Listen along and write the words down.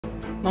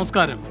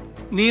നമസ്കാരം.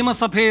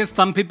 നിയമസഭയെ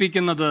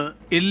സ്തംഭിപ്പിക്കുന്നത്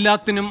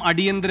എല്ലാത്തിനും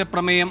അടിയന്തര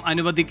പ്രമേയം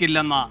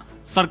അനുവദിക്കില്ലെന്ന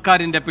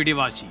സർക്കാരിന്റെ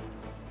പിടിവാശി.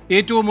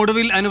 ഏറ്റവും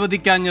ഒടുവിൽ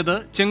അനുവദിക്കാഞ്ഞത്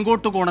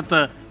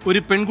ചെങ്കോട്ടുകോണത്ത് ഒരു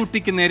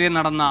പെൺകുട്ടിക്ക് നേരെ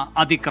നടന്ന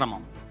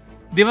അതിക്രമം.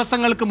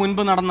 ദിവസങ്ങൾക്ക്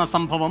മുൻപ് നടന്ന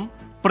സംഭവം,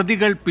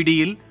 പ്രതികൾ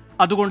പിടിയിൽ,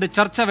 അതുകൊണ്ട്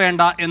ചർച്ച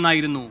വേണ്ട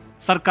എന്നായിരുന്നു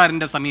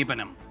സർക്കാരിന്റെ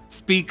സമീപനം,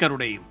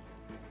 സ്പീക്കറുടെയും.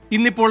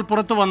 ഇന്നിപ്പോൾ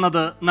പുറത്തു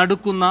വന്നത്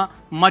നടുക്കുന്ന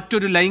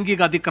മറ്റൊരു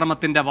ലൈംഗിക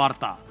അതിക്രമത്തിന്റെ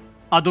വാർത്ത,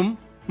 അതും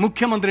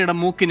മുഖ്യമന്ത്രിയുടെ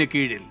മൂക്കിന്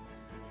കീഴിൽ.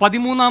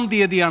 13-ാം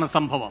തീയതിയാണ്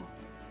സംഭവം.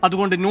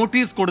 അതുകൊണ്ട്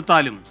നോട്ടീസ്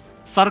കൊടുത്താലും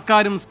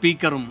സർക്കാരും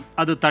സ്പീക്കറും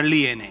അത്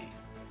തള്ളിയേനെ.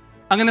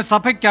 അങ്ങനെ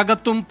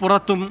സഭയ്ക്കകത്തും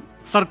പുറത്തും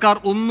സർക്കാർ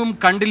ഒന്നും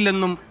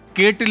കണ്ടില്ലെന്നും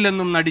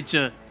കേട്ടില്ലെന്നും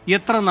നടിച്ച്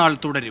എത്ര നാൾ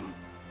തുടരും?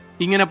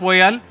 ഇങ്ങനെ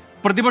പോയാൽ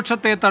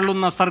പ്രതിപക്ഷത്തെ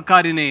തള്ളുന്ന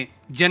സർക്കാരിനെ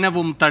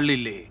ജനവും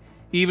തള്ളില്ലേ?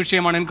 ഈ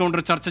വിഷയമാണ്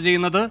എൻകൗണ്ടർ ചർച്ച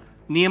ചെയ്യുന്നത്.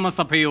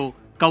 നിയമസഭയോ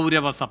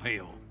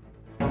കൗരവസഭയോ?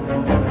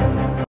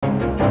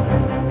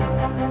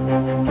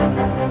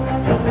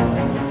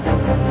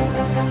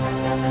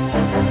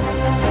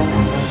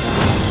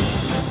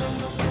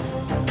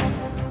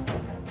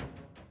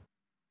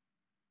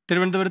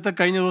 തിരുവനന്തപുരത്ത്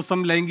കഴിഞ്ഞ ദിവസം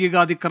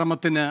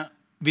ലൈംഗികാതിക്രമത്തിന്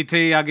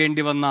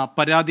വിധേയയാകേണ്ടി വന്ന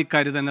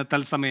പരാതിക്കാരി തന്നെ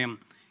തത്സമയം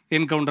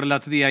എൻകൗണ്ടറിൽ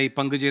അതിഥിയായി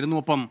പങ്കുചേരുന്നു.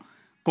 ഒപ്പം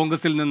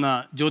കോൺഗ്രസിൽ നിന്ന്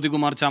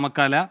ജ്യോതികുമാർ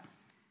ചാമക്കാല,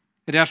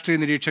 രാഷ്ട്രീയ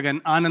നിരീക്ഷകൻ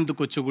Anand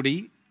Kochukudy,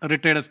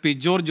 retired SP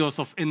George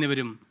Joseph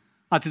എന്നിവരും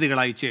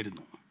അതിഥികളായി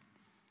ചേരുന്നു.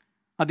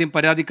 ആദ്യം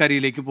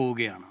പരാതിക്കാരിയിലേക്ക്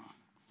പോവുകയാണ്.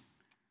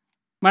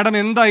 മാഡം,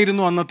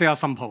 എന്തായിരുന്നു അന്നത്തെ ആ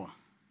സംഭവം?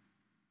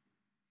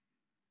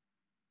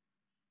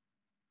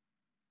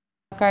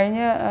 കഴിഞ്ഞ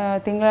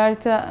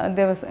തിങ്കളാഴ്ച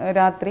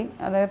രാത്രി,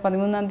 അതായത്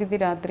 13-ാം തീയതി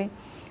രാത്രി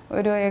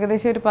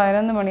ഏകദേശം ഒരു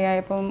 11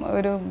 മണിയായപ്പം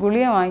ഒരു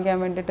ഗുളിക വാങ്ങിക്കാൻ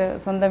വേണ്ടിയിട്ട്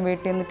സ്വന്തം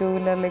വീട്ടിൽ നിന്ന് 2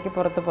 വീലറിലേക്ക്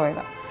പുറത്ത്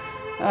പോയതാണ്.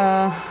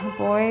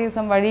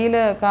 വഴിയിൽ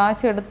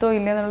കാശ് എടുത്തോ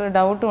ഇല്ലെന്നുള്ളൊരു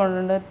ഡൗട്ട്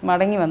കൊണ്ടുണ്ട്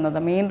മടങ്ങി വന്നത്.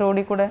 മെയിൻ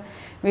റോഡിൽ കൂടെ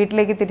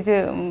വീട്ടിലേക്ക് തിരിച്ച്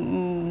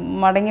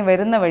മടങ്ങി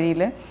വരുന്ന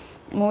വഴിയിൽ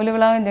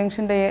മൂലവിളാകം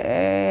ജംഗ്ഷൻ്റെ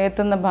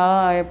എത്തുന്ന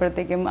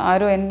ഭാഗമായപ്പോഴത്തേക്കും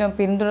ആരോ എന്നെ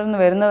പിന്തുടർന്ന്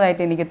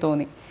വരുന്നതായിട്ട് എനിക്ക്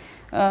തോന്നി.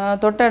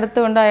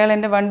 തൊട്ടടുത്തുകൊണ്ട് അയാൾ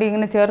എൻ്റെ വണ്ടി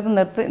ഇങ്ങനെ ചേർത്ത്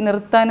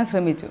നിർത്താനും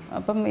ശ്രമിച്ചു.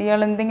 അപ്പം ഇയാൾ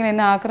എന്തെങ്കിലും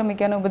എന്നെ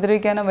ആക്രമിക്കാനോ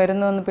ഉപദ്രവിക്കാനോ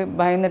വരുന്നു എന്ന്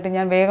ഭയന്നിട്ട്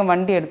ഞാൻ വേഗം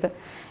വണ്ടിയെടുത്ത്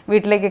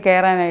വീട്ടിലേക്ക്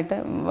കയറാനായിട്ട്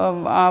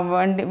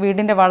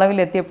വീടിൻ്റെ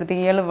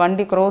വളവിലെത്തിയപ്പോഴത്തേക്ക് ഇയാൾ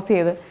വണ്ടി ക്രോസ്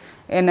ചെയ്ത്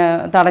എന്നെ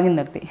തടഞ്ഞു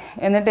നിർത്തി.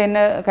 എന്നിട്ട്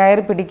എന്നെ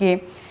കയറി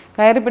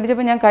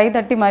പിടിച്ചപ്പോൾ ഞാൻ കൈ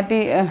തട്ടി മാറ്റി.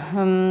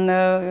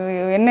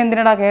 എന്നെ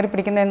എന്തിനാടാ കയറി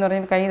പിടിക്കുന്നതെന്ന്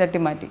പറഞ്ഞാൽ കൈ തട്ടി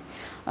മാറ്റി.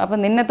 അപ്പം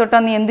നിന്നെ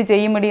തൊട്ടാൽ നീ എന്ത്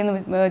ചെയ്യുമടി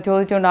എന്ന്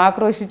ചോദിച്ചുകൊണ്ട്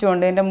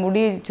ആക്രോശിച്ചുകൊണ്ട് എൻ്റെ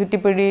മുടി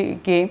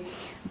ചുറ്റിപ്പിടിക്കുകയും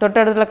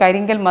തൊട്ടടുത്തുള്ള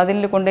കരിങ്കൽ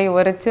മതിലിൽ കൊണ്ടുപോയി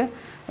ഉരച്ച്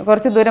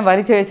കുറച്ച് ദൂരം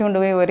വലിച്ചഴിച്ചുകൊണ്ട്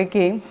പോയി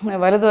ഉരയ്ക്കുകയും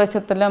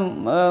വലതുവശത്തെല്ലാം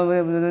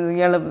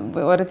ഇയാൾ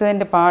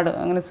ഉരച്ചതിൻ്റെ പാട്,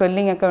 അങ്ങനെ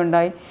സ്വെല്ലിംഗ് ഒക്കെ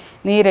ഉണ്ടായി,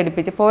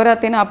 നീരടിപ്പിച്ച്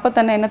പോരാത്തതിന് അപ്പം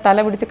തന്നെ എന്നെ തല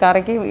പിടിച്ച്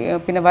കറക്കി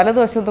പിന്നെ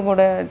വലതുവശത്തും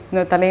കൂടെ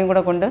തലയും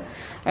കൂടെ കൊണ്ട്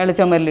അയാൾ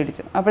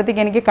ചുമരിലിടിച്ചു.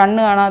 അപ്പോഴത്തേക്ക് എനിക്ക്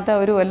കണ്ണ് കാണാത്ത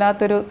ഒരു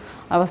വല്ലാത്തൊരു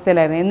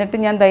അവസ്ഥയിലായിരുന്നു. എന്നിട്ട്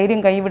ഞാൻ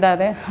ധൈര്യം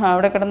കൈവിടാതെ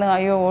അവിടെ കിടന്ന്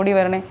അയ്യോ ഓടി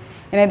വരണേ,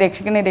 എന്നെ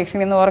രക്ഷിക്കണേ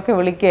എന്ന് ഉറക്കെ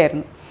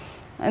വിളിക്കുകയായിരുന്നു.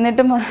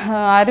 എന്നിട്ടും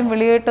ആരും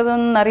വിളി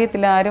കേട്ടതൊന്നും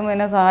അറിയത്തില്ല, ആരും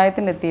എന്നെ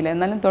സഹായത്തിന് എത്തിയില്ല.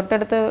 എന്നാലും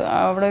തൊട്ടടുത്ത്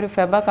അവിടെ ഒരു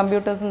ഫെബ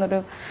കമ്പ്യൂട്ടേഴ്സ് എന്നൊരു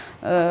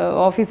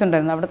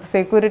ഓഫീസുണ്ടായിരുന്നു. അവിടുത്തെ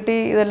സെക്യൂരിറ്റി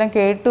ഇതെല്ലാം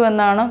കേട്ടു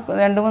എന്നാണ്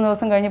 2-3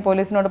 ദിവസം കഴിഞ്ഞ്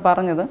പോലീസിനോട്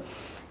പറഞ്ഞത്.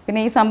 പിന്നെ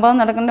ഈ സംഭവം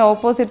നടക്കുന്ന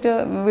ഓപ്പോസിറ്റ്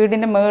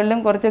വീടിൻ്റെ മുകളിലും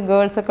കുറച്ച്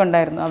ഗേൾസൊക്കെ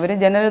ഉണ്ടായിരുന്നു. അവർ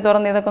ജനൽ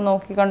തുറന്ന് ഇതൊക്കെ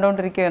നോക്കി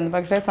കണ്ടുകൊണ്ടിരിക്കുകയായിരുന്നു.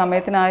 പക്ഷേ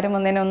സമയത്തിന് ആരും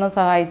വന്നതിനെ ഒന്നും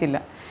സഹായിച്ചില്ല.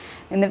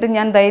 എന്നിട്ട്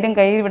ഞാൻ ധൈര്യം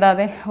കൈ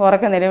വിടാതെ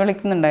ഉറക്കെ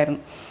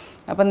നിലവിളിക്കുന്നുണ്ടായിരുന്നു.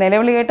 അപ്പം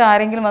നിലവിളി കേട്ട്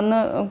ആരെങ്കിലും വന്ന്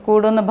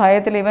കൂടുന്ന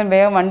ഭയത്തിൽ ഇവൻ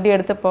വേഗം വണ്ടി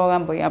എടുത്ത്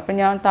പോകാൻ പോയി. അപ്പം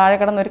ഞാൻ താഴെ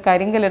കിടന്ന് ഒരു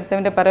കരിങ്കലെടുത്ത്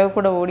അവൻ്റെ പിറകെ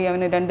കൂടെ ഓടി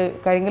അവന് 2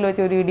 കരിങ്കൽ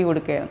വെച്ച് ഒരു ഇടി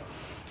കൊടുക്കുകയായിരുന്നു.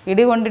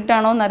 ഇടി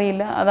കൊണ്ടിട്ടാണോ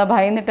എന്നറിയില്ല, അതാ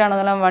ഭയന്നിട്ടാണോ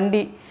എന്നല്ല,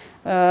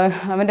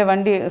 അവൻ്റെ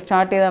വണ്ടി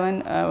സ്റ്റാർട്ട് ചെയ്ത് അവൻ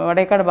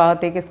വടേക്കാട്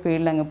ഭാഗത്തേക്ക്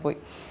സ്പീഡിൽ അങ്ങ് പോയി.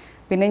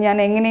 പിന്നെ ഞാൻ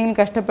എങ്ങനെയെങ്കിലും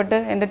കഷ്ടപ്പെട്ട്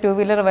എൻ്റെ 2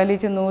 വീലർ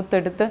വലിച്ച്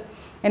നൂത്തെടുത്ത്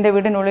എൻ്റെ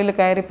വീടിനുള്ളിൽ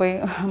കയറിപ്പോയി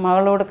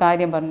മകളോട്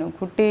കാര്യം പറഞ്ഞു.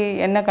 കുട്ടി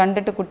എന്നെ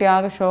കണ്ടിട്ട് കുട്ടി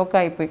ആകെ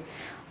ഷോക്കായിപ്പോയി.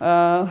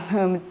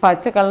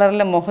 പച്ച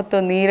കളറിലെ മുഖത്ത്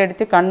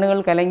നീരടിച്ച് കണ്ണുകൾ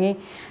കലങ്ങി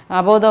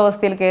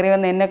അബോധാവസ്ഥയിൽ കയറി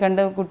വന്ന് എന്നെ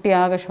കണ്ട് കുട്ടി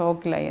ആകെ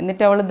ഷോക്കിലായി.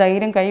 എന്നിട്ട് അവൾ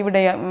ധൈര്യം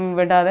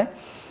വിടാതെ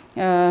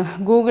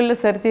ഗൂഗിളിൽ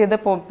സെർച്ച് ചെയ്ത്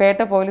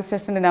പേട്ട പോലീസ്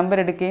സ്റ്റേഷൻ്റെ നമ്പർ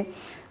എടുക്കുകയും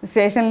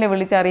സ്റ്റേഷനിൽ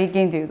വിളിച്ച്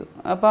അറിയിക്കുകയും ചെയ്തു.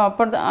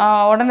 അപ്പോൾ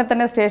ഉടനെ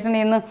തന്നെ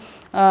സ്റ്റേഷനിൽ നിന്ന്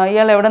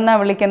ഇയാൾ എവിടെ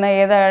നിന്നാണ് വിളിക്കുന്നത്,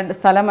 ഏതാ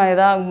സ്ഥലം,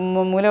 ഏതാ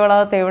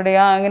മൂലവിളാകത്ത്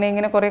എവിടെയാ,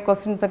 അങ്ങനെ കുറേ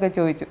ക്വസ്റ്റ്യൻസൊക്കെ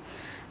ചോദിച്ചു.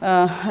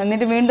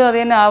 എന്നിട്ട് വീണ്ടും അത്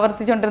തന്നെ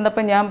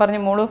ആവർത്തിച്ചുകൊണ്ടിരുന്നപ്പോൾ ഞാൻ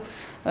പറഞ്ഞു, മോള്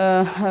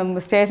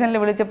സ്റ്റേഷനിൽ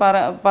വിളിച്ച്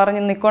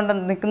പറഞ്ഞ്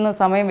നിൽക്കുന്ന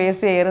സമയം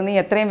വേസ്റ്റ് ചെയ്യരുത്, നീ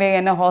എത്രയും വേഗം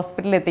എന്നെ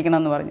ഹോസ്പിറ്റലിൽ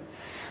എത്തിക്കണമെന്ന് പറഞ്ഞു.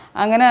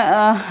 അങ്ങനെ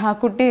ആ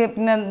കുട്ടി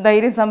പിന്നെ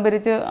ധൈര്യം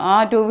സംഭരിച്ച് ആ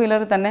 2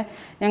 വീലർ തന്നെ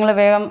ഞങ്ങൾ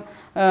വേഗം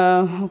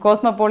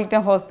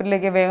കോസ്മോപൊളിറ്റൻ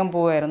ഹോസ്പിറ്റലിലേക്ക് വേഗം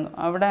പോവുമായിരുന്നു.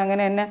 അവിടെ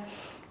അങ്ങനെ എന്നെ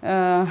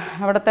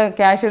അവിടുത്തെ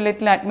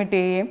കാഷ്വാലിറ്റിയിൽ അഡ്മിറ്റ്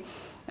ചെയ്യുകയും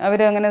അവർ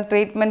അങ്ങനെ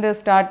ട്രീറ്റ്മെൻറ്റ്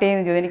സ്റ്റാർട്ട്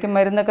ചെയ്യുകയും ചെയ്തു. എനിക്ക്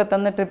മരുന്നൊക്കെ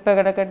തന്ന് ട്രിപ്പ്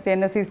കിടക്കടിച്ച്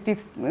എന്നെ CT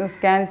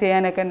സ്കാൻ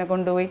ചെയ്യാനൊക്കെ എന്നെ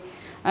കൊണ്ടുപോയി.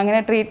 അങ്ങനെ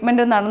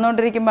ട്രീറ്റ്മെൻറ്റ്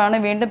നടന്നുകൊണ്ടിരിക്കുമ്പോഴാണ്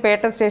വീണ്ടും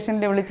പേട്ട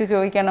സ്റ്റേഷനിൽ വിളിച്ച്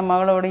ചോദിക്കുകയാണ്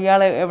മകളോട്,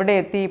 ഇയാൾ എവിടെ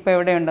എത്തി, ഇപ്പോൾ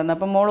എവിടെയുണ്ടെന്ന്.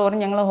 അപ്പം മോൾ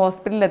പറഞ്ഞു, ഞങ്ങൾ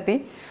ഹോസ്പിറ്റലിലെത്തി,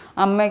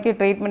 അമ്മയ്ക്ക്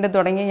ട്രീറ്റ്മെൻറ്റ്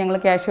തുടങ്ങി, ഞങ്ങൾ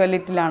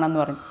കാഷ്വാലിറ്റിയിലാണെന്ന്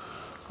പറഞ്ഞു.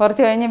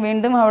 കുറച്ച് കഴിഞ്ഞ്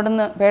വീണ്ടും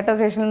അവിടുന്ന് പേട്ട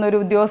സ്റ്റേഷനിൽ നിന്ന് ഒരു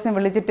ഉദ്യോഗസ്ഥനെ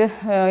വിളിച്ചിട്ട്,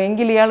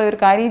 എങ്കിൽ ഇയാൾ ഒരു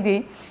കാര്യം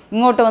ചെയ്യും,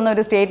 ഇങ്ങോട്ട് വന്ന്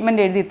ഒരു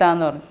സ്റ്റേറ്റ്മെൻറ്റ്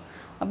എഴുതിത്താന്ന് പറഞ്ഞു.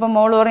 അപ്പം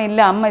മോൾ പറഞ്ഞു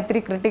ഇല്ല അമ്മ ഇത്തിരി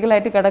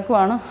ക്രിട്ടിക്കലായിട്ട്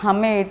കിടക്കുവാണ്,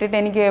 അമ്മയെ ഇട്ടിട്ട്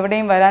എനിക്ക്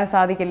എവിടെയും വരാൻ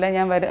സാധിക്കില്ല,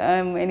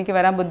 എനിക്ക്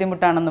വരാൻ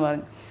ബുദ്ധിമുട്ടാണെന്ന്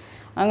പറഞ്ഞു.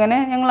 അങ്ങനെ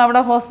ഞങ്ങൾ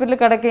അവിടെ ഹോസ്പിറ്റലിൽ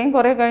കിടക്കുകയും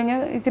കുറേ കഴിഞ്ഞ്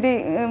ഇച്ചിരി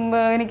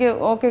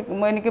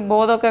എനിക്ക്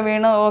ബോധമൊക്കെ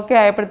വീണ് ഓക്കെ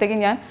ആയപ്പോഴത്തേക്കും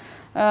ഞാൻ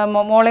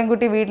മോളെയും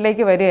കൂട്ടി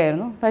വീട്ടിലേക്ക്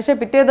വരികയായിരുന്നു. പക്ഷേ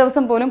പിറ്റേ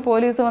ദിവസം പോലും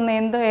പോലീസ് വന്ന്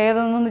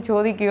ഏതെന്നൊന്ന്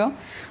ചോദിക്കുകയോ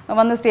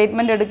വന്ന്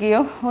സ്റ്റേറ്റ്മെൻറ്റ് എടുക്കുകയോ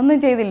ഒന്നും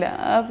ചെയ്തില്ല.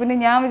 പിന്നെ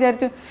ഞാൻ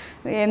വിചാരിച്ചു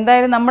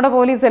എന്തായാലും നമ്മുടെ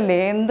പോലീസല്ലേ,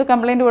 എന്ത്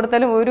കംപ്ലയിൻറ്റ്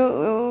കൊടുത്താലും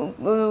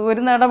ഒരു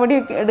നടപടി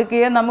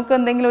എടുക്കുകയോ നമുക്ക്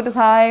എന്തെങ്കിലും ഒരു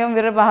സഹായം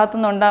ഇവരുടെ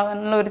ഭാഗത്തുനിന്ന്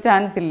ഉണ്ടാകാനുള്ള ഒരു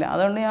ചാൻസ് ഇല്ല.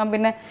 അതുകൊണ്ട് ഞാൻ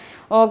പിന്നെ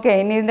ഓക്കെ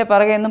ഇനി ഇതിൻ്റെ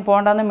പുറകെ ഒന്നും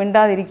പോകണ്ടെന്ന്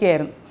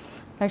മിണ്ടാതിരിക്കുകയായിരുന്നു.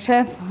 പക്ഷേ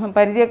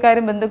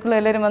പരിചയക്കാരും ബന്ധുക്കളും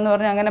എല്ലാവരും വന്ന്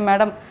പറഞ്ഞു അങ്ങനെ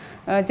മാഡം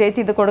ചേച്ചി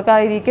ഇത്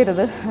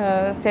കൊടുക്കാതിരിക്കരുത്,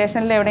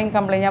 സ്റ്റേഷനിൽ എവിടെയും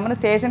കംപ്ലയിൻറ്റ്. ഞാൻ പറഞ്ഞു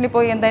സ്റ്റേഷനിൽ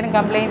പോയി എന്തായാലും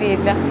കംപ്ലയിൻറ്റ്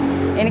ചെയ്യില്ല,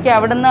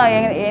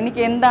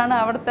 എനിക്ക് എന്താണ്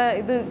അവിടുത്തെ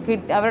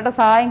അവരുടെ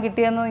സഹായം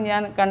കിട്ടിയെന്ന്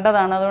ഞാൻ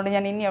കണ്ടതാണ്, അതുകൊണ്ട്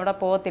ഞാൻ ഇനി അവിടെ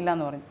പോകത്തില്ല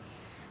എന്ന് പറഞ്ഞു.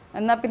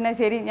 എന്നാൽ പിന്നെ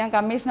ശരി ഞാൻ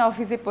കമ്മീഷൻ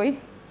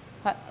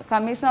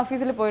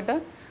ഓഫീസിൽ പോയിട്ട്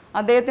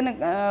അദ്ദേഹത്തിന്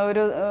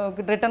ഒരു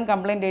റിട്ടേൺ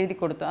കംപ്ലയിൻറ്റ് എഴുതി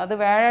കൊടുത്തു. അത്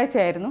വ്യാഴാഴ്ച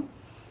ആയിരുന്നു.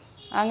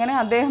 അങ്ങനെ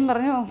അദ്ദേഹം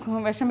പറഞ്ഞു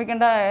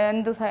വിഷമിക്കേണ്ട,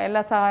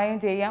 എല്ലാ സഹായവും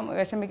ചെയ്യാം,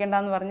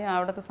 വിഷമിക്കേണ്ടെന്ന് പറഞ്ഞ്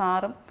അവിടുത്തെ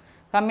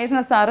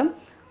കമ്മീഷണർ സാറും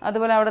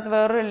അതുപോലെ അവിടുത്തെ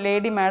വേറൊരു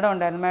ലേഡി മാഡം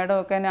ഉണ്ടായിരുന്നു, മാഡം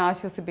ഒക്കെ എന്നെ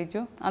ആശ്വസിപ്പിച്ചു.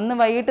 അന്ന്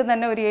വൈകിട്ട്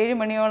തന്നെ ഒരു 7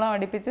 മണിയോളം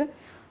അടുപ്പിച്ച്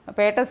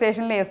പേട്ട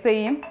സ്റ്റേഷനിലെ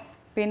SIയും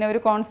പിന്നെ ഒരു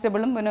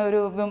കോൺസ്റ്റബിളും പിന്നെ ഒരു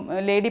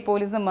ലേഡി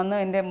പോലീസും വന്ന്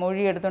എൻ്റെ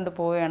മൊഴി എടുത്തുകൊണ്ട്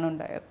പോവുകയാണ്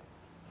ഉണ്ടായത്.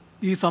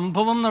 ഈ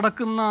സംഭവം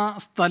നടക്കുന്ന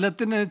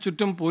സ്ഥലത്തിന്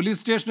ചുറ്റും പോലീസ്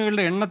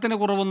സ്റ്റേഷനുകളുടെ എണ്ണത്തിന്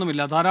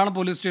കുറവൊന്നുമില്ല, ധാരാളം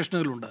പോലീസ്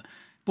സ്റ്റേഷനുകളുണ്ട്.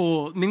 ഇപ്പോൾ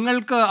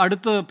നിങ്ങൾക്ക്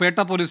അടുത്ത് പേട്ട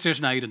പോലീസ്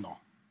സ്റ്റേഷൻ ആയിരുന്നോ?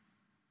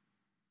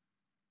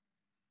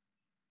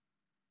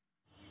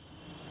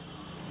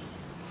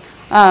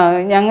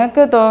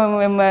 ഞങ്ങൾക്ക്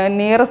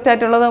നിയറസ്റ്റ്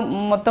ആയിട്ടുള്ളത്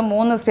മൊത്തം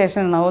 3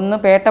 സ്റ്റേഷനാണ്. ഒന്ന്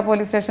പേട്ട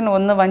പോലീസ് സ്റ്റേഷൻ,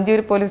 ഒന്ന്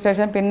വഞ്ചൂർ പോലീസ്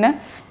സ്റ്റേഷൻ, പിന്നെ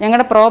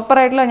ഞങ്ങളുടെ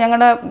പ്രോപ്പറായിട്ടുള്ള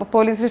ഞങ്ങളുടെ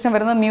പോലീസ് സ്റ്റേഷൻ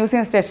വരുന്നത്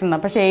മ്യൂസിയം സ്റ്റേഷനാണ്.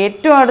 പക്ഷേ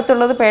ഏറ്റവും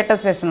അടുത്തുള്ളത് പേട്ട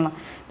സ്റ്റേഷനാണ്.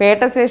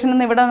 പേട്ട സ്റ്റേഷനിൽ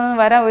നിന്ന് ഇവിടെ നിന്ന്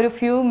വരാൻ ഒരു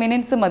ഫ്യൂ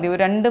മിനിറ്റ്സ് മതി,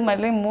 ഒരു 2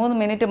 അല്ലെങ്കിൽ 3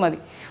 മിനിറ്റ് മതി.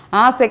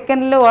 ആ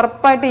സെക്കൻഡിൽ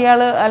ഉറപ്പായിട്ട്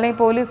അല്ലെങ്കിൽ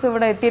പോലീസ്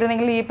ഇവിടെ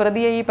എത്തിയിരുന്നെങ്കിൽ ഈ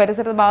പ്രതിയെ ഈ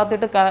പരിസരത്ത്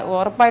ഭാഗത്തിട്ട്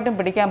ഉറപ്പായിട്ടും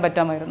പിടിക്കാൻ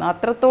പറ്റാമായിരുന്നു.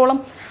 അത്രത്തോളം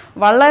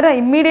വളരെ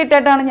ഇമ്മീഡിയറ്റ്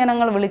ആയിട്ടാണ്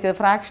ഞങ്ങൾ വിളിച്ചത്.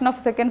 ഫ്രാക്ഷൻ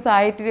ഓഫ് സെക്കൻഡ്സ്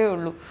ആയിട്ടേ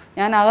ഉള്ളൂ.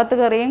 ഞാൻ അകത്ത്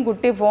കയറുകയും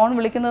കുട്ടി ഫോൺ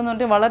വിളിക്കുന്നതെന്ന്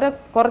പറഞ്ഞാൽ വളരെ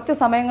കുറച്ച്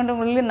സമയം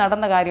കൊണ്ടുള്ളിൽ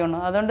നടന്ന കാര്യമാണ്.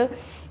 അതുകൊണ്ട്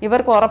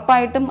ഇവർക്ക്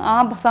ഉറപ്പായിട്ടും ആ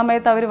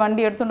സമയത്ത് അവർ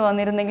വണ്ടി എടുത്തുകൊണ്ട്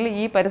വന്നിരുന്നെങ്കിൽ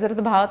ഈ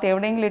പരിസരത്ത് ഭാഗത്ത്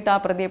എവിടെയെങ്കിലും ഇട്ട് ആ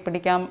പ്രതിയെ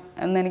പിടിക്കാം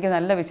എന്ന് എനിക്ക്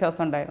നല്ല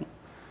വിശ്വാസം ഉണ്ടായിരുന്നു.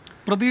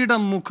 പ്രതിയുടെ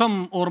മുഖം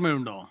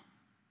ഓർമ്മയുണ്ടോ?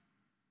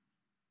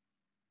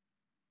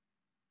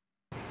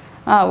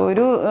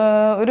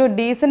 ഒരു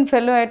ഡീസൻറ്റ്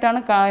ഫെല്ലോ ആയിട്ടാണ്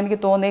എനിക്ക്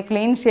തോന്നിയത്.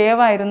 ക്ലീൻ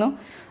ഷേവ് ആയിരുന്നു,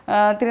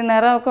 ഇത്തിരി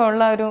നിറമൊക്കെ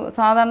ഉള്ള ഒരു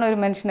സാധാരണ ഒരു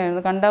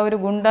മനുഷ്യനായിരുന്നു. കണ്ട ഒരു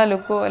ഗുണ്ട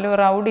ലുക്കോ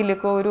അല്ലെങ്കിൽ റൗഡി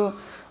ലുക്കോ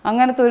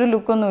അങ്ങനത്തെ ഒരു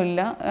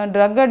ലുക്കൊന്നുമില്ല.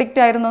 ഡ്രഗ്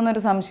അഡിക്റ്റ് ആയിരുന്നു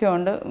എന്നൊരു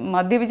സംശയമുണ്ട്.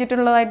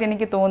 മദ്യപിച്ചിട്ടുള്ളതായിട്ട്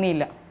എനിക്ക്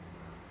തോന്നിയില്ല.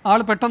 ആൾ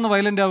പെട്ടെന്ന്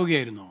വയലൻ്റ്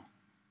ആവുകയായിരുന്നോ?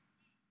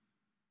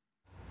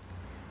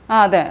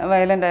 അതെ,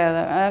 വയലൻ്റ് ആയത്.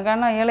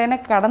 കാരണം അയാളെന്നെ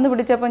കടന്നു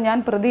പിടിച്ചപ്പോൾ ഞാൻ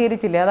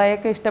പ്രതികരിച്ചില്ല, അത്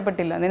അയാൾക്ക്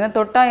ഇഷ്ടപ്പെട്ടില്ല. നിന്നെ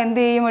തൊട്ടാ എന്ത്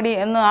ചെയ്യും മടി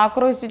എന്ന്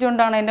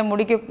ആക്രോശിച്ചുകൊണ്ടാണ് എൻ്റെ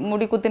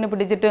മുടിക്കുത്തിന്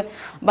പിടിച്ചിട്ട്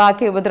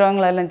ബാക്കി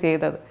ഉപദ്രവങ്ങളെല്ലാം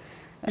ചെയ്തത്.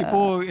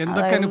 ഇപ്പോൾ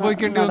എന്തൊക്കെ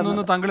അനുഭവിക്കേണ്ടി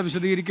വന്നു താങ്കൾ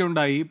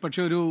വിശദീകരിക്കുകയുണ്ടായി.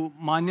 പക്ഷെ ഒരു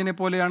മാന്യനെ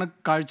പോലെയാണ്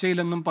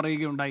കാഴ്ചയിലെന്നും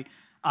പറയുകയുണ്ടായി.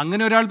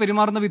 അങ്ങനെ ഒരാൾ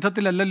പെരുമാറുന്ന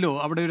വിധത്തിലല്ലല്ലോ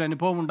അവിടെ ഒരു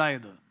അനുഭവം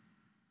ഉണ്ടായത്.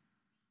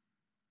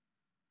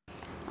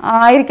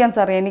 ആയിരിക്കാം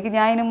സാറേ,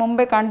 ഞാൻ ഇതിന്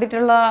മുമ്പേ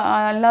കണ്ടിട്ടുള്ള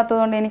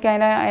അല്ലാത്തതുകൊണ്ട് എനിക്ക്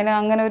അതിനെ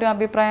അങ്ങനെ ഒരു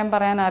അഭിപ്രായം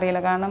പറയാൻ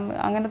അറിയില്ല. കാരണം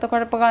അങ്ങനത്തെ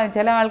കുഴപ്പങ്ങൾ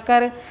ചില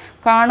ആൾക്കാർ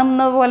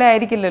കാണുന്നത് പോലെ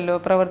ആയിരിക്കില്ലല്ലോ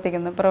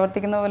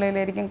പ്രവർത്തിക്കുന്ന പോലെ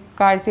ആയിരിക്കും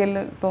കാഴ്ചയിൽ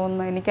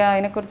തോന്നുന്നത്. എനിക്ക്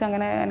അതിനെക്കുറിച്ച്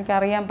അങ്ങനെ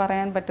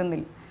പറയാൻ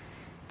പറ്റുന്നില്ല.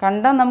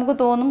 കണ്ടാൽ നമുക്ക്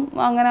തോന്നും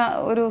അങ്ങനെ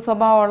ഒരു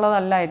സ്വഭാവം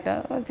ഉള്ളതല്ലായിട്ട്,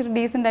 ഇച്ചിരി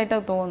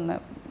ഡീസൻ്റായിട്ടാണ്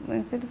തോന്നുന്നത്.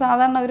 ഇച്ചിരി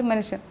സാധാരണ ഒരു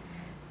മനുഷ്യൻ.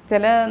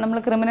 നമ്മൾ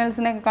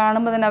ക്രിമിനൽസിനെ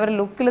കാണുമ്പോൾ തന്നെ അവരുടെ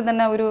ലുക്കിൽ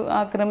തന്നെ ആ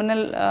ക്രിമിനൽ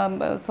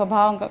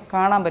സ്വഭാവം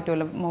കാണാൻ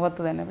പറ്റുമല്ലോ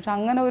മുഖത്ത് തന്നെ. പക്ഷെ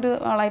അങ്ങനെ ഒരു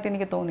ആളായിട്ട്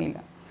എനിക്ക് തോന്നിയില്ല.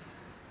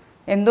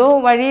 എന്തോ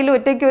വഴിയിൽ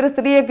ഒറ്റയ്ക്ക് ഒരു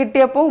സ്ത്രീയെ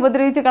കിട്ടിയപ്പോൾ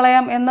ഉപദ്രവിച്ച്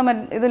കളയാം എന്ന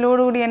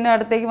ഇതിലോടുകൂടി എന്നെ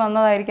അടുത്തേക്ക്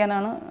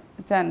വന്നതായിരിക്കാനാണ്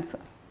ചാൻസ്.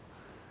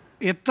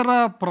 എത്ര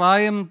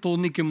പ്രായം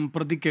തോന്നിക്കും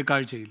പ്രതിക്ക്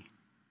കാഴ്ചയിൽ?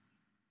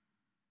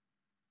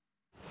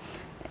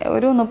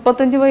 ഒരു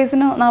 35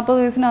 വയസ്സിനോ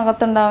 40 വയസ്സിനോ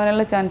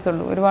അകത്തുണ്ടാവാനുള്ള ചാൻസ്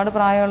ഉള്ളൂ. ഒരുപാട്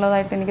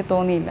പ്രായമുള്ളതായിട്ട് എനിക്ക്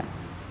തോന്നിയില്ല.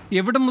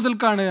 എവിടെ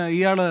മുതൽക്കാണ്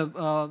ഇയാൾ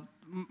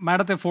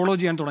മാഡത്തെ ഫോളോ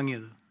ചെയ്യാൻ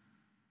തുടങ്ങിയത്?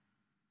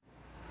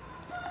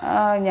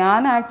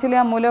 ഞാൻ ആക്ച്വലി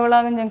ആ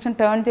മൂലവിളാകം ജംഗ്ഷൻ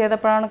ടേൺ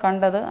ചെയ്തപ്പോഴാണ്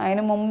കണ്ടത്.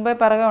 അതിന് മുമ്പേ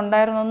പിറകെ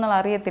ഉണ്ടായിരുന്നു എന്നുള്ള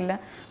അറിയത്തില്ല.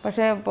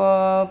 പക്ഷേ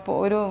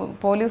ഒരു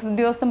പോലീസ്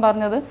ഉദ്യോഗസ്ഥൻ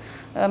പറഞ്ഞത്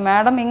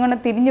മാഡം ഇങ്ങനെ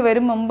തിരിഞ്ഞ്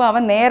വരും മുമ്പ്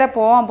അവൻ നേരെ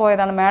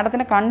പോയതാണ്.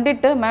 മാഡത്തിനെ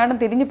കണ്ടിട്ട് മാഡം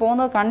തിരിഞ്ഞ്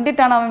പോകുന്നത്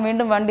കണ്ടിട്ടാണ് അവൻ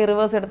വീണ്ടും വണ്ടി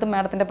റിവേഴ്സ് എടുത്ത്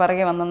മാഡത്തിൻ്റെ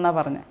പിറകെ വന്നെന്നാണ്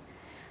പറഞ്ഞത്.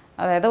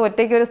 അതായത്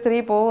ഒറ്റയ്ക്ക് ഒരു സ്ത്രീ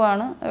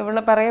പോവുകയാണ്,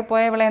 ഇവളെ പിറകെ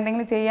പോയ ഇവളെ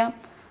എന്തെങ്കിലും ചെയ്യാം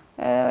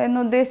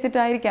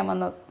എന്നുദ്ദേശിച്ചിട്ടായിരിക്കാം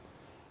വന്നത്.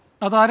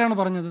 അതാരാണ്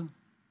പറഞ്ഞത്?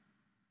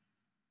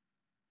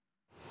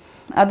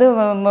 അത്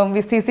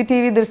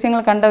CCTV ദൃശ്യങ്ങൾ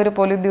കണ്ട ഒരു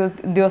പോലീസ്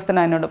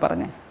ഉദ്യോഗസ്ഥനാണ് എന്നോട്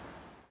പറഞ്ഞത്.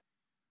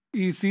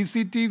 ഈ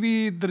CCTV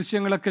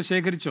ദൃശ്യങ്ങളൊക്കെ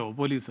ശേഖരിച്ചോ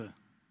പോലീസ്?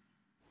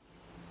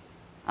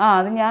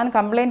 അത് ഞാൻ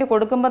കംപ്ലയിൻറ്റ്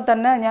കൊടുക്കുമ്പോൾ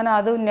തന്നെ ഞാൻ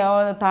അത്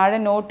താഴെ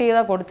നോട്ട്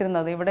ചെയ്താണ്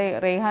കൊടുത്തിരുന്നത്. ഇവിടെ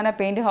റെയ്ഹാന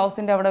പെയിൻറ്റ്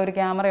ഹൗസിൻ്റെ അവിടെ ഒരു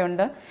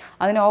ക്യാമറയുണ്ട്,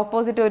 അതിന്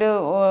ഓപ്പോസിറ്റ് ഒരു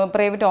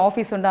പ്രൈവറ്റ്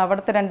ഓഫീസുണ്ട്,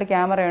 അവിടുത്തെ 2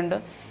 ക്യാമറയുണ്ട്.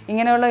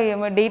 ഇങ്ങനെയുള്ള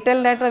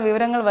ഡീറ്റെയിൽഡ് ആയിട്ടുള്ള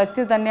വിവരങ്ങൾ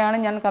വച്ച് തന്നെയാണ്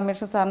ഞാൻ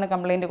കമ്മീഷണർ സാറിന്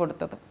കംപ്ലയിൻറ്റ്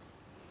കൊടുത്തത്.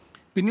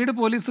 പിന്നീട്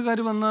പോലീസുകാർ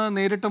വന്ന്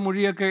നേരിട്ട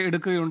മൊഴിയൊക്കെ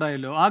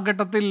എടുക്കുകയുണ്ടായല്ലോ. ആ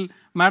ഘട്ടത്തിൽ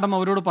മാഡം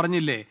അവരോട്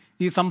പറഞ്ഞില്ലേ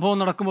ഈ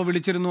സംഭവം നടക്കുമ്പോൾ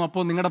വിളിച്ചിരുന്നു,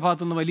 അപ്പോൾ നിങ്ങളുടെ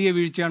ഭാഗത്തുനിന്ന് വലിയ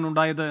വീഴ്ചയാണ്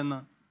ഉണ്ടായത് എന്ന്?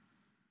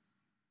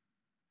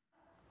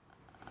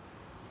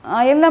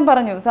 എല്ലാം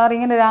പറഞ്ഞു. സാർ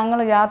ഇങ്ങനെ ഞങ്ങൾ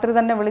രാത്രി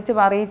തന്നെ വിളിച്ച്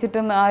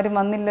അറിയിച്ചിട്ടും ആരും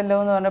വന്നില്ലല്ലോ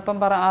എന്ന്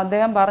പറഞ്ഞപ്പം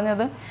അദ്ദേഹം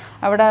പറഞ്ഞത്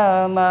അവിടെ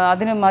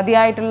അതിന്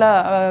മതിയായിട്ടുള്ള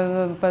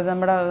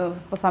നമ്മുടെ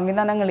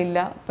സംവിധാനങ്ങളില്ല.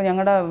 ഇപ്പോൾ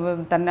ഞങ്ങളുടെ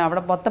തന്നെ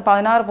അവിടെ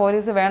 16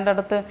 പോലീസ്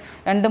വേണ്ടടുത്ത്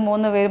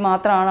 2-3 പേര്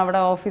മാത്രമാണ്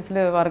അവിടെ ഓഫീസിൽ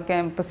വർക്ക്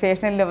ചെയ്യാൻ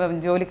സ്റ്റേഷനിൽ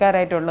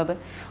ജോലിക്കാരായിട്ടുള്ളത്.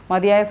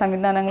 മതിയായ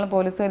സംവിധാനങ്ങൾ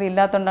പോലീസുകാർ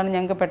ഇല്ലാത്തതുകൊണ്ടാണ്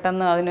ഞങ്ങൾക്ക്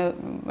പെട്ടെന്ന് അതിന്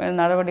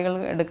നടപടികൾ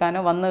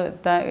എടുക്കാനോ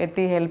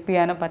എത്തി ഹെൽപ്പ്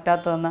ചെയ്യാനോ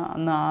പറ്റാത്തതെന്ന്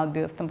അന്ന് ആ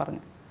ഉദ്യോഗസ്ഥൻ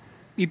പറഞ്ഞു.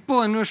 ഇപ്പോൾ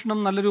അന്വേഷണം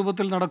നല്ല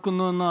രൂപത്തിൽ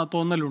നടക്കുന്നു എന്ന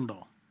തോന്നലുണ്ടോ?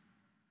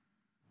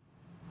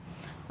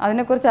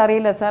 അതിനെക്കുറിച്ച്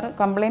അറിയില്ല സാർ.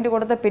 കംപ്ലയിൻറ്റ്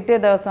കൊടുത്ത പിറ്റേ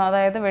ദിവസം,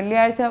 അതായത്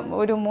വെള്ളിയാഴ്ച,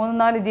 ഒരു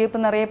 3-4 ജീപ്പ്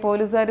നിറയെ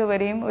പോലീസുകാർ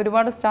വരികയും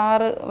ഒരുപാട്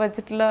സ്റ്റാർ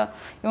വെച്ചിട്ടുള്ള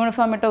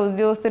യൂണിഫോം ഇട്ട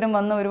ഉദ്യോഗസ്ഥരും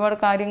വന്ന് ഒരുപാട്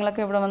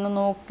കാര്യങ്ങളൊക്കെ ഇവിടെ വന്ന്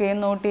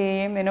നോക്കുകയും നോട്ട്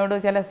ചെയ്യുകയും എന്നോട്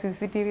ചില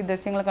CCTV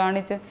ദൃശ്യങ്ങൾ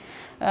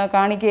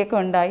കാണിക്കുകയൊക്കെ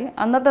ഉണ്ടായി.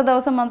 അന്നത്തെ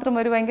ദിവസം മാത്രം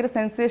ഒരു ഭയങ്കര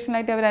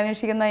സെൻസേഷനായിട്ട് അവർ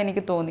അന്വേഷിക്കുന്നതായി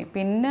എനിക്ക് തോന്നി.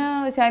 പിന്നെ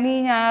ശനി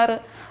ഞായർ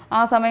ആ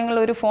സമയങ്ങളിൽ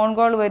ഒരു ഫോൺ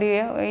കോൾ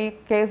വരികയോ ഈ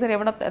കേസിൽ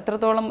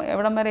എത്രത്തോളം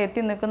എവിടം വരെ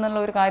എത്തി നിൽക്കുന്നുള്ള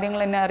ഒരു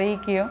കാര്യങ്ങൾ എന്നെ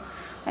അറിയിക്കുകയോ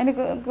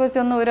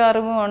അതിനെക്കുറിച്ചൊന്നും ഒരു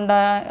അറിവും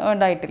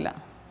ഉണ്ടായിട്ടില്ല.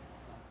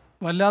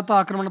 വല്ലാത്ത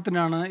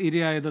ആക്രമണത്തിനാണ്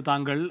ഇരയായത്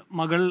താങ്കൾ.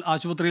 മകൾ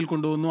ആശുപത്രിയിൽ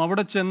കൊണ്ടുവന്നു.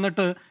 അവിടെ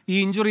ചെന്നിട്ട് ഈ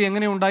ഇഞ്ചുറി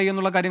എങ്ങനെ ഉണ്ടായി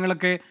എന്നുള്ള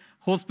കാര്യങ്ങളൊക്കെ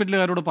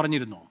ഹോസ്പിറ്റലുകാരോട്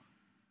പറഞ്ഞിരുന്നോ?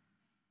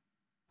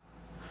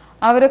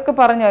 അവരൊക്കെ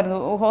പറഞ്ഞായിരുന്നു.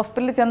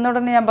 ഹോസ്പിറ്റലിൽ ചെന്ന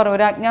ഉടനെ ഞാൻ പറഞ്ഞു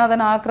ഒരു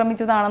അജ്ഞാതൻ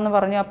ആക്രമിച്ചതാണെന്ന്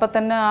പറഞ്ഞു. അപ്പം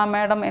തന്നെ ആ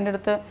മാഡം എൻ്റെ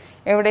അടുത്ത്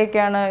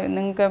എവിടേക്കാണ്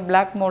നിങ്ങൾക്ക്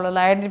ബ്ലാക്ക് മോളുള്ള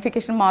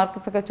ഐഡൻറ്റിഫിക്കേഷൻ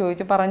മാർക്സ് ഒക്കെ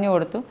ചോദിച്ചു പറഞ്ഞു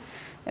കൊടുത്തു.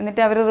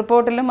 എന്നിട്ട് അവർ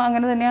റിപ്പോർട്ടിലും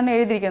അങ്ങനെ തന്നെയാണ്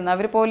എഴുതിയിരിക്കുന്നത്.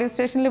 അവർ പോലീസ്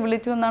സ്റ്റേഷനിൽ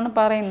വിളിച്ചു എന്നാണ്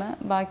പറയുന്നത്.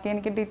 ബാക്കി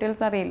എനിക്ക്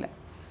ഡീറ്റെയിൽസ് അറിയില്ല.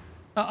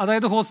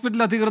 അതായത്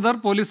ഹോസ്പിറ്റൽ അധികൃതർ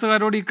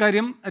പോലീസുകാരോട്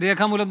ഇക്കാര്യം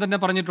രേഖാമൂലം തന്നെ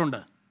പറഞ്ഞിട്ടുണ്ട്?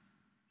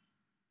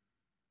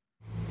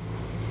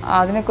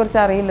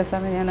 അതിനെക്കുറിച്ച് അറിയില്ല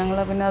സാർ. ഞങ്ങൾ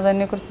പിന്നെ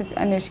അതിനെക്കുറിച്ച്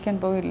അന്വേഷിക്കാൻ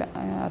പോയില്ല,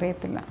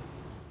 അറിയത്തില്ല.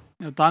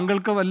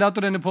 താങ്കൾക്ക്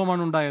വല്ലാത്തൊരു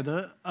അനുഭവമാണ് ഉണ്ടായത്.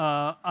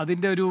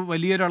 അതിൻ്റെ ഒരു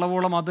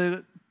വലിയൊരളവോളം അത്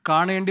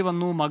കാണേണ്ടി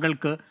വന്നു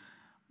മകൾക്ക്.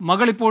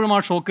 മകൾ ഇപ്പോഴും ആ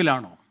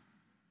ഷോക്കിലാണോ?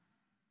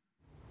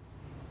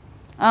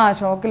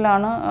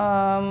 ഷോക്കിലാണ്.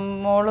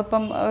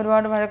 മോളിപ്പം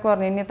ഒരുപാട് വഴക്ക്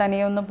പറഞ്ഞു, ഇനി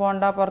തനിയൊന്നും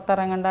പോകണ്ട,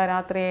 പുറത്തിറങ്ങണ്ട,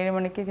 രാത്രി 7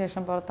 മണിക്ക്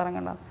ശേഷം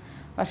പുറത്തിറങ്ങണ്ട.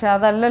 പക്ഷെ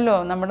അതല്ലല്ലോ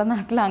നമ്മുടെ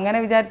നാട്ടിൽ. അങ്ങനെ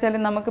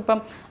വിചാരിച്ചാലും നമുക്കിപ്പം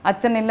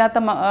അച്ഛനില്ലാത്ത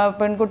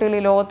പെൺകുട്ടികൾ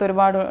ഈ ലോകത്ത്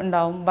ഒരുപാട്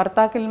ഉണ്ടാവും,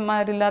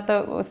 ഭർത്താക്കന്മാരില്ലാത്ത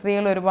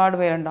സ്ത്രീകൾ ഒരുപാട്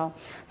പേരുണ്ടാവും,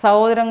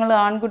 സഹോദരങ്ങൾ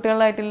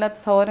ആൺകുട്ടികളായിട്ടില്ലാത്ത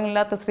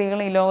സഹോദരങ്ങളില്ലാത്ത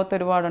സ്ത്രീകൾ ഈ ലോകത്ത്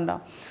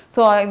ഒരുപാടുണ്ടാവും.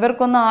 സോ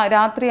ഇവർക്കൊന്നും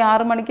രാത്രി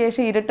 6 മണിക്ക്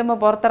ശേഷം ഇരുട്ടുമ്പോൾ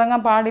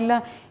പുറത്തിറങ്ങാൻ പാടില്ല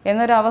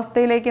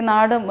എന്നൊരവസ്ഥയിലേക്ക്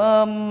നാട്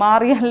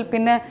മാറിയാൽ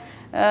പിന്നെ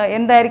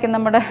എന്തായിരിക്കും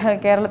നമ്മുടെ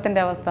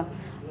കേരളത്തിൻ്റെ അവസ്ഥ?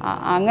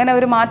 അങ്ങനെ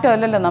ഒരു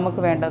മാറ്റമല്ലല്ലോ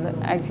നമുക്ക് വേണ്ടത്.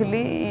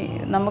 ആക്ച്വലി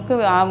നമുക്ക്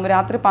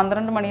രാത്രി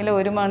 12 മണിയിൽ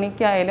 1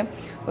 മണിക്കായാലും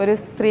ഒരു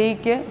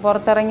സ്ത്രീക്ക്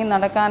പുറത്തിറങ്ങി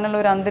നടക്കാനുള്ള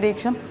ഒരു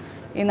അന്തരീക്ഷം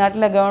ഈ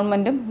നാട്ടിലെ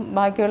ഗവൺമെൻറ്റും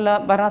ബാക്കിയുള്ള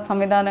ഭരണ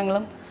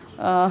സംവിധാനങ്ങളും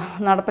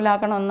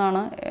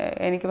നടപ്പിലാക്കണമെന്നാണ്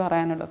എനിക്ക്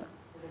പറയാനുള്ളത്.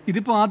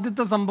 ഇതിപ്പോൾ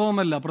ആദ്യത്തെ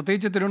സംഭവമല്ല,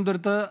 പ്രത്യേകിച്ച്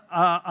തിരുവനന്തപുരത്ത്.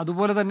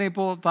 അതുപോലെ തന്നെ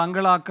ഇപ്പോൾ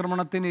താങ്കൾ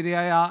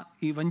ആക്രമണത്തിനിരയായ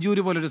ഈ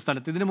വഞ്ചൂര് പോലൊരു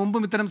സ്ഥലത്ത് ഇതിനു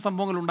മുമ്പും ഇത്തരം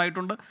സംഭവങ്ങൾ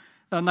ഉണ്ടായിട്ടുണ്ട്.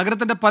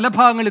 നഗരത്തിൻ്റെ പല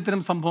ഭാഗങ്ങളിൽ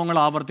ഇത്തരം സംഭവങ്ങൾ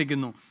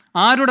ആവർത്തിക്കുന്നു.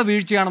 ആരുടെ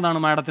വീഴ്ചയാണെന്നാണ്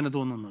മാഡത്തിന്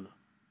തോന്നുന്നത്?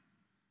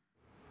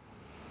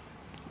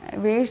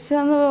 വീഴ്ച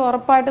എന്ന്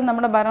ഉറപ്പായിട്ടും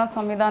നമ്മുടെ ഭരണ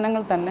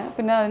സംവിധാനങ്ങൾ തന്നെ,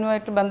 പിന്നെ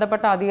അതിനുമായിട്ട്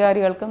ബന്ധപ്പെട്ട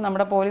അധികാരികൾക്കും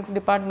നമ്മുടെ പോലീസ്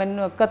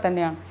ഡിപ്പാർട്ട്മെൻറ്റിനും ഒക്കെ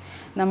തന്നെയാണ്.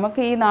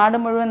 നമുക്ക് ഈ നാട്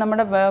മുഴുവൻ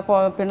നമ്മുടെ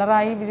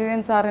പിണറായി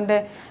വിജയൻ സാറിൻ്റെ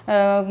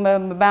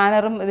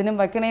ബാനറും ഇതിനും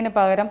വയ്ക്കുന്നതിന്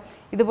പകരം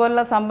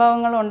ഇതുപോലുള്ള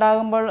സംഭവങ്ങൾ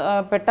ഉണ്ടാകുമ്പോൾ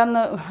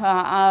പെട്ടെന്ന്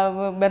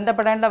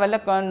ബന്ധപ്പെടേണ്ട വല്ല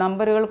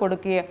നമ്പറുകൾ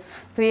കൊടുക്കുകയോ,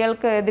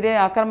 സ്ത്രീകൾക്ക് എതിരെ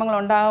ആക്രമണങ്ങൾ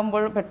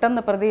ഉണ്ടാകുമ്പോൾ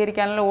പെട്ടെന്ന്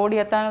പ്രതികരിക്കാനുള്ള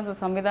ഓടിയെത്താനുള്ള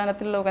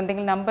സംവിധാനത്തിലുള്ള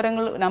എന്തെങ്കിലും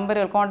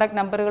നമ്പറുകൾ കോൺടാക്ട്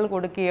നമ്പറുകൾ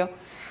കൊടുക്കുകയോ,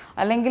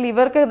 അല്ലെങ്കിൽ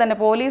ഇവർക്ക് തന്നെ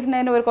പോലീസിന്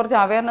തന്നെ ഒരു കുറച്ച്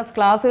അവയർനെസ്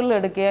ക്ലാസ്സുകൾ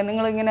എടുക്കുക,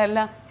 നിങ്ങളിങ്ങനെയല്ല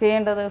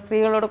ചെയ്യേണ്ടത്,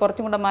 സ്ത്രീകളോട്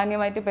കുറച്ചും കൂടെ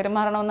മാന്യമായിട്ട്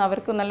പെരുമാറണമെന്ന്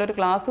അവർക്ക് നല്ലൊരു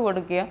ക്ലാസ്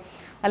കൊടുക്കുക.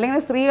 അല്ലെങ്കിൽ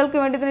സ്ത്രീകൾക്ക്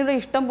വേണ്ടി തന്നെ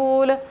ഇഷ്ടം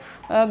പോലെ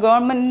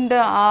ഗവൺമെൻറ്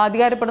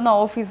അധികാരപ്പെടുന്ന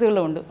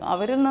ഓഫീസുകളുണ്ട്.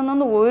 അവരിൽ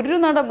നിന്നൊന്നും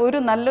ഒരു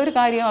നല്ലൊരു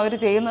കാര്യം അവർ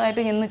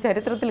ചെയ്യുന്നതായിട്ട് ഇന്ന്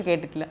ചരിത്രത്തിൽ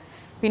കേട്ടിട്ടില്ല.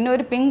 പിന്നെ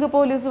ഒരു പിങ്ക്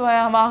പോലീസ്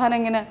വാഹനം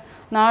ഇങ്ങനെ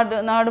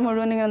നാട്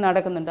മുഴുവൻ ഇങ്ങനെ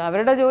നടക്കുന്നുണ്ട്.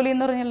 അവരുടെ ജോലി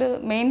എന്ന് പറഞ്ഞാൽ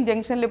മെയിൻ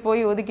ജംഗ്ഷനിൽ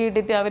പോയി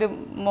ഒതുക്കിയിട്ടിട്ട് അവർ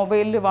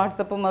മൊബൈലിൽ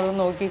വാട്സപ്പും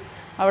അതും നോക്കി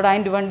അവിടെ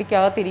അതിൻ്റെ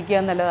വണ്ടിക്കകത്തിരിക്കുക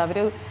എന്നല്ലാതെ അവർ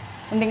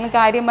എന്തെങ്കിലും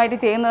കാര്യമായിട്ട്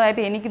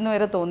ചെയ്യുന്നതായിട്ട് എനിക്കിന്ന്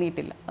വരെ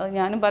തോന്നിയിട്ടില്ല. അത്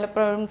ഞാനും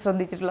പലപ്പോഴും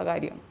ശ്രദ്ധിച്ചിട്ടുള്ള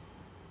കാര്യമാണ്.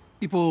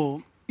 ഇപ്പോൾ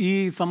ഈ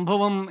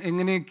സംഭവം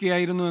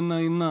എങ്ങനെയൊക്കെയായിരുന്നു എന്ന്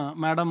ഇന്ന്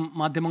മാഡം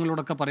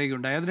മാധ്യമങ്ങളോടൊക്കെ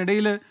പറയുകയുണ്ടായി.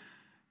 അതിനിടയിൽ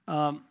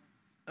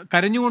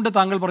കരഞ്ഞുകൊണ്ട്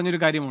താങ്കൾ പറഞ്ഞൊരു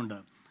കാര്യമുണ്ട്.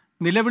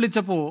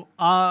 നിലവിളിച്ചപ്പോൾ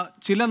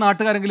ചില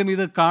നാട്ടുകാരെങ്കിലും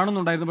ഇത്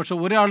കാണുന്നുണ്ടായിരുന്നു, പക്ഷെ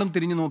ഒരാളും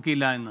തിരിഞ്ഞു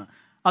നോക്കിയില്ല എന്ന്.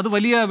 അത്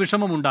വലിയ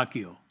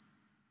വിഷമമുണ്ടാക്കിയോ?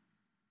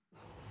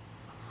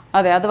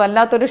 അതെ, അത്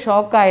വല്ലാത്തൊരു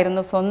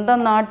ഷോക്കായിരുന്നു. സ്വന്തം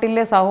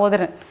നാട്ടിലെ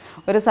സഹോദരൻ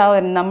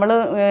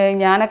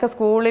ഞാനൊക്കെ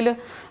സ്കൂളിൽ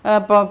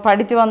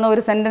പഠിച്ചു വന്ന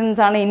ഒരു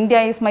സെൻറ്റൻസാണ്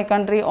India is my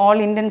country, all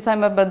Indians are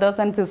my brothers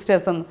and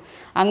sisters എന്ന്.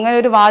 അങ്ങനെ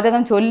ഒരു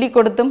വാചകം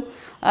ചൊല്ലിക്കൊടുത്തും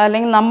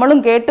അല്ലെങ്കിൽ നമ്മളും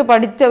കേട്ട്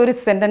പഠിച്ച ഒരു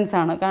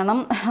സെൻറ്റൻസാണ്. കാരണം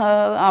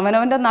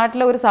അവനവൻ്റെ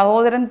നാട്ടിലെ ഒരു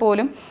സഹോദരൻ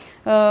പോലും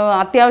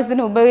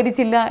അത്യാവശ്യത്തിന്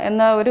ഉപകരിച്ചില്ല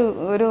എന്ന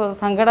ഒരു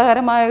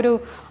സങ്കടകരമായ ഒരു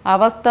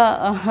അവസ്ഥ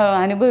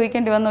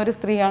അനുഭവിക്കേണ്ടി വന്ന ഒരു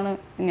സ്ത്രീയാണ്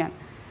ഞാൻ.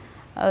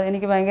 അത്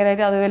എനിക്ക്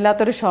ഭയങ്കരമായിട്ട് അത്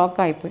വല്ലാത്തൊരു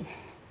ഷോക്കായിപ്പോയി.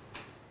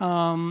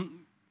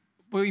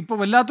 ഇപ്പോൾ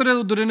വല്ലാത്തൊരു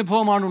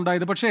ദുരനുഭവമാണ്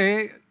ഉണ്ടായത്. പക്ഷേ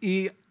ഈ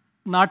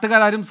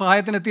നാട്ടുകാരും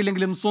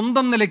സഹായത്തിനെത്തിയില്ലെങ്കിലും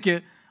സ്വന്തം നിലയ്ക്ക്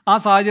ആ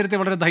സാഹചര്യത്തെ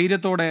വളരെ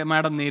ധൈര്യത്തോടെ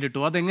മാഡം നേരിട്ടു.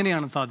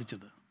 അതെങ്ങനെയാണ്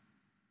സാധിച്ചത്?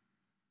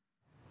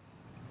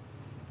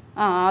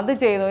 അത്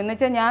ചെയ്തു.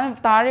 എന്നുവെച്ചാൽ ഞാൻ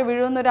താഴെ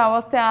വീഴുന്നൊരു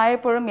അവസ്ഥ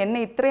ആയപ്പോഴും എന്നെ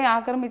ഇത്രയും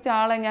ആക്രമിച്ച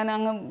ആളെ ഞാൻ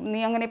നീ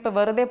അങ്ങനെ ഇപ്പോൾ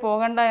വെറുതെ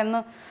പോകണ്ട എന്ന്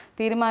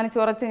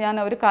തീരുമാനിച്ചുറച്ച് ഞാൻ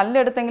ഒരു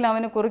കല്ലെടുത്തെങ്കിലും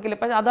അവന് കുറുക്കില്ല.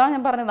 പക്ഷെ അതാണ്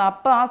ഞാൻ പറഞ്ഞത്,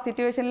 അപ്പോൾ ആ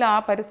സിറ്റുവേഷനിൽ ആ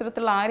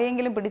പരിസരത്തുള്ള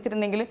ആരെയെങ്കിലും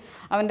പിടിച്ചിരുന്നെങ്കിൽ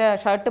അവൻ്റെ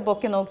ഷർട്ട്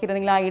പൊക്കി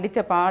നോക്കിയിരുന്നെങ്കിൽ ആ ഇടിച്ച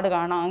പാട്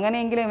കാണാം,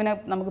 അങ്ങനെയെങ്കിലും ഇവനെ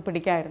നമുക്ക്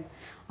പിടിക്കാമായിരുന്നു.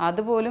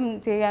 അതുപോലും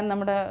ചെയ്യാൻ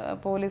നമ്മുടെ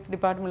പോലീസ്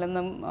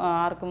ഡിപ്പാർട്ട്മെൻറ്റിലൊന്നും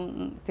ആർക്കും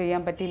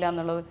ചെയ്യാൻ പറ്റിയില്ല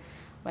എന്നുള്ളത്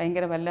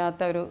ഭയങ്കര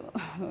വല്ലാത്ത ഒരു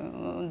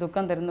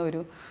ദുഃഖം തരുന്ന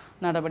ഒരു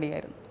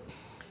നടപടിയായിരുന്നു.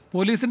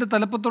 പോലീസിൻ്റെ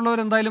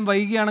തലപ്പത്തുള്ളവരെന്തായാലും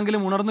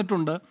വൈകിയാണെങ്കിലും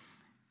ഉണർന്നിട്ടുണ്ട്.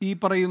 ഈ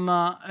പറയുന്ന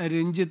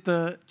രഞ്ജിത്ത്,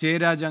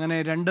 ജയരാജ് അങ്ങനെ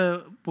 2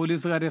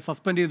 പോലീസുകാരെ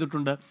സസ്പെൻഡ്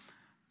ചെയ്തിട്ടുണ്ട്.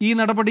 ഈ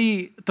നടപടി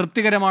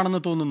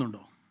തൃപ്തികരമാണെന്ന്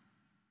തോന്നുന്നുണ്ടോ?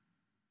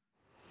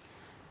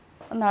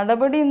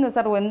 നടപടി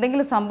സാർ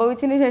എന്തെങ്കിലും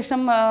സംഭവിച്ചതിന് ശേഷം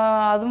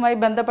അതുമായി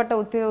ബന്ധപ്പെട്ട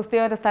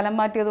ഉദ്യോഗസ്ഥരെ സ്ഥലം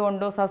മാറ്റിയത്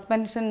കൊണ്ടോ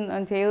സസ്പെൻഷൻ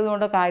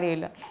ചെയ്തതുകൊണ്ടോ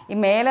കാര്യമില്ല. ഈ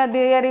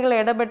മേലധികാരികൾ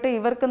ഇടപെട്ട്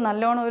ഇവർക്ക്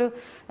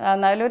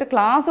നല്ലൊരു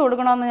ക്ലാസ്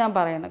കൊടുക്കണമെന്ന് ഞാൻ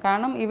പറയുന്നത്.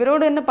 കാരണം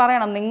ഇവരോട് തന്നെ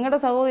പറയണം, നിങ്ങളുടെ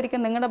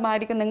സഹോദരിക്കും നിങ്ങളുടെ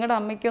ഭാര്യയ്ക്കും നിങ്ങളുടെ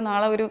അമ്മയ്ക്കും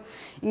നാളെ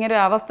ഇങ്ങനെ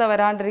ഒരു അവസ്ഥ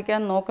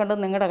വരാണ്ടിരിക്കാൻ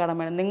നോക്കേണ്ടത് നിങ്ങളുടെ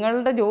കടമയാണ്.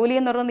 നിങ്ങളുടെ ജോലി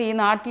എന്ന് പറയുന്നത് ഈ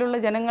നാട്ടിലുള്ള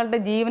ജനങ്ങളുടെ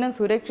ജീവനും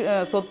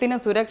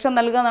സ്വത്തിനും സുരക്ഷ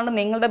നൽകുക എന്നാണ്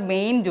നിങ്ങളുടെ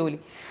മെയിൻ ജോലി.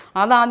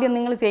 അതാദ്യം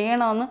നിങ്ങൾ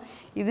ചെയ്യണമെന്ന്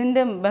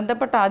ഇതിൻ്റെ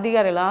ബന്ധപ്പെട്ട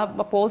അധികാരികൾ,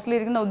 ആ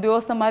പോസ്റ്റിലിരിക്കുന്ന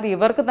ഉദ്യോഗസ്ഥന്മാർ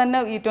ഇവർക്ക് തന്നെ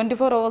ഈ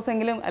 24 hours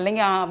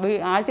അല്ലെങ്കിൽ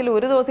ആഴ്ചയിൽ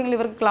ഒരു ദിവസമെങ്കിലും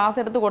ഇവർക്ക് ക്ലാസ്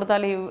എടുത്ത്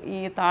കൊടുത്താലേ ഈ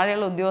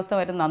താഴെയുള്ള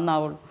ഉദ്യോഗസ്ഥന്മാർ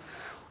നന്നാവുള്ളൂ.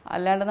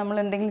 അല്ലാണ്ട് നമ്മൾ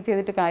എന്തെങ്കിലും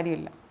ചെയ്തിട്ട്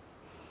കാര്യമില്ല.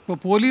 ഇപ്പോൾ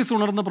പോലീസ്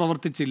ഉണർന്ന്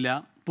പ്രവർത്തിച്ചില്ല,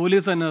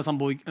 പോലീസ് തന്നെ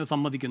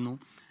സമ്മതിക്കുന്നു.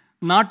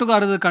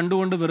 നാട്ടുകാരത്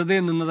കണ്ടുകൊണ്ട് വെറുതെ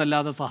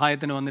നിന്നതല്ലാതെ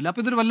സഹായത്തിന് വന്നില്ല.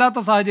 അപ്പോൾ ഇതൊരു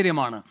വല്ലാത്ത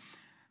സാഹചര്യമാണ്.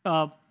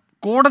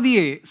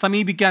 കോടതിയെ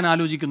സമീപിക്കാൻ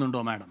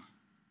ആലോചിക്കുന്നുണ്ടോ മാഡം?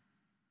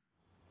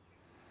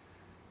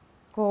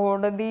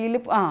 കോടതിയിൽ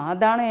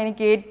അതാണ്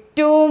എനിക്ക്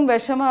ഏറ്റവും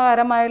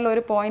വിഷമകരമായുള്ള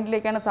ഒരു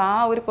പോയിന്റിലേക്കാണ് ആ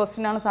ഒരു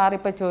ക്വസ്റ്റ്യനാണ് സാർ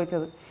ഇപ്പോൾ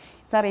ചോദിച്ചത്.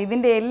 സാർ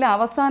ഇതിൻ്റെ എല്ലാ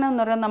അവസാനം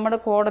എന്ന് പറയുന്നത് നമ്മുടെ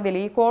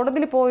ഈ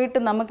കോടതിയിൽ പോയിട്ട്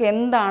നമുക്ക്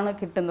എന്താണ്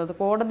കിട്ടുന്നത്?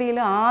 കോടതിയിൽ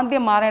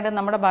ആദ്യം മാറേണ്ടത്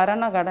നമ്മുടെ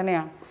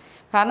ഭരണഘടനയാണ്.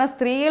 കാരണം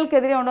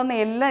സ്ത്രീകൾക്കെതിരെ ഉണ്ടെന്ന്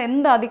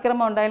എന്ത്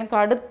അതിക്രമം ഉണ്ടായാലും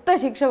കടുത്ത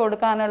ശിക്ഷ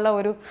കൊടുക്കാനുള്ള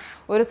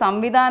ഒരു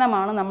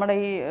സംവിധാനമാണ് നമ്മുടെ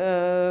ഈ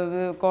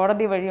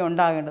കോടതി വഴി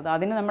ഉണ്ടാകേണ്ടത്.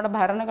 അതിന് നമ്മുടെ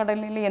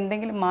ഭരണഘടനയിൽ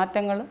എന്തെങ്കിലും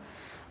മാറ്റങ്ങൾ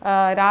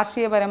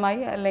രാഷ്ട്രീയപരമായി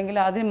അല്ലെങ്കിൽ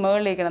അതിന്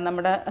മുകളിലേക്കണം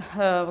നമ്മുടെ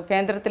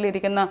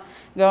കേന്ദ്രത്തിലിരിക്കുന്ന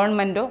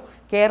ഗവൺമെൻറ്റോ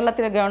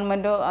കേരളത്തിലെ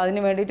ഗവൺമെൻറ്റോ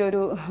അതിന്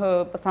വേണ്ടിയിട്ടൊരു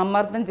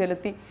സമ്മർദ്ദം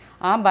ചെലുത്തി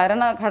ആ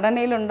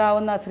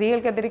ഭരണഘടനയിലുണ്ടാകുന്ന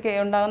സ്ത്രീകൾക്കെതിരെ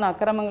ഉണ്ടാകുന്ന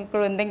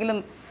അക്രമങ്ങൾക്ക് എന്തെങ്കിലും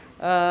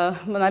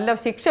നല്ല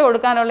ശിക്ഷ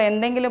കൊടുക്കാനുള്ള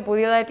എന്തെങ്കിലും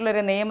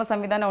പുതിയതായിട്ടുള്ളൊരു നിയമ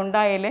സംവിധാനം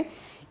ഉണ്ടായാലേ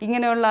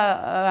ഇങ്ങനെയുള്ള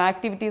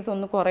ആക്ടിവിറ്റീസ്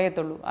ഒന്ന്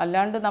കുറയത്തുള്ളൂ.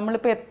 അല്ലാണ്ട്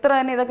നമ്മളിപ്പോൾ എത്ര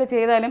തന്നെ ഇതൊക്കെ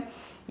ചെയ്താലും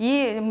ഈ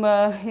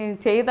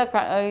ചെയ്ത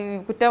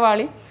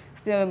കുറ്റവാളി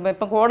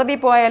ഇപ്പം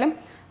കോടതിയിൽ പോയാലും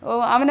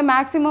അവന്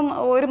മാക്സിമം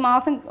ഒരു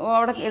മാസം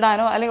അവിടെ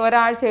ഇടാനോ അല്ലെങ്കിൽ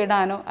ഒരാഴ്ച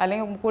ഇടാനോ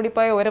അല്ലെങ്കിൽ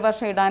കൂടിപ്പോയ 1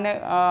 വർഷം ഇടാനേ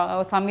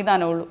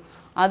സംവിധാനമുള്ളൂ.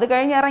 അത്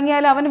കഴിഞ്ഞ്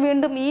ഇറങ്ങിയാൽ അവൻ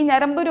വീണ്ടും ഈ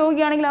ഞരമ്പ്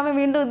രോഗിയാണെങ്കിൽ അവൻ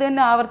വീണ്ടും ഇത്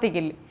തന്നെ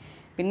ആവർത്തിക്കില്ലേ.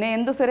 പിന്നെ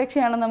എന്ത്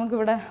സുരക്ഷയാണ്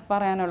നമുക്കിവിടെ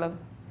പറയാനുള്ളത്?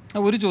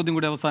 ഒരു ചോദ്യം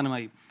കൂടി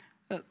അവസാനമായി.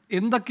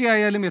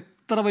 എന്തൊക്കെയായാലും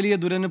എത്ര വലിയ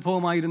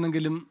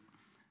ദുരനുഭവമായിരുന്നെങ്കിലും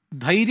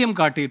ധൈര്യം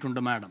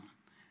കാട്ടിയിട്ടുണ്ട് മാഡം.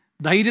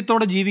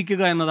 ധൈര്യത്തോടെ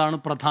ജീവിക്കുക എന്നതാണ്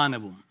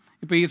പ്രധാനവും.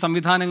 ഇപ്പോൾ ഈ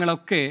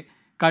സംവിധാനങ്ങളൊക്കെ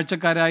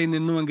കാഴ്ചക്കാരായി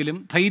നിന്നുവെങ്കിലും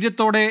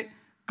ധൈര്യത്തോടെ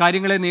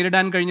കാര്യങ്ങളെ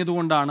നേരിടാൻ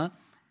കഴിഞ്ഞതുകൊണ്ടാണ്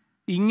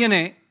ഇങ്ങനെ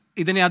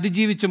ഇതിനെ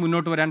അതിജീവിച്ച്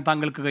മുന്നോട്ട് വരാൻ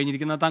താങ്കൾക്ക്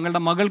കഴിഞ്ഞിരിക്കുന്നത്.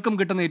 താങ്കളുടെ മകൾക്കും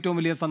കിട്ടുന്ന ഏറ്റവും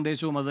വലിയ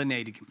സന്ദേശവും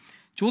അതുതന്നെയായിരിക്കും.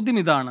 ചോദ്യം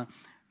ഇതാണ്,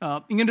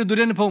 ഇങ്ങനൊരു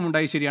ദുരനുഭവം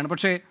ഉണ്ടായി ശരിയാണ്,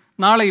 പക്ഷേ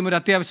നാളെയും ഒരു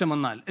അത്യാവശ്യം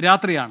വന്നാൽ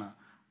രാത്രിയാണ്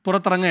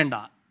പുറത്തിറങ്ങേണ്ട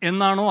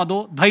എന്നാണോ അതോ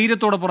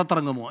ധൈര്യത്തോടെ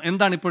പുറത്തിറങ്ങുമോ?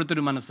 എന്താണ് ഇപ്പോഴത്തെ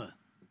ഒരു മനസ്സ്?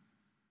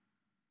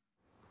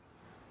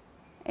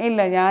 ഇല്ല,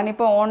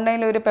 ഞാനിപ്പോൾ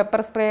ഓൺലൈനിൽ ഒരു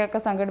പെപ്പർ സ്പ്രേ ഒക്കെ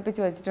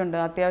സംഘടിപ്പിച്ച് വെച്ചിട്ടുണ്ട്.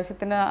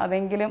 അത്യാവശ്യത്തിന്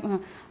അതെങ്കിലും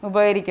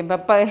ഉപകരിക്കും.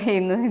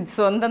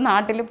 സ്വന്തം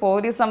നാട്ടിൽ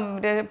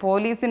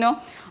പോലീസിനോ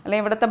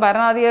അല്ലെങ്കിൽ ഇവിടുത്തെ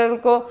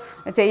ഭരണാധികാരികൾക്കോ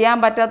ചെയ്യാൻ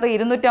പറ്റാത്ത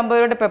 250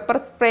 രൂപയുടെ പെപ്പർ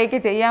സ്പ്രേക്ക്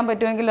ചെയ്യാൻ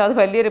പറ്റുമെങ്കിൽ അത്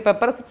വലിയൊരു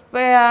പെപ്പർ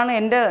സ്പ്രേ ആണ്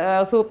എൻ്റെ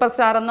സൂപ്പർ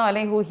സ്റ്റാർ എന്നോ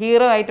അല്ലെങ്കിൽ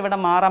ഹീറോ ആയിട്ട് ഇവിടെ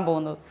മാറാൻ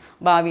പോകുന്നത്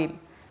ഭാവിയിൽ.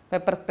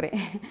 Pepper spray.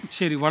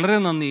 ശരി, വളരെ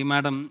നന്ദി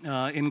മാഡം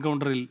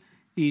എൻകൗണ്ടറിൽ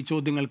ഈ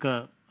ചോദ്യങ്ങൾക്ക്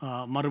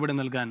മറുപടി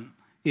നൽകാൻ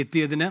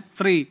എത്തിയതിന്.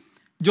 ശ്രീ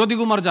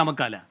ജ്യോതികുമാർ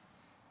ജാമക്കാല,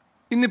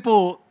 ഇന്നിപ്പോൾ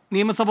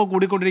നിയമസഭ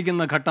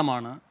കൂടിക്കൊണ്ടിരിക്കുന്ന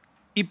ഘട്ടമാണ്.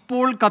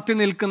 ഇപ്പോൾ കത്തി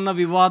നിൽക്കുന്ന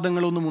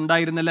വിവാദങ്ങളൊന്നും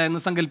ഉണ്ടായിരുന്നില്ല എന്ന്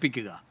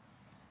സങ്കല്പിക്കുക.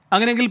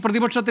 അങ്ങനെയെങ്കിൽ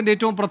പ്രതിപക്ഷത്തിൻ്റെ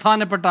ഏറ്റവും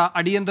പ്രധാനപ്പെട്ട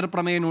അടിയന്തര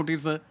പ്രമേയ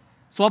നോട്ടീസ്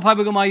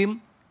സ്വാഭാവികമായും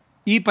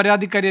ഈ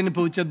പരാതിക്കാരി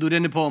അനുഭവിച്ച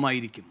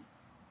ദുരനുഭവമായിരിക്കും.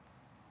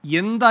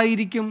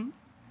 എന്തായിരിക്കും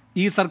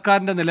ഈ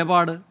സർക്കാരിൻ്റെ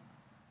നിലപാട്?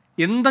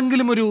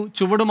 എന്തെങ്കിലും ഒരു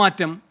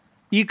ചുവടുമാറ്റം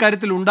ഈ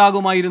കാര്യത്തിൽ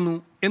ഉണ്ടാകുമായിരുന്നു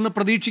എന്ന്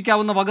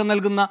പ്രതീക്ഷിക്കാവുന്ന വക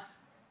നൽകുന്ന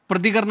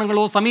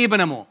പ്രതികരണങ്ങളോ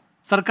സമീപനമോ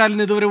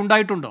സർക്കാരിന് ഇതുവരെ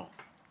ഉണ്ടായിട്ടുണ്ടോ?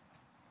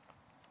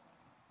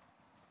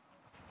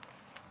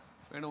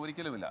 വേണം,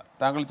 ഒരിക്കലുമില്ല.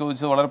 താങ്കൾ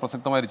ചോദിച്ചത് വളരെ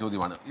പ്രസക്തമായൊരു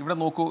ചോദ്യമാണ്. ഇവിടെ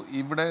നോക്കൂ,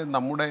 ഇവിടെ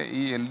നമ്മുടെ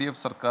ഈ LDF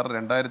സർക്കാർ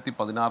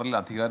 2016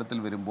 അധികാരത്തിൽ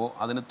വരുമ്പോൾ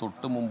അതിന്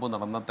തൊട്ട് മുമ്പ്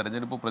നടന്ന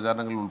തെരഞ്ഞെടുപ്പ്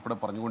പ്രചാരണങ്ങളിൽ ഉൾപ്പെടെ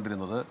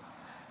പറഞ്ഞുകൊണ്ടിരുന്നത്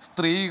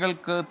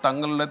സ്ത്രീകൾക്ക്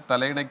തങ്ങളുടെ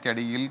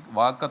തലയിണയ്ക്കടിയിൽ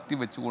വാക്കത്തി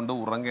വെച്ചുകൊണ്ട്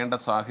ഉറങ്ങേണ്ട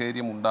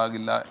സാഹചര്യം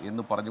ഉണ്ടാകില്ല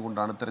എന്ന്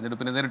പറഞ്ഞുകൊണ്ടാണ്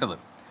തെരഞ്ഞെടുപ്പിനെ നേരിട്ടത്.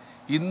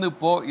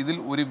 ഇന്നിപ്പോൾ ഇതിൽ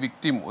ഒരു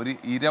വിക്ടിം, ഒരു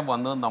ഇര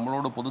വന്ന്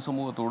നമ്മളോട്,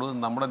 പൊതുസമൂഹത്തോട്,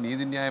 നമ്മുടെ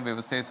നീതിന്യായ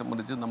വ്യവസ്ഥയെ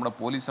സംബന്ധിച്ച്, നമ്മുടെ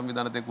പോലീസ്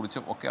സംവിധാനത്തെക്കുറിച്ച്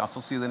ഒക്കെ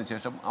അസസ് ചെയ്തതിന്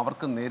ശേഷം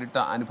അവർക്ക് നേരിട്ട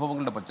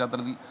അനുഭവങ്ങളുടെ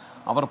പശ്ചാത്തലത്തിൽ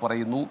അവർ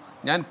പറയുന്നു,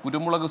 ഞാൻ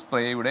കുരുമുളക്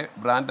സ്പ്രേയുടെ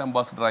ബ്രാൻഡ്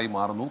അംബാസിഡറായി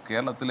മാറുന്നു.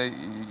 കേരളത്തിലെ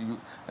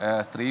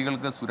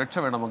സ്ത്രീകൾക്ക് സുരക്ഷ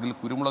വേണമെങ്കിൽ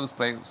കുരുമുളക്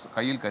സ്പ്രേ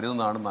കയ്യിൽ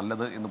കരുതുന്നതാണ്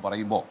നല്ലത് എന്ന്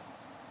പറയുമ്പോൾ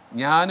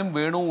ഞാനും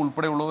വേണുവും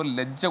ഉൾപ്പെടെയുള്ളവർ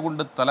ലജ്ജ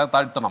കൊണ്ട് തല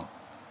താഴ്ത്തണം.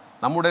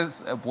 നമ്മുടെ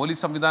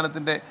പോലീസ്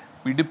സംവിധാനത്തിൻ്റെ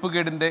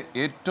പിടിപ്പുകേടിൻ്റെ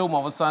ഏറ്റവും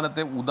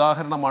അവസാനത്തെ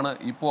ഉദാഹരണമാണ്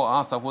ഇപ്പോൾ ആ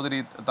സഹോദരി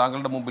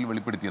താങ്കളുടെ മുമ്പിൽ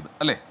വെളിപ്പെടുത്തിയത്,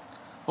 അല്ലേ?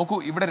 നോക്കൂ,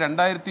 ഇവിടെ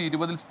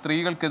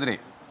 2020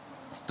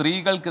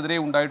 സ്ത്രീകൾക്കെതിരെ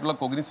ഉണ്ടായിട്ടുള്ള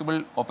കൊഗ്നിസിബിൾ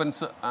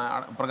ഒഫൻസ്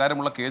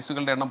പ്രകാരമുള്ള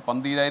കേസുകളുടെ എണ്ണം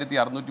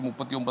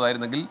 12,639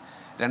 ആയിരുന്നെങ്കിൽ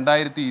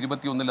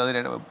 2021 അത്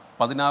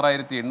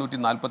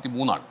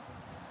 16,843 ആണ്.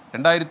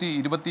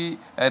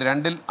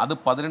 2022 അത്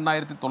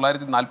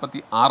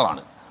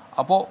 18,946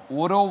 അപ്പോൾ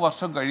ഓരോ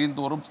വർഷം കഴിയും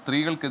തോറും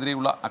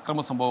സ്ത്രീകൾക്കെതിരെയുള്ള അക്രമ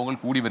സംഭവങ്ങൾ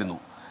കൂടി വരുന്നു.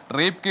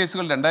 റേപ്പ്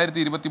കേസുകൾ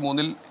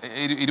 2021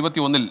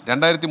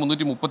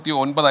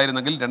 2339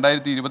 ആയിരുന്നെങ്കിൽ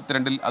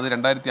 2022 അത്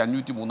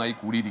 2503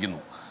 കൂടിയിരിക്കുന്നു.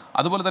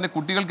 അതുപോലെ തന്നെ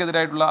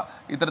കുട്ടികൾക്കെതിരായിട്ടുള്ള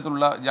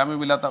ഇത്തരത്തിലുള്ള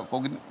ജാമ്യമില്ലാത്ത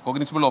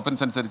കൊഗ്നിസിബിൾ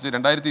ഒഫൻസ് അനുസരിച്ച്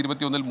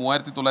 2021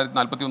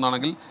 3941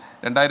 ആണെങ്കിൽ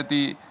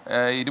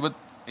 2020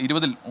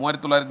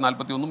 3941,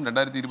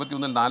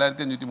 2021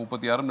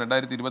 4536,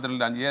 2022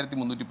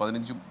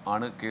 5315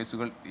 ആണ്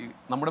കേസുകൾ.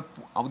 നമ്മുടെ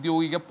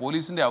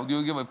പോലീസിൻ്റെ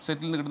ഔദ്യോഗിക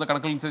വെബ്സൈറ്റിൽ നിന്ന് കിട്ടുന്ന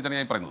കണക്കുകളനുസരിച്ചാണ്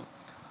ഞാൻ പറയുന്നത്.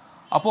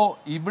 അപ്പോൾ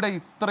ഇവിടെ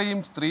ഇത്രയും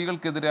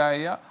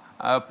സ്ത്രീകൾക്കെതിരായ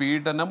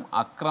പീഡനം,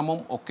 അക്രമം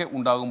ഒക്കെ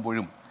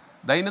ഉണ്ടാകുമ്പോഴും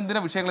ദൈനംദിന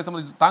വിഷയങ്ങളെ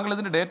സംബന്ധിച്ച് താങ്കൾ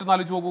ഇതിൻ്റെ ഡേറ്റ് ഒന്ന്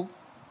ആലോചിച്ച് നോക്കൂ.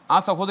 ആ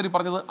സഹോദരി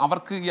പറഞ്ഞത്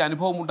അവർക്ക് ഈ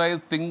അനുഭവം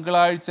ഉണ്ടായത്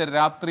തിങ്കളാഴ്ച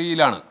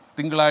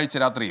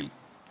രാത്രിയിൽ.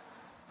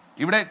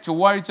 ഇവിടെ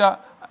ചൊവ്വാഴ്ച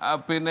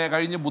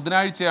കഴിഞ്ഞ്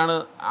ബുധനാഴ്ചയാണ്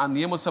ആ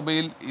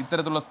നിയമസഭയിൽ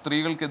ഇത്തരത്തിലുള്ള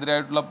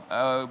സ്ത്രീകൾക്കെതിരായിട്ടുള്ള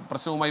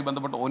പ്രശ്നവുമായി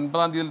ബന്ധപ്പെട്ട്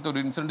 9-ാം തീയതിയിലത്തെ ഒരു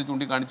ഇൻസിഡൻറ്റ്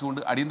ചൂണ്ടിക്കാണിച്ചുകൊണ്ട്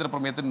അടിയന്തര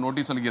പ്രമേയത്തിന്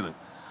നോട്ടീസ് നൽകിയത്.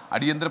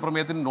 അടിയന്തര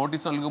പ്രമേയത്തിന്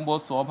നോട്ടീസ് നൽകുമ്പോൾ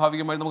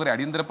സ്വാഭാവികമായും നമുക്കറിയാം,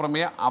 അടിയന്തര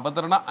പ്രമേയ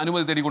അവതരണ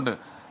അനുമതി തേടിക്കൊണ്ട്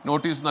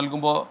നോട്ടീസ്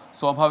നൽകുമ്പോൾ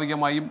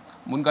സ്വാഭാവികമായും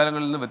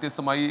മുൻകാലങ്ങളിൽ നിന്ന്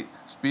വ്യത്യസ്തമായി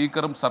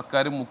സ്പീക്കറും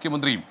സർക്കാരും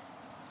മുഖ്യമന്ത്രിയും,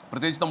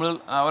 പ്രത്യേകിച്ച് നമ്മൾ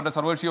അവരുടെ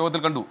സർവകക്ഷി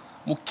യോഗത്തിൽ കണ്ടു,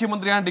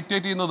 മുഖ്യമന്ത്രിയാണ്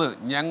ഡിക്റ്റേറ്റ് ചെയ്യുന്നത്.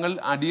 ഞങ്ങൾ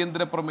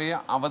അടിയന്തര പ്രമേയ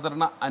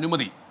അവതരണ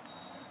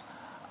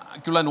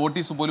അനുമതിക്കുള്ള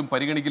നോട്ടീസ് പോലും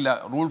പരിഗണിക്കില്ല,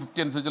 റൂൾ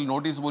 50 അനുസരിച്ച്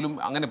നോട്ടീസ് പോലും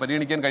അങ്ങനെ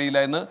പരിഗണിക്കാൻ കഴിയില്ല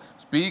എന്ന്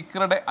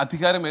സ്പീക്കറുടെ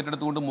അധികാരം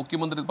ഏറ്റെടുത്തുകൊണ്ട്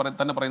മുഖ്യമന്ത്രി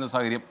തന്നെ പറയുന്ന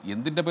സാഹചര്യം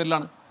എന്തിൻ്റെ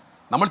പേരിലാണ്?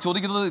 നമ്മൾ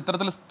ചോദിക്കുന്നത്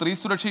ഇത്തരത്തിൽ സ്ത്രീ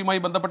സുരക്ഷയുമായി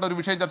ബന്ധപ്പെട്ട ഒരു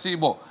വിഷയം ചർച്ച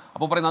ചെയ്യുമ്പോൾ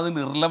അപ്പോൾ പറയുന്നത്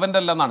അതിന് ഇർലവൻ്റ്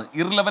അല്ല എന്നാണ്.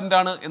 ഇർലവൻ്റ്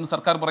ആണ് എന്ന്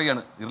സർക്കാർ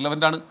പറയുകയാണ്.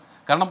 ഇർലവൻ്റ് ആണ്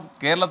കാരണം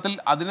കേരളത്തിൽ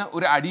അതിന്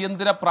ഒരു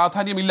അടിയന്തര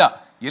പ്രാധാന്യമില്ല.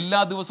 എല്ലാ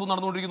ദിവസവും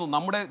നടന്നുകൊണ്ടിരിക്കുന്നു.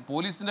 നമ്മുടെ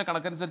പോലീസിൻ്റെ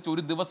കണക്കനുസരിച്ച്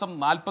ഒരു ദിവസം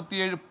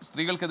 47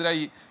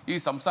 സ്ത്രീകൾക്കെതിരായി ഈ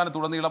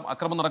സംസ്ഥാനത്തുടനീളം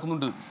അക്രമം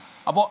നടക്കുന്നുണ്ട്.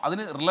 അപ്പോൾ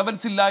അതിന്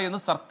റിലവൻസ് ഇല്ല എന്ന്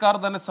സർക്കാർ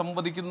തന്നെ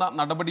സമ്മതിക്കുന്ന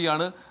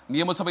നടപടിയാണ്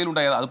നിയമസഭയിൽ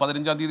ഉണ്ടായത്. അത്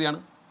 15-ാം തീയതിയാണ്.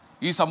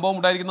 ഈ സംഭവം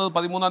ഉണ്ടായിരിക്കുന്നത്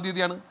 13-ാം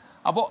തീയതിയാണ്.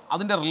 അപ്പോൾ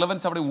അതിൻ്റെ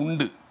റിലവൻസ് അവിടെ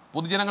ഉണ്ട്,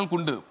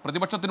 പൊതുജനങ്ങൾക്കുണ്ട്,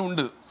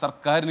 പ്രതിപക്ഷത്തിനുണ്ട്,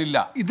 സർക്കാരിനില്ല.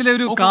 ഇതിലെ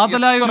ഒരു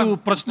കാതലായ ഒരു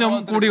പ്രശ്നം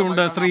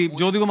കൂടിയുണ്ട്. ശ്രീ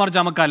ജ്യോതികുമാർ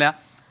ചാമക്കാല,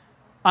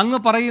 അങ്ങ്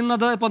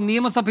പറയുന്നത് ഇപ്പോൾ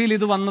നിയമസഭയിൽ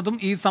ഇത് വന്നതും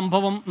ഈ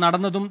സംഭവം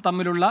നടന്നതും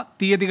തമ്മിലുള്ള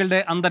തീയതികളുടെ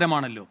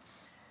അന്തരമാണല്ലോ.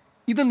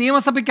 ഇത്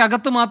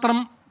നിയമസഭയ്ക്കകത്ത് മാത്രം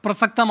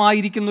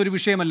പ്രസക്തമായിരിക്കുന്ന ഒരു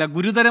വിഷയമല്ല,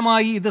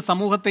 ഗുരുതരമായി ഇത്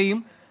സമൂഹത്തെയും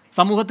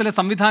സമൂഹത്തിലെ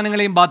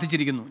സംവിധാനങ്ങളെയും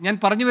ബാധിച്ചിരിക്കുന്നു. ഞാൻ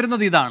പറഞ്ഞു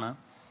വരുന്നത് ഇതാണ്,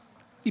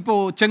 ഇപ്പോൾ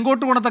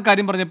ചെങ്കോട്ടുകോണത്തെ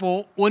കാര്യം പറഞ്ഞപ്പോൾ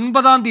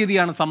 9-ാം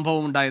തീയതിയാണ്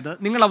സംഭവം ഉണ്ടായത്,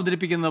 നിങ്ങൾ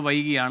അവതരിപ്പിക്കുന്നത്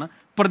വൈകിയാണ്,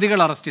 പ്രതികൾ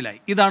അറസ്റ്റിലായി,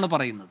 ഇതാണ്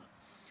പറയുന്നത്.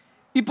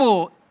 ഇപ്പോൾ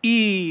ഈ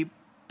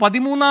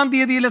 13-ാം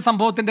തീയതിയിലെ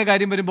സംഭവത്തിൻ്റെ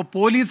കാര്യം വരുമ്പോൾ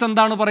പോലീസ്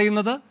എന്താണ്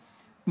പറയുന്നത്?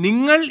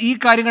 നിങ്ങൾ ഈ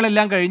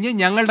കാര്യങ്ങളെല്ലാം കഴിഞ്ഞ്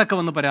ഞങ്ങളുടെയൊക്കെ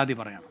വന്ന് പരാതി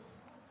പറയണം.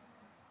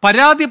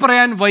 പരാതി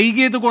പറയാൻ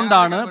വൈകിയത്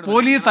കൊണ്ടാണ്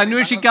പോലീസ്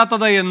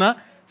അന്വേഷിക്കാത്തത് എന്ന്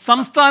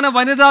സംസ്ഥാന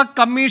വനിതാ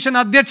കമ്മീഷൻ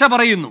അധ്യക്ഷ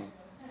പറയുന്നു.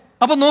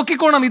 അപ്പോൾ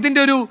നോക്കിക്കോണം, ഇതിൻ്റെ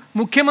ഒരു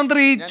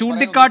മുഖ്യമന്ത്രി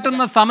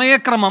ചൂണ്ടിക്കാട്ടുന്ന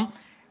സമയക്രമം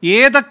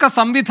ഏതൊക്കെ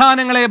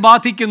സംവിധാനങ്ങളെ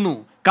ബാധിക്കുന്നു.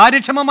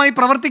 കാര്യക്ഷമമായി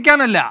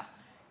പ്രവർത്തിക്കാനല്ല,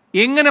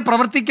 എങ്ങനെ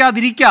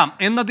പ്രവർത്തിക്കാതിരിക്കാം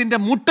എന്നതിൻ്റെ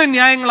മുട്ടൻ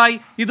ന്യായങ്ങളായി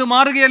ഇത്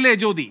മാറുകയല്ലേ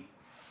ജ്യോതി?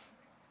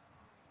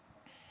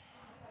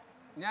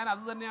 ഞാൻ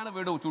അത് തന്നെയാണ്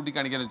വേണു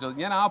ചൂണ്ടിക്കാണിക്കാൻ വെച്ചത്.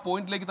 ഞാൻ ആ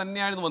പോയിന്റിലേക്ക്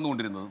തന്നെയാണ്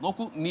വന്നുകൊണ്ടിരുന്നത്.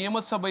 നോക്കൂ,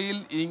 നിയമസഭയിൽ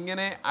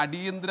ഇങ്ങനെ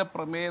അടിയന്തര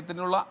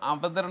പ്രമേയത്തിനുള്ള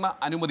അവതരണ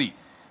അനുമതി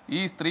ഈ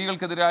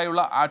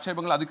സ്ത്രീകൾക്കെതിരായുള്ള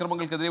ആക്ഷേപങ്ങൾ,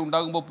 അതിക്രമങ്ങൾക്കെതിരെ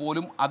ഉണ്ടാകുമ്പോൾ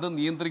പോലും അത്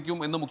നിയന്ത്രിക്കും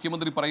എന്ന്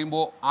മുഖ്യമന്ത്രി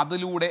പറയുമ്പോൾ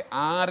അതിലൂടെ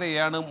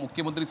ആരെയാണ്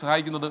മുഖ്യമന്ത്രി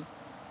സഹായിക്കുന്നത്?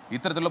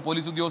 ഇത്തരത്തിലുള്ള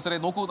പോലീസ് ഉദ്യോഗസ്ഥരെ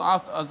നോക്കൂ. ആ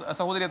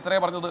സഹോദരി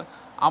എത്രയാണ് പറഞ്ഞത്?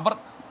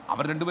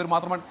 അവർ രണ്ടുപേർ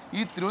മാത്രമാണ്. ഈ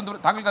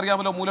തിരുവനന്തപുരം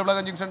താങ്കൾക്കറിയാമല്ലോ,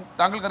 മൂലവിളകം ജംഗ്ഷൻ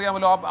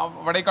താങ്കൾക്കറിയാമല്ലോ, ആ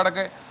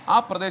വടേക്കാടൊക്കെ ആ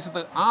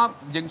പ്രദേശത്ത് ആ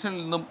ജംഗ്ഷനിൽ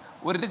നിന്നും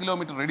 1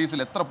 കിലോമീറ്റർ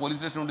റേഡിയസിൽ എത്ര പോലീസ്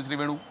സ്റ്റേഷൻ ഉണ്ട് ശ്രീ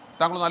വേണു?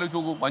 താങ്കളൊന്ന് ആലോചിച്ച്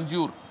നോക്കൂ.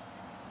 Vanchiyoor,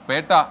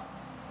 Pettah,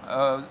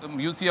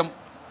 museum,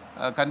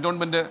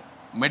 കന്റോൺമെൻറ്റ്,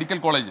 medical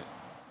college,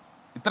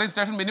 ഇത്രയും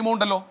സ്റ്റേഷൻ മിനിമം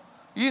ഉണ്ടല്ലോ.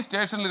 ഈ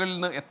സ്റ്റേഷനുകളിൽ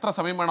നിന്ന് എത്ര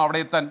സമയം വേണം അവിടെ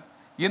എത്താൻ?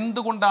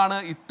 എന്തുകൊണ്ടാണ്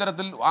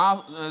ഇത്തരത്തിൽ ആ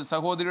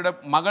സഹോദരിയുടെ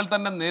മകൾ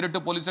തന്നെ നേരിട്ട്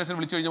പോലീസ് സ്റ്റേഷനിൽ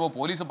വിളിച്ചു കഴിഞ്ഞപ്പോൾ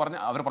പോലീസ്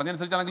അവർ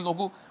പറഞ്ഞനുസരിച്ചാണെങ്കിൽ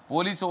നോക്കൂ,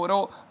 പോലീസ് ഓരോ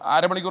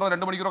അരമണിക്കൂറോ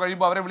 2 മണിക്കൂറോ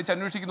കഴിയുമ്പോൾ അവരെ വിളിച്ച്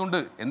അന്വേഷിക്കുന്നുണ്ട്.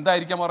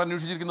 എന്തായിരിക്കാം അവർ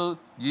അന്വേഷിച്ചിരിക്കുന്നത്?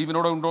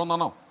 ജീവനോടെ ഉണ്ടോ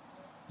എന്നാണോ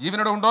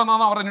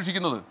അവർ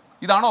അന്വേഷിക്കുന്നത്?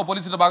 ഇതാണോ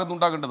പോലീസിൻ്റെ ഭാഗത്ത്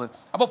ഉണ്ടാകേണ്ടത്?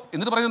 അപ്പോൾ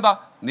എന്നിട്ട് പറയുന്നത് എന്താ?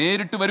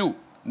 നേരിട്ട് വരൂ,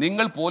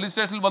 നിങ്ങൾ പോലീസ്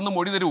സ്റ്റേഷനിൽ വന്ന്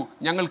മൊഴി തരൂ,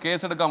 ഞങ്ങൾ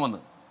കേസെടുക്കാമെന്ന്.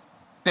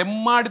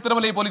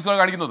 തെമ്മാടിത്തരമല്ലേ ഈ പോലീസുകാർ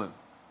കാണിക്കുന്നത്?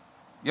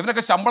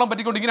 ഇവനൊക്കെ ശമ്പളം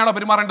പറ്റിക്കൊണ്ട് ഇങ്ങനെയാണോ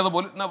പെരുമാറേണ്ടത്?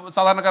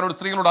 സാധാരണക്കാരോട്,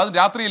 സ്ത്രീകളോട്? അത്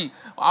രാത്രിയിൽ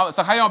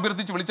സഹായം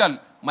അഭ്യർത്ഥിച്ച് വിളിച്ചാൽ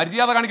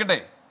മര്യാദ കാണിക്കണ്ടേ?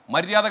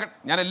 മര്യാദ.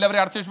 ഞാൻ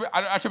എല്ലാവരെയും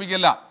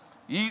ആക്ഷേപിക്കുകയല്ല.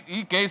 ഈ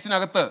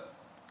കേസിനകത്ത്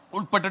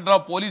ഉൾപ്പെട്ടിട്ടുള്ള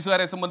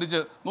പോലീസുകാരെ സംബന്ധിച്ച്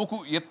നോക്കൂ,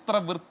 എത്ര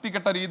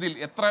വൃത്തികെട്ട രീതിയിൽ,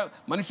 എത്ര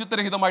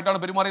മനുഷ്യത്വരഹിതമായിട്ടാണ്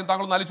പെരുമാറിയത്.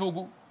 താങ്കളൊന്ന് ആലോചിച്ച്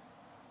നോക്കൂ.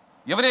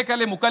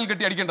 ഇവരെയൊക്കെയല്ലേ മുക്കാൽ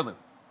കെട്ടി അടിക്കേണ്ടത്?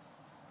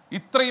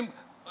 ഇത്രയും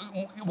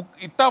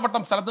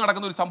ഇട്ടാവട്ടം സ്ഥലത്ത്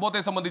നടക്കുന്ന ഒരു സംഭവത്തെ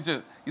സംബന്ധിച്ച്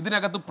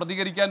ഇതിനകത്ത്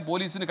പ്രതികരിക്കാൻ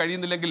പോലീസിന്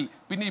കഴിയുന്നില്ലെങ്കിൽ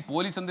പിന്നെ ഈ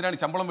പോലീസ് എന്തിനാണ്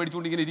ശമ്പളം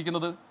മേടിച്ചുകൊണ്ട് ഇങ്ങനെ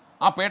ഇരിക്കുന്നത്?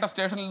 ആ പേട്ട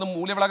സ്റ്റേഷനിൽ നിന്നും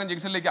മൂലവിളാകം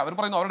ജംഗ്ഷനിലേക്ക് അവർ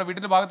പറയുന്നു അവരുടെ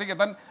വീട്ടിൻ്റെ ഭാഗത്തേക്ക്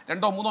എത്താൻ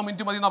 2-3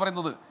 മിനിറ്റ് മതി എന്നാണ്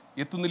പറയുന്നത്.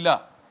 എത്തുന്നില്ല.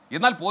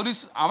 എന്നാൽ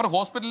പോലീസ് അവർ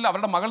ഹോസ്പിറ്റലിൽ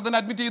അവരുടെ മകൾ തന്നെ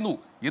അഡ്മിറ്റ് ചെയ്യുന്നു.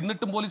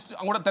 എന്നിട്ടും പോലീസ്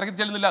അങ്ങോട്ട് തിരക്കി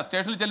ചെല്ലുന്നില്ല,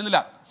 സ്റ്റേഷനിൽ ചെല്ലുന്നില്ല.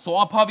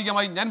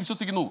 സ്വാഭാവികമായി ഞാൻ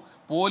വിശ്വസിക്കുന്നു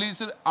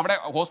പോലീസ് അവിടെ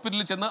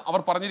ഹോസ്പിറ്റലിൽ ചെന്ന് അവർ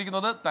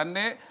പറഞ്ഞിരിക്കുന്നത്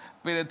തന്നെ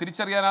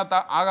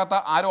തിരിച്ചറിയാനാകാത്ത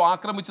ആരോ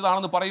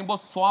ആക്രമിച്ചതാണെന്ന് പറയുമ്പോൾ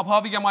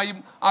സ്വാഭാവികമായും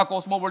ആ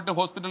കോസ്മോപൊളിറ്റൻ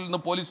ഹോസ്പിറ്റലിൽ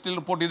നിന്ന് പോലീസ്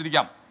സ്റ്റേഷനിൽ റിപ്പോർട്ട്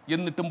ചെയ്തിരിക്കാം.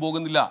 എന്നിട്ടും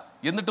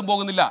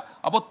പോകുന്നില്ല.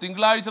 അപ്പോൾ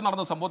തിങ്കളാഴ്ച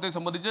നടന്ന സംഭവത്തെ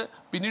സംബന്ധിച്ച്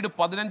പിന്നീട്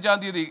 15-ാം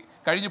തീയതി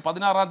കഴിഞ്ഞ്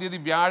 16-ാം തീയതി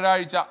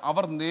വ്യാഴാഴ്ച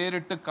അവർ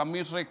നേരിട്ട്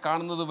കമ്മീഷണറെ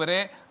കാണുന്നത് വരെ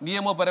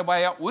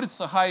നിയമപരമായ ഒരു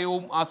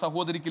സഹായവും ആ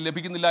സഹോദരിക്ക്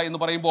ലഭിക്കുന്നില്ല എന്ന്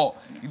പറയുമ്പോൾ,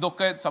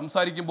 ഇതൊക്കെ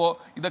സംസാരിക്കുമ്പോൾ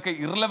ഇതൊക്കെ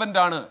ഇറലവൻ്റ്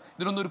ആണ്,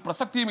 ഇതിനൊന്നും ഒരു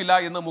പ്രസക്തിയുമില്ല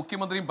എന്ന്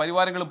മുഖ്യമന്ത്രിയും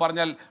പരിവാരങ്ങളും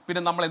പറഞ്ഞാൽ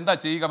പിന്നെ നമ്മൾ എന്താ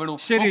ചെയ്യുക?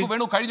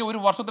 വേണു കഴിഞ്ഞ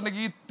ഒരു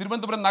വർഷത്തിനിടയ്ക്ക് ഈ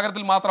തിരുവനന്തപുരം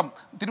നഗരത്തിൽ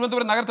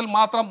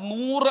മാത്രം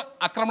 100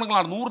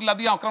 ആക്രമണങ്ങളാണ്,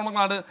 100-ലധികം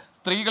ആക്രമണങ്ങളാണ്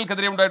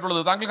സ്ത്രീകൾക്കെതിരെ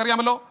ഉണ്ടായിട്ടുള്ളത്.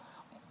 താങ്കൾക്കറിയാമല്ലോ.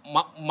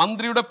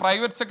 മന്ത്രിയുടെ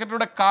പ്രൈവറ്റ്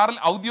സെക്രട്ടറിയുടെ കാറിൽ,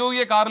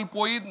 ഔദ്യോഗിക കാറിൽ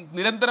പോയി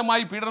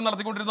നിരന്തരമായി പീഡനം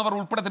നടത്തിക്കൊണ്ടിരുന്നവർ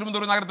ഉൾപ്പെടെ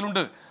തിരുവനന്തപുരം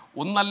നഗരത്തിലുണ്ട്.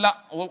 ഒന്നല്ല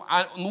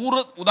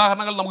 100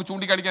 ഉദാഹരണങ്ങൾ നമുക്ക്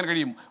ചൂണ്ടിക്കാണിക്കാൻ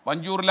കഴിയും.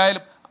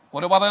 വഞ്ചൂരിലായാലും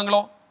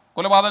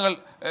കൊലപാതകങ്ങൾ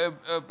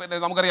പിന്നെ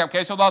നമുക്കറിയാം.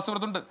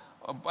 കേശവദാസപുരത്തുണ്ട്,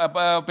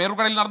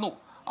 പേരൂർക്കടയിൽ നടന്നു,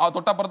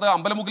 തൊട്ടപ്പുറത്ത്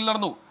അമ്പലമുക്കിൽ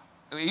നടന്നു,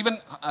 ഈവൻ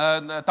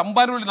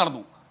തമ്പാനൂരിൽ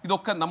നടന്നു.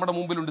 ഇതൊക്കെ നമ്മുടെ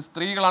മുമ്പിലുണ്ട്.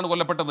 സ്ത്രീകളാണ്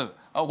കൊല്ലപ്പെട്ടത്.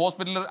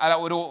 ഹോസ്പിറ്റലിൽ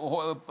ഒരു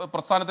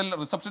പ്രസ്ഥാനത്തിൽ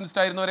റിസപ്ഷനിസ്റ്റ്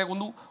ആയിരുന്നവരെ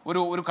കൊന്നു,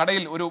 ഒരു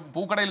കടയിൽ, ഒരു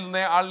പൂക്കടയിൽ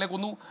നിന്ന ആളിനെ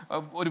കൊന്നു,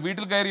 ഒരു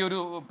വീട്ടിൽ കയറി ഒരു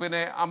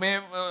പിന്നെ അമ്മയെ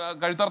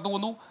കഴുത്തറുത്ത്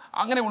കൊന്നു.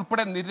 അങ്ങനെ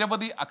ഉൾപ്പെടെ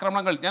നിരവധി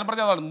ആക്രമണങ്ങൾ. ഞാൻ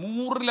പറഞ്ഞതാണ്,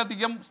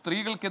 100-ലധികം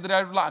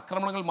സ്ത്രീകൾക്കെതിരായിട്ടുള്ള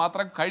ആക്രമണങ്ങൾ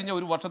മാത്രം കഴിഞ്ഞ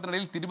ഒരു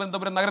വർഷത്തിനിടയിൽ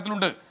തിരുവനന്തപുരം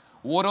നഗരത്തിലുണ്ട്.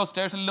 ഓരോ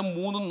സ്റ്റേഷനിലും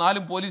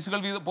 3-4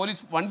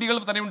 പോലീസ് വണ്ടികൾ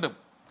തന്നെയുണ്ട്,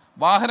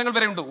 വാഹനങ്ങൾ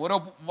വരെയുണ്ട്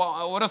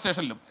ഓരോ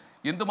സ്റ്റേഷനിലും.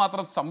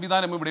 എന്തുമാത്രം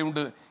സംവിധാനം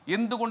ഇവിടെയുണ്ട്?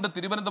 എന്തുകൊണ്ട്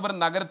തിരുവനന്തപുരം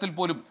നഗരത്തിൽ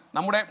പോലും,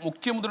 നമ്മുടെ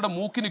മുഖ്യമന്ത്രിയുടെ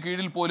മൂക്കിന്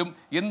കീഴിൽ പോലും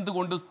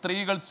എന്തുകൊണ്ട്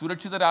സ്ത്രീകൾ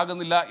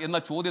സുരക്ഷിതരാകുന്നില്ല എന്ന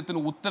ചോദ്യത്തിന്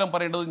ഉത്തരം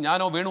പറയേണ്ടത്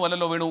ഞാനോ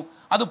അല്ലല്ലോ വേണു?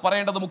 അത്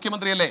പറയേണ്ടത്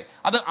മുഖ്യമന്ത്രിയല്ലേ?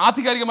 അത്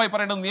ആധികാരികമായി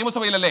പറയേണ്ടത്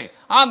നിയമസഭയിലല്ലേ?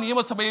 ആ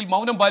നിയമസഭയിൽ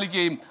മൗനം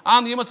പാലിക്കുകയും ആ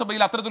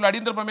നിയമസഭയിൽ അത്തരത്തിലുള്ള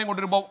അടിയന്തര പ്രമേയം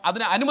കൊണ്ടുവരുമ്പോൾ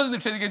അതിന് അനുമതി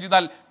നിഷേധിക്കുകയും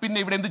ചെയ്താൽ പിന്നെ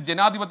ഇവിടെ എന്ത്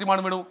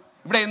ജനാധിപത്യമാണ് വേണു?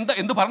 ഇവിടെ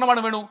എന്ത്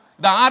ഭരണമാണ് വേണു?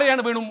 ഇത്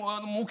ആരെയാണ് വേണു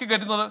മൂക്കി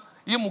കയറ്റുന്നത്?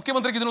 ഈ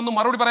മുഖ്യമന്ത്രിക്ക് ഇതിനൊന്നും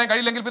മറുപടി പറയാൻ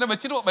കഴിയില്ലെങ്കിൽ പിന്നെ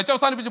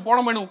വെച്ചവസാനിപ്പിച്ച്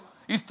പോകണം വേണു.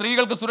 ഈ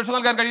സ്ത്രീകൾക്ക് സുരക്ഷ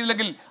നൽകാൻ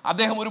കഴിയില്ലെങ്കിൽ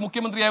അദ്ദേഹം ഒരു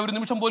മുഖ്യമന്ത്രിയായ ഒരു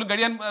നിമിഷം പോലും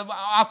കഴിയാൻ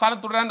ആ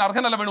സ്ഥാനത്ത് തുടരാൻ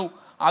അർഹനല്ല വേണു.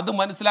 അത്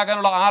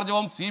മനസ്സിലാക്കാനുള്ള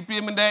ആർജവം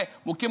CPM-ന്റെ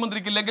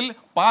മുഖ്യമന്ത്രിക്കില്ലെങ്കിൽ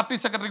പാർട്ടി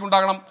സെക്രട്ടറിക്ക്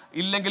ഉണ്ടാകണം.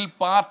 ഇല്ലെങ്കിൽ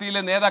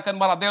പാർട്ടിയിലെ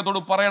നേതാക്കന്മാർ അദ്ദേഹത്തോട്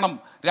പറയണം,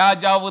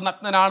 രാജാവ്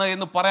നഗ്നനാണ്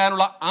എന്ന്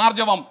പറയാനുള്ള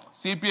ആർജവം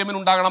CPM-ന്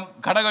ഉണ്ടാകണം,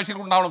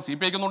 ഘടകകക്ഷികൾക്ക് ഉണ്ടാകണം.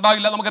 CPI-ക്കൊന്നും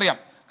ഉണ്ടാകില്ല, നമുക്കറിയാം.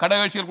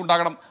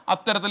 ഘടകകക്ഷികൾക്കുണ്ടാകണം.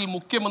 അത്തരത്തിൽ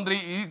മുഖ്യമന്ത്രി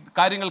ഈ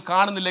കാര്യങ്ങൾ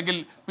കാണുന്നില്ലെങ്കിൽ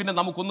പിന്നെ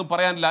നമുക്കൊന്നും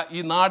പറയാനില്ല. ഈ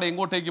നാട്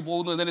എങ്ങോട്ടേക്ക്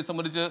പോകുന്നു എന്നതിനെ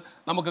സംബന്ധിച്ച്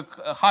നമുക്ക്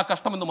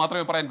കഷ്ടമെന്ന്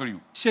മാത്രമേ പറയാൻ കഴിയൂ.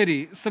 ശരി,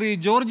 ശ്രീ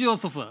ജോർജ്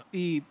ജോസഫ്,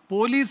 ഈ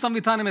പോലീസ്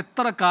സംവിധാനം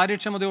എത്ര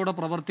കാര്യക്ഷമതയോടെ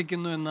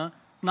പ്രവർത്തിക്കുന്നു എന്ന്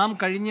നാം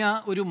കഴിഞ്ഞ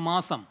ഒരു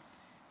മാസം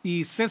ഈ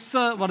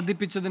സെസ്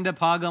വർദ്ധിപ്പിച്ചതിൻ്റെ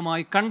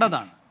ഭാഗമായി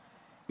കണ്ടതാണ്.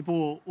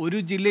 ഇപ്പോൾ ഒരു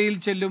ജില്ലയിൽ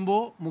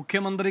ചെല്ലുമ്പോൾ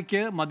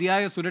മുഖ്യമന്ത്രിക്ക്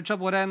മതിയായ സുരക്ഷ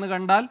പോരാ എന്ന്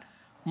കണ്ടാൽ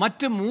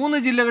മറ്റ്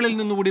 3 ജില്ലകളിൽ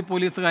നിന്നുകൂടി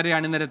പോലീസുകാരെ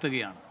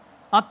അണിനിരത്തുകയാണ്.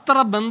 അത്ര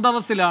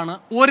ബന്ദവസിലാണ്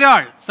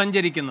ഒരാൾ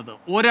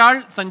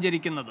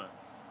സഞ്ചരിക്കുന്നത്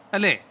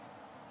അല്ലേ?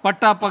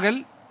 പട്ടാപ്പകൽ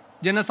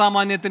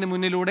ജനസാമാന്യത്തിന്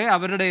മുന്നിലൂടെ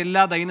അവരുടെ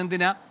എല്ലാ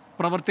ദൈനംദിന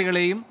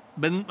പ്രവൃത്തികളെയും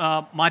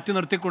മാറ്റി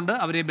നിർത്തിക്കൊണ്ട്,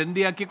 അവരെ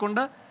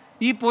ബന്ദിയാക്കിക്കൊണ്ട്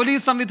ഈ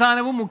പോലീസ്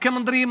സംവിധാനവും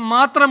മുഖ്യമന്ത്രിയും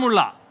മാത്രമുള്ള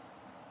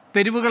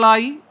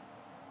തെരുവുകളായി,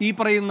 ഈ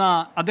പറയുന്ന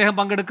അദ്ദേഹം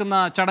പങ്കെടുക്കുന്ന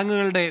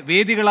ചടങ്ങുകളുടെ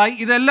വേദികളായി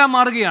ഇതെല്ലാം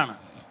മാറുകയാണ്.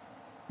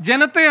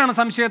 ജനത്തെയാണ്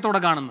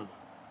സംശയത്തോടെ കാണുന്നത്,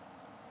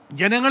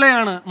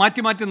 ജനങ്ങളെയാണ്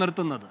മാറ്റി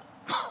നിർത്തുന്നത്.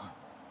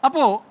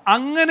 അപ്പോൾ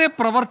അങ്ങനെ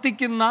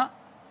പ്രവർത്തിക്കുന്ന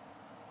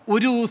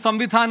ഒരു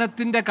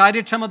സംവിധാനത്തിൻ്റെ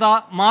കാര്യക്ഷമത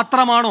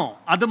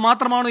അത്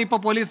മാത്രമാണോ ഇപ്പോൾ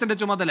പോലീസിൻ്റെ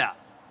ചുമതല?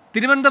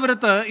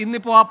 തിരുവനന്തപുരത്ത്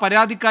ഇന്നിപ്പോൾ ആ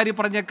പരാതിക്കാരി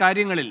പറഞ്ഞ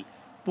കാര്യങ്ങളിൽ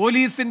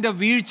പോലീസിൻ്റെ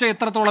വീഴ്ച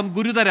എത്രത്തോളം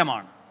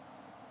ഗുരുതരമാണ്?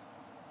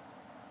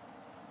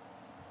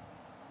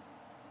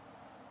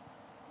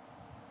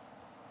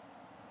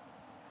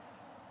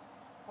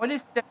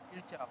 പോലീസിൻ്റെ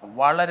വീഴ്ച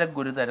വളരെ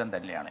ഗുരുതരം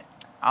തന്നെയാണ്.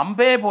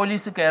 അമ്പേ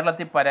പോലീസ്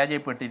കേരളത്തിൽ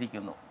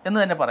പരാജയപ്പെട്ടിരിക്കുന്നു എന്ന്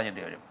തന്നെ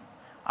പറഞ്ഞിട്ട് വരും.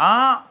 ആ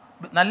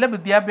നല്ല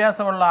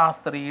വിദ്യാഭ്യാസമുള്ള ആ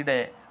സ്ത്രീയുടെ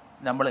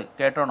നമ്മൾ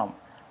കേട്ടോണം,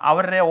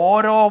 അവരുടെ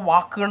ഓരോ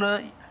വാക്കുകൾ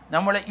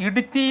നമ്മൾ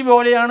ഇടുത്തി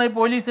പോലെയാണ്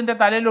പോലീസിൻ്റെ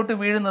തലയിലോട്ട്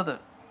വീഴുന്നത്.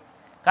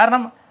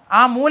 കാരണം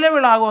ആ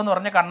മൂലവിളാകം എന്ന്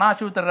പറഞ്ഞ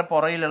കണ്ണാശുപത്രിയുടെ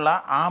പുറയിലുള്ള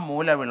ആ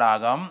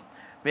മൂലവിളാകം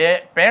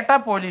പേട്ട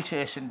പോലീസ്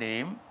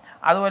സ്റ്റേഷൻ്റെയും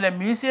അതുപോലെ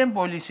museum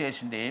police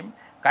സ്റ്റേഷൻ്റെയും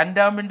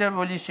cantonment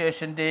police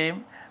സ്റ്റേഷൻ്റെയും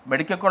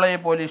medical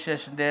college police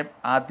സ്റ്റേഷൻ്റെയും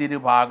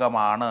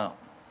അതിരുഭാഗമാണ്.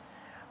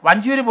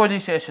 Vanchoor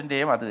police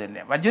സ്റ്റേഷൻ്റെയും അത്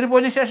തന്നെ. വഞ്ചൂര്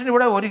പോലീസ് സ്റ്റേഷൻ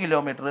ഇവിടെ 1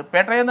 കിലോമീറ്റർ,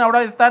 പേട്ടയിൽ നിന്ന് അവിടെ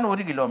എത്താൻ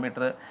 1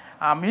 കിലോമീറ്റർ,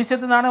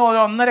 മ്യൂസിയത്തിൽ നിന്നാണ്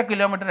 1.5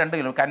 കിലോമീറ്റർ, 2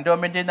 കിലോമീറ്റർ,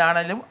 കൻറ്റോൺമെൻറ്റിൽ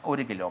നിന്നാണെങ്കിലും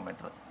 1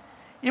 കിലോമീറ്റർ.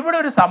 ഇവിടെ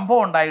ഒരു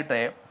സംഭവം ഉണ്ടായിട്ട്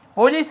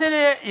പോലീസിൽ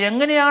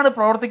എങ്ങനെയാണ്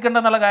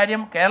പ്രവർത്തിക്കേണ്ടതെന്നുള്ള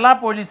കാര്യം കേരള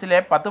പോലീസിലെ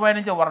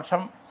 10-15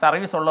 വർഷം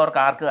സർവീസ്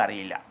ഉള്ളവർക്ക് ആർക്കും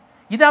അറിയില്ല.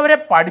 ഇതവരെ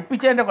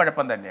പഠിപ്പിച്ചതിൻ്റെ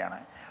കുഴപ്പം തന്നെയാണ്.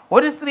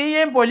 ഒരു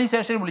സ്ത്രീയെയും പോലീസ്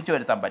സ്റ്റേഷനിൽ വിളിച്ചു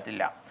വരുത്താൻ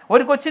പറ്റില്ല,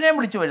 ഒരു കൊച്ചിനെയും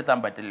വിളിച്ചു വരുത്താൻ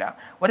പറ്റില്ല,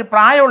 ഒരു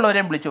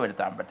പ്രായമുള്ളവരെയും വിളിച്ചു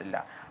വരുത്താൻ പറ്റില്ല.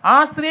 ആ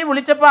സ്ത്രീ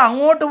വിളിച്ചപ്പോൾ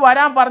അങ്ങോട്ട്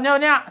വരാൻ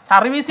പറഞ്ഞവനെ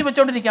സർവീസിൽ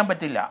വെച്ചുകൊണ്ടിരിക്കാൻ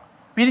പറ്റില്ല,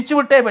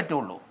 പിരിച്ചുവിട്ടേ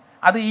പറ്റുള്ളൂ.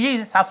 അത് ഈ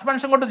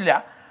സസ്പെൻഷൻ കൊണ്ടില്ല.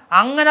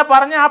 അങ്ങനെ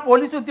പറഞ്ഞ് ആ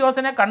പോലീസ്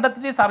ഉദ്യോഗസ്ഥനെ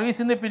കണ്ടെത്തി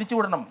സർവീസിൽ നിന്ന്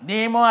പിരിച്ചുവിടണം.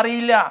 നിയമം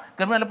അറിയില്ല,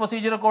 ക്രിമിനൽ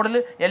പ്രൊസീജിയർ കോഡിൽ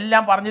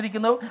എല്ലാം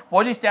പറഞ്ഞിരിക്കുന്നത്,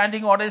 പോലീസ്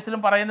സ്റ്റാൻഡിങ്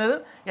ഓർഡേഴ്സിലും പറയുന്നത്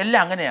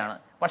എല്ലാം അങ്ങനെയാണ്.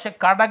 പക്ഷേ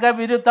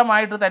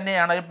ഘടകവിരുദ്ധമായിട്ട്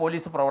തന്നെയാണ്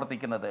പോലീസ്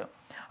പ്രവർത്തിക്കുന്നത്.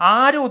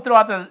 ആരും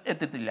ഉത്തരവാദിത്തം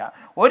എത്തിയിട്ടില്ല.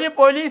 ഒരു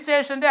പോലീസ്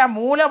സ്റ്റേഷൻ്റെ ആ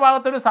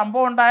മൂലഭാഗത്തൊരു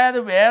സംഭവം ഉണ്ടായത്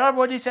വേറെ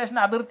പോലീസ് സ്റ്റേഷൻ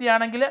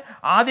അതിർത്തിയാണെങ്കിൽ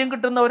ആദ്യം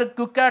കിട്ടുന്ന ഒരു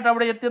ക്വിക്കായിട്ട്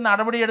അവിടെ എത്തി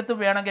നടപടിയെടുത്ത്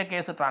വേണമെങ്കിൽ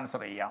കേസ്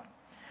ട്രാൻസ്ഫർ ചെയ്യാം.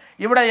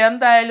 ഇവിടെ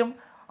എന്തായാലും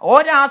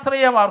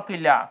ഒരാശ്രയം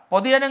അവർക്കില്ല.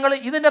 പൊതുജനങ്ങൾ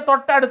ഇതിൻ്റെ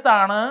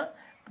തൊട്ടടുത്താണ്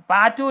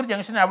പാറ്റൂർ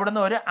ജംഗ്ഷൻ.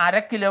 അവിടുന്ന് ഒരു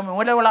 1/2 കിലോമീറ്റർ,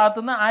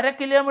 മൂലവിളാകത്തുനിന്ന് 1/2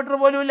 കിലോമീറ്റർ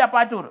പോലും ഇല്ല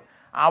പാറ്റൂർ.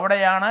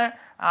 അവിടെയാണ്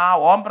ആ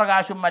ഓം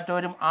പ്രകാശും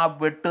മറ്റവരും ആ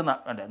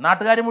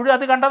നാട്ടുകാർ മുഴുവൻ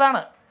അത്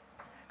കണ്ടതാണ്.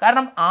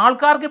 കാരണം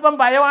ആൾക്കാർക്കിപ്പം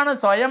ഭയമാണ്,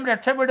 സ്വയം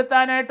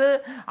രക്ഷപ്പെടുത്താനായിട്ട്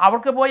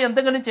അവർക്ക് പോയി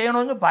എന്തെങ്കിലും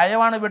ചെയ്യണമെങ്കിൽ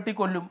ഭയമാണ്,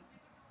 വെട്ടിക്കൊല്ലും.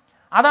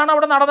 അതാണ്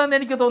അവിടെ നടന്നതെന്ന്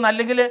എനിക്ക് തോന്നുന്നു.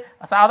 അല്ലെങ്കിൽ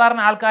സാധാരണ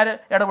ആൾക്കാർ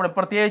ഇടപെടും,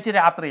 പ്രത്യേകിച്ച്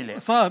രാത്രിയിൽ.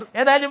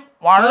 ഏതായാലും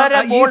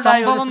വളരെ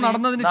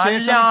നടന്നതിന്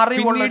ശേഷം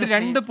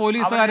 2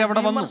 പോലീസുകാർ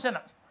അവിടെ വന്നു,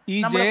 ഈ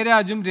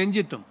ജയരാജും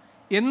രഞ്ജിത്തും.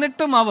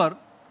 എന്നിട്ടും അവർ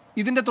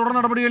ഇതിന്റെ തുടർ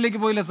നടപടികളിലേക്ക്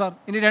പോയില്ല സാർ.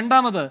 ഇനി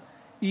രണ്ടാമത്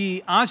ഈ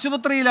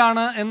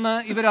ആശുപത്രിയിലാണ് എന്ന്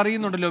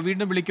ഇവരറിയുന്നുണ്ടല്ലോ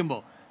വീണ്ടും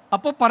വിളിക്കുമ്പോൾ.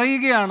 അപ്പോൾ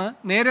പറയുകയാണ്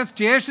നേരെ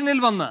സ്റ്റേഷനിൽ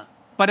വന്ന്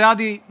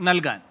പരാതി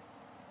നൽകാൻ.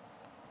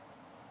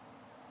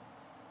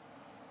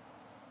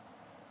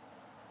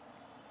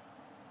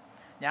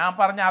 ഞാൻ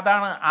പറഞ്ഞ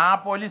അതാണ്, ആ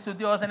പോലീസ്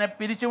ഉദ്യോഗസ്ഥനെ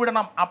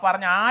പിരിച്ചുവിടണം. ആ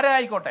പറഞ്ഞ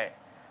ആരായിക്കോട്ടെ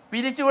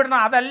പിരിച്ചുവിടണം,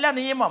 അതല്ല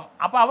നിയമം.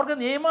 അപ്പോൾ അവർക്ക്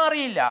നിയമം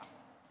അറിയില്ല.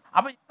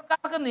 അപ്പോൾ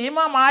ഇവർക്കാർക്ക്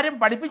നിയമം ആരും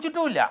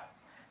പഠിപ്പിച്ചിട്ടുമില്ല.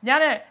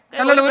 ഞാൻ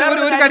ഒരു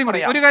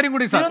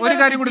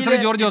കാര്യം കൂടി ശ്രീ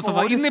ജോർജ്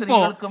ജോസഫ്,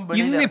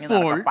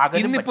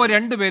 ഇന്നിപ്പോ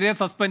 2 പേരെ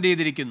സസ്പെൻഡ്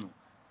ചെയ്തിരിക്കുന്നു.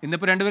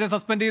 ഇന്നിപ്പോൾ 2 പേരെ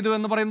സസ്പെൻഡ് ചെയ്തു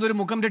എന്ന് പറയുന്നത് ഒരു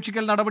മുഖം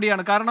രക്ഷിക്കൽ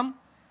നടപടിയാണ്. കാരണം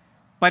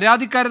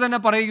പരാതിക്കാർ തന്നെ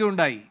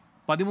പറയുകയുണ്ടായി,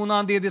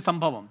 13-ാം തീയതി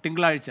സംഭവം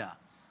തിങ്കളാഴ്ച,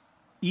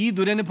 ഈ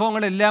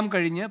ദുരനുഭവങ്ങളെല്ലാം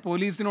കഴിഞ്ഞ്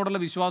പോലീസിനോടുള്ള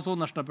വിശ്വാസവും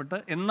നഷ്ടപ്പെട്ട്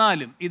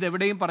എന്നാലും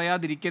ഇതെവിടെയും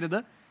പറയാതിരിക്കരുത്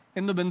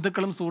എന്ന്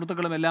ബന്ധുക്കളും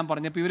സുഹൃത്തുക്കളും എല്ലാം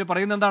പറഞ്ഞപ്പോൾ ഇവർ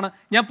പറയുന്നത് എന്താണ്,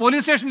 ഞാൻ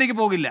പോലീസ് സ്റ്റേഷനിലേക്ക്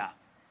പോകില്ല,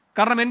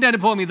 കാരണം എൻ്റെ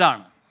അനുഭവം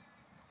ഇതാണ്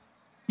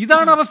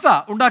അവസ്ഥ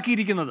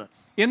ഉണ്ടാക്കിയിരിക്കുന്നത്.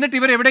 എന്നിട്ട്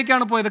ഇവർ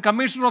എവിടേക്കാണ് പോയത്?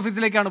 കമ്മീഷണർ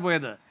ഓഫീസിലേക്കാണ്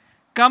പോയത്.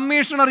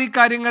 കമ്മീഷണർ ഈ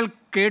കാര്യങ്ങൾ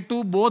കേട്ടു,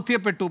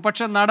 ബോധ്യപ്പെട്ടു.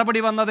 പക്ഷെ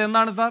നടപടി വന്നത്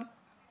എന്നാണ് സാർ?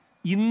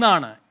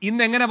 ഇന്നാണ്.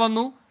 ഇന്ന് എങ്ങനെ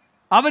വന്നു?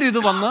 അവരിത്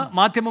വന്ന്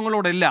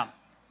മാധ്യമങ്ങളോടെല്ലാം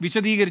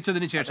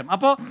വിശദീകരിച്ചതിന് ശേഷം.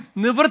 അപ്പോൾ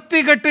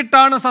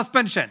നിവൃത്തികെട്ടിട്ടാണ്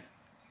സസ്പെൻഷൻ.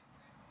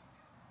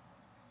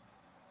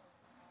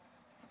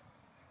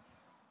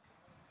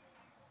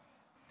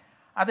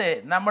 അതെ,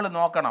 നമ്മൾ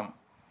നോക്കണം.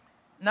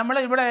 നമ്മൾ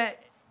ഇവിടെ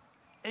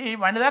ഈ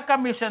വനിതാ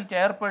കമ്മീഷൻ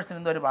ചെയർപേഴ്സൺ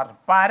എന്നൊരു പറഞ്ഞു,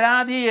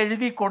 പരാതി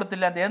എഴുതി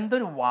കൊടുത്തില്ല.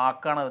 എന്തൊരു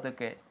വാക്കാണ്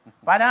ഇതൊക്കെ!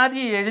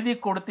 പരാതി എഴുതി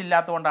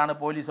കൊടുത്തില്ലാത്തതുകൊണ്ടാണ്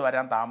പോലീസ്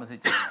വരാൻ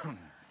താമസിച്ചത്.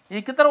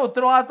 ഇത്ര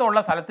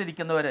ഉത്തരവാദിത്തമുള്ള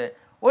സ്ഥലത്തിരിക്കുന്നവർ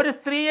ഒരു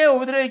സ്ത്രീയെ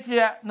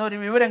ഉപദ്രവിക്കുക എന്നൊരു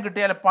വിവരം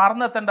കിട്ടിയാൽ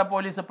പറന്നെത്തേണ്ട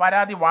പോലീസ്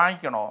പരാതി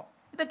വാങ്ങിക്കണോ?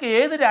 ഇതൊക്കെ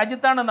ഏത്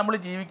രാജ്യത്താണ് നമ്മൾ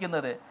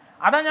ജീവിക്കുന്നത്?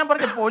 അതാ ഞാൻ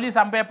പറഞ്ഞത്, പോലീസ്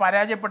അമ്പയെ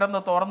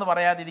പരാജയപ്പെട്ടെന്ന് തുറന്ന്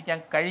പറയാതിരിക്കാൻ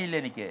കഴിയില്ല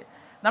എനിക്ക്.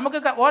 നമുക്ക്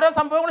ഓരോ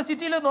സംഭവങ്ങൾ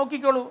സിറ്റിയിൽ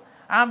നോക്കിക്കോളൂ.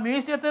 ആ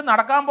മ്യൂസിയത്തിൽ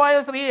നടക്കാൻ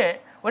പോയ സ്ത്രീയെ,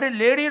 ഒരു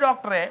ലേഡി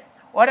ഡോക്ടറെ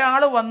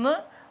ഒരാൾ വന്ന്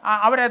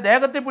അവരെ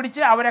ദേഹത്തിൽ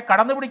പിടിച്ച് അവരെ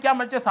കടന്നു പിടിക്കാൻ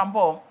വെച്ച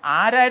സംഭവം.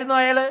 ആരായിരുന്നു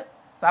അയാൾ?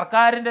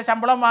 സർക്കാരിൻ്റെ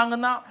ശമ്പളം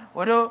വാങ്ങുന്ന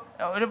ഒരു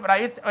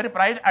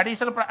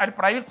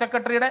പ്രൈവറ്റ്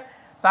സെക്രട്ടറിയുടെ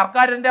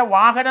സർക്കാരിൻ്റെ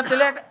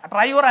വാഹനത്തിലെ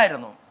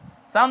ഡ്രൈവറായിരുന്നു.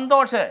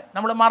 സന്തോഷ്,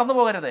 നമ്മൾ മറന്നു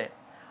പോകരുത്.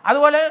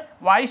 അതുപോലെ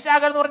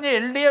വൈശാഖൻ എന്ന് പറഞ്ഞ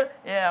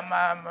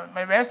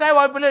വ്യവസായ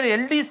വകുപ്പിലെ ഒരു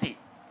LDC,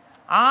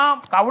 ആ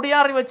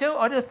കവടിയാറി വെച്ച്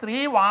ഒരു സ്ത്രീ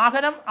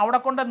വാഹനം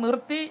അവിടെ കൊണ്ട്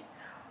നിർത്തി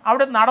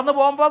അവിടെ നടന്നു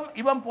പോകുമ്പം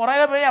ഇവൻ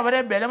പുറകെ പോയി അവരെ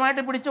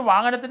ബലമായിട്ട് പിടിച്ച്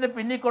വാഹനത്തിൻ്റെ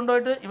പിന്നിൽ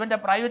കൊണ്ടുപോയിട്ട് ഇവൻ്റെ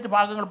പ്രൈവറ്റ്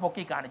ഭാഗങ്ങൾ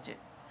പൊക്കി കാണിച്ച്.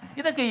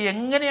 ഇതൊക്കെ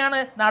എങ്ങനെയാണ്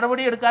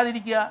നടപടി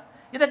എടുക്കാതിരിക്കുക?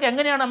 ഇതൊക്കെ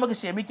എങ്ങനെയാണ് നമുക്ക്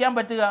ക്ഷമിക്കാൻ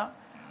പറ്റുക?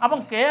 അപ്പം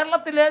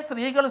കേരളത്തിലെ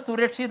സ്ത്രീകൾ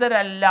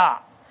സുരക്ഷിതരല്ല.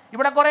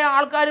 ഇവിടെ കുറേ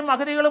ആൾക്കാരും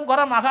അഗതികളും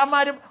കുറേ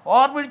മഹാന്മാരും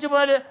ഓർമ്മിച്ച്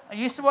പോലെ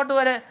ഈസ്റ്റ് ഫോർട്ട്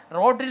വരെ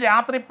റോഡിൽ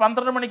രാത്രി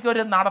 12 മണിക്ക്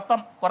ഒരു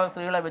നടത്തം കുറേ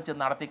സ്ത്രീകളെ വെച്ച്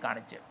നടത്തി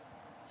കാണിച്ച്.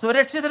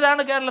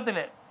 സുരക്ഷിതരാണ് കേരളത്തിൽ.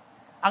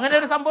 അങ്ങനെ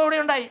ഒരു സംഭവം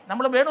ഇവിടെ ഉണ്ടായി.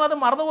 നമ്മൾ വേണം അത്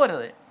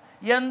മറന്നുപോരുത്.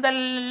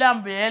 എന്തെല്ലാം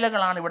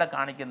വേലകളാണ് ഇവിടെ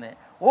കാണിക്കുന്നത്.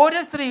 ഒരു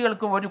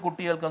സ്ത്രീകൾക്കും ഒരു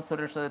കുട്ടികൾക്കും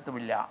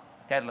സുരക്ഷിതത്വമില്ല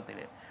കേരളത്തിൽ.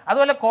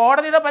 അതുപോലെ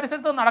കോടതിയുടെ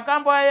പരിസരത്ത് നടക്കാൻ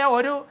പോയ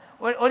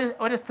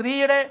ഒരു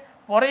സ്ത്രീയുടെ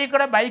പുറകിൽ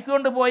കൂടെ ബൈക്ക്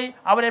കൊണ്ട് പോയി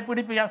അവരെ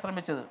പിടിപ്പിക്കാൻ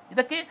ശ്രമിച്ചത്.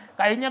 ഇതൊക്കെ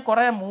കഴിഞ്ഞ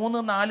കുറേ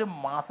 3-4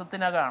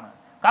 മാസത്തിനകമാണ്.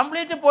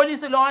 Complete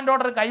police law and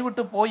order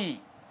കൈവിട്ട് പോയി.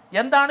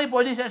 എന്താണ് ഈ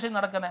പോലീസ് സ്റ്റേഷൻ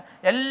നടക്കുന്നത്?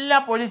 എല്ലാ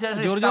പോലീസ്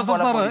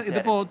സ്റ്റേഷനും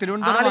ഇതിപ്പോ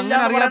തിരുവനന്തപുരം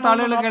അങ്ങനെ അറിയാത്ത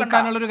ആളുകൾ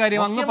കേൾക്കാനുള്ളൊരു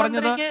കാര്യം, അങ്ങ്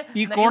പറഞ്ഞത്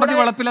ഈ കോടതി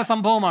വളപ്പിലെ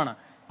സംഭവമാണ്.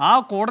 ആ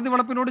കോടതി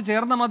വളപ്പിനോട്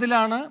ചേർന്ന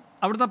മതിലാണ്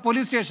അവിടുത്തെ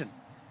പോലീസ് സ്റ്റേഷൻ.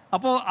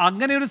 അപ്പോൾ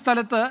അങ്ങനെ ഒരു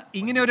സ്ഥലത്ത്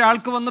ഇങ്ങനെ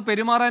ഒരാൾക്ക് വന്ന്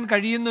പെരുമാറാൻ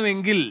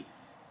കഴിയുന്നുവെങ്കിൽ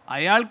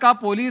അയാൾക്ക് ആ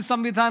പോലീസ്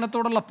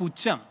സംവിധാനത്തോടുള്ള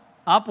പുച്ഛം,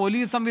 ആ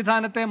പോലീസ്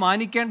സംവിധാനത്തെ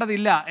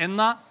മാനിക്കേണ്ടതില്ല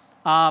എന്ന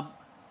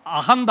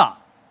അഹന്ത,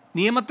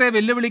 നിയമത്തെ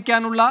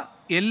വെല്ലുവിളിക്കാനുള്ള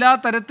എല്ലാ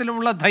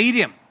തരത്തിലുമുള്ള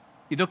ധൈര്യം,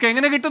 ഇതൊക്കെ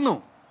എങ്ങനെ കിട്ടുന്നു?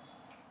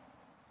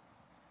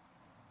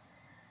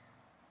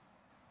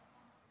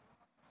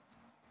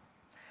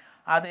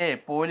 അതെ,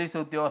 പോലീസ്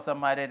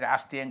ഉദ്യോഗസ്ഥന്മാരെ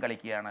രാഷ്ട്രീയം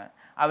കളിക്കുകയാണ്,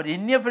 അവർ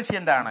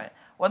ഇൻഎഫിഷ്യൻ്റ് ആണ്.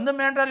 ഒന്നും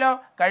വേണ്ടല്ലോ.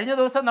 കഴിഞ്ഞ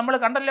ദിവസം നമ്മൾ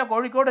കണ്ടല്ലോ,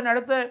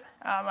 കോഴിക്കോടിനടുത്ത്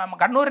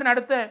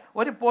കണ്ണൂരിനടുത്ത്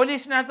ഒരു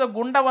പോലീസിനകത്ത്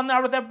ഗുണ്ട വന്ന്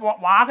അവിടുത്തെ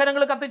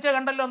വാഹനങ്ങൾ കത്തിച്ച്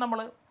കണ്ടല്ലോ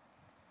നമ്മൾ.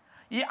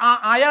 ഈ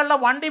അയാളുടെ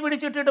വണ്ടി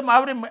പിടിച്ചിട്ടിട്ടും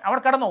അവർ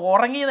കിടന്ന്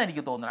ഉറങ്ങിയെന്ന്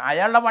എനിക്ക് തോന്നുന്നു.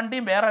 അയാളുടെ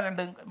വണ്ടിയും വേറെ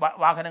 2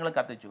 വാഹനങ്ങൾ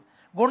കത്തിച്ചു.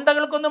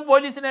 ഗുണ്ടകൾക്കൊന്നും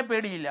പോലീസിനെ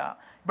പേടിയില്ല.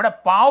 ഇവിടെ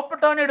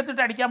പാവപ്പെട്ടവനെ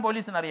എടുത്തിട്ട് അടിക്കാൻ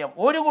പോലീസിനറിയാം.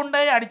 ഒരു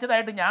ഗുണ്ടയെ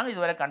അടിച്ചതായിട്ട് ഞാൻ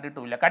ഇതുവരെ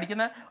കണ്ടിട്ടുമില്ല.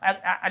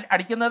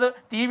 അടിക്കുന്നത്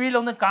ടി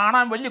വിയിലൊന്ന്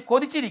കാണാൻ വലിയ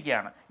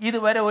കൊതിച്ചിരിക്കുകയാണ്.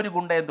 ഇതുവരെ ഒരു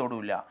ഗുണ്ടയും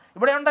തൊടില്ല.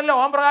 ഇവിടെ ഉണ്ടല്ലോ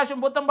ഓംപ്രകാശും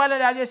പുത്തമ്പാല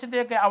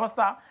രാജേഷിൻ്റെയൊക്കെ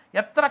അവസ്ഥ.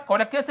 എത്ര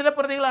കൊലക്കേസിലെ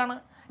പ്രതികളാണ്.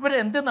 ഇവർ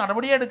എന്ത്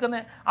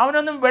നടപടിയെടുക്കുന്നത്?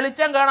 അവനൊന്നും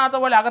വെളിച്ചം കാണാത്ത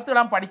പോലെ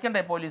അകത്തിടാൻ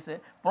പഠിക്കണ്ടേ പോലീസ്?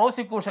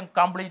 Prosecution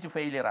complete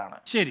ഫെയിലിയറാണ്.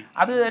 ശരി,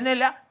 അത്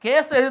തന്നെയല്ല,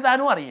 കേസ്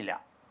എഴുതാനും അറിയില്ല.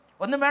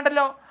 ഒന്നും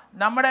വേണ്ടല്ലോ.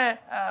 നമ്മുടെ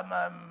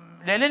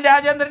ലലിൻ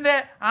രാജേന്ദ്രൻ്റെ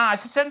ആ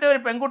അസിസ്റ്റൻ്റ് ഒരു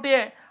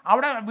പെൺകുട്ടിയെ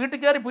അവിടെ വീട്ടിൽ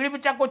കയറി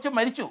പീഡിപ്പിച്ച കൊച്ചു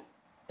മരിച്ചു.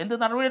 എന്ത്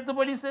നടപടിയെടുത്ത്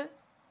പോലീസ്?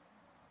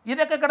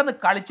 ഇതൊക്കെ കിടന്ന്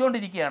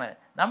കളിച്ചുകൊണ്ടിരിക്കുകയാണ്.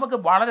 നമുക്ക്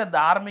വളരെ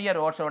ധാർമ്മിക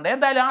രോഷമുണ്ട്.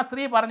 എന്തായാലും ആ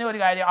സ്ത്രീ പറഞ്ഞ ഒരു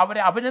കാര്യം,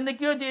 അവരെ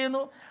അഭിനന്ദിക്കുകയും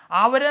ചെയ്യുന്നു.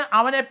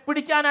 അവനെ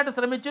പിടിക്കാനായിട്ട്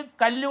ശ്രമിച്ചു,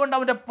 കല്ലുകൊണ്ട്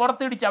അവൻ്റെ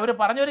പുറത്തിടിച്ച്. അവർ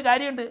പറഞ്ഞൊരു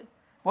കാര്യമുണ്ട്,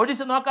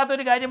 പോലീസ്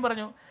നോക്കാത്തൊരു കാര്യം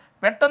പറഞ്ഞു.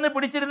 പെട്ടെന്ന്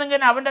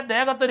പിടിച്ചിരുന്നെങ്കിൽ അവൻ്റെ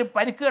ദേഹത്തൊരു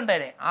പരിക്ക്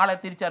കണ്ടേനെ. ആളെ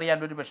തിരിച്ചറിയാൻ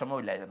ഒരു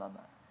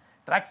വിഷമമില്ലായിരുന്നെന്ന്.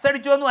 ഡ്രഗ്സ്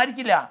അടിച്ചൊന്നും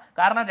ആയിരിക്കില്ല.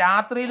 കാരണം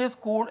രാത്രിയിൽ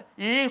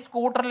ഈ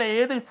സ്കൂട്ടറിൽ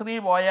ഏത് സ്ത്രീ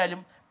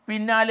പോയാലും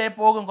പിന്നാലെ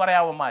പോകും കുറേ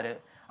അവന്മാർ,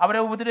 അവരെ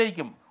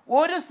ഉപദ്രവിക്കും.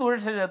 ഒരു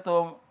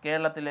സുരക്ഷിതത്വവും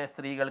കേരളത്തിലെ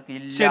സ്ത്രീകൾക്ക്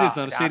ഇല്ല. ശരി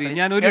സർ, ശരി.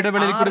 ഞാൻ ഒരു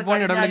ഇടവേളയിൽ കൂടി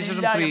പോകാൻ, ഇടവേളയ്ക്ക്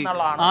ശേഷം ശ്രീ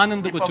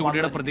ആനന്ദ്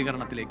കൊച്ചുകുടിയുടെ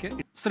പ്രതികരണത്തിലേക്ക്.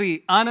 ശ്രീ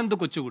ആനന്ദ്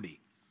കൊച്ചുകുടി,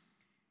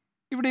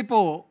 ഇവിടെ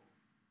ഇപ്പോൾ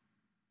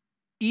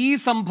ഈ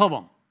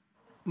സംഭവം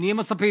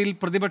നിയമസഭയിൽ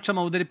പ്രതിപക്ഷം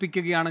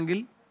അവതരിപ്പിക്കുകയാണെങ്കിൽ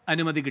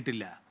അനുമതി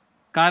കിട്ടില്ല.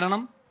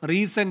 കാരണം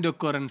റീസെന്റ്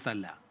ഒക്കറൻസ്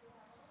അല്ല.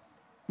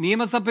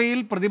 നിയമസഭയിൽ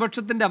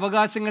പ്രതിപക്ഷത്തിൻ്റെ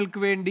അവകാശങ്ങൾക്ക്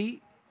വേണ്ടി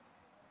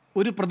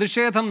ഒരു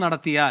പ്രതിഷേധം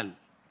നടത്തിയാൽ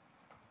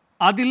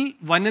അതിൽ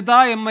വനിതാ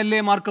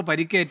MLA-മാർക്ക്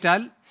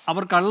പരിക്കേറ്റാൽ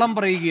അവർ കള്ളം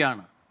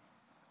പറയുകയാണ്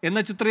എന്ന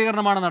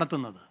ചിത്രീകരണമാണ്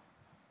നടത്തുന്നത്.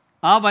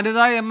 ആ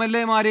വനിതാ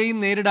MLA-മാരെയും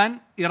നേരിടാൻ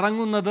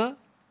ഇറങ്ങുന്നത്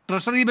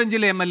ട്രഷറി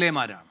ബെഞ്ചിലെ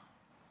MLA-മാരാണ്.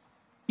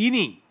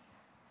 ഇനി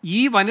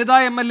ഈ വനിതാ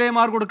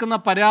MLA-മാർ കൊടുക്കുന്ന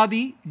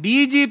പരാതി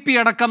DGP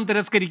അടക്കം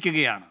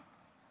തിരസ്കരിക്കുകയാണ്.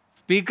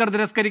 സ്പീക്കർ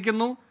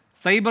തിരസ്കരിക്കുന്നു,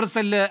 സൈബർ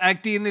സെല്ല്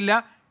ആക്ട് ചെയ്യുന്നില്ല,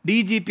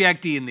 DGP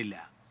ആക്ട് ചെയ്യുന്നില്ല.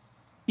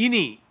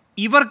 ഇനി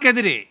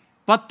ഇവർക്കെതിരെ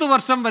 10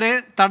 വർഷം വരെ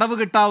തടവ്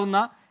കിട്ടാവുന്ന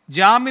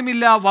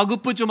ജാമ്യമില്ലാ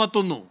വകുപ്പ്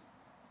ചുമത്തുന്നു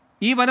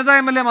ഈ വനിതാ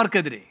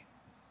MLA-മാർക്കെതിരെ.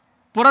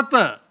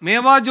 പുറത്ത്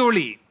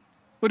മേവാജോളി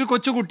ഒരു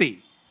കൊച്ചുകുട്ടി,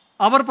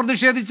 അവർ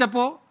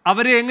പ്രതിഷേധിച്ചപ്പോൾ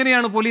അവരെ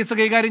എങ്ങനെയാണ് പോലീസ്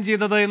കൈകാര്യം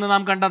ചെയ്തത് എന്ന്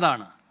നാം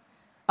കണ്ടതാണ്.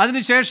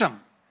 അതിനുശേഷം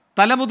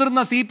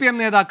തലമുതിർന്ന CPM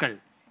നേതാക്കൾ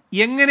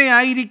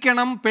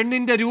എങ്ങനെയായിരിക്കണം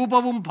പെണ്ണിൻ്റെ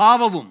രൂപവും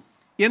ഭാവവും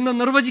എന്ന്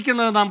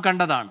നിർവചിക്കുന്നത് നാം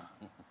കണ്ടതാണ്.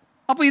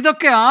 അപ്പോൾ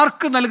ഇതൊക്കെ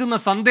ആർക്ക് നൽകുന്ന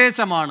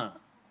സന്ദേശമാണ്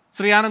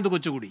ശ്രീ ആനന്ദ്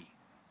കൊച്ചുകുടി?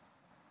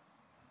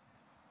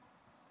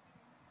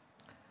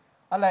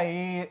 അല്ല,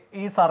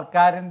 ഈ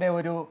സർക്കാരിൻ്റെ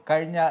ഒരു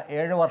കഴിഞ്ഞ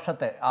 7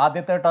 വർഷത്തെ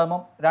ആദ്യത്തെ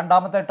ടേമും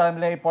രണ്ടാമത്തെ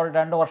ടേമിലെ ഇപ്പോൾ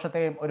 2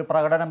 വർഷത്തെയും ഒരു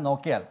പ്രകടനം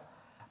നോക്കിയാൽ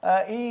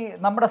ഈ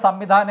നമ്മുടെ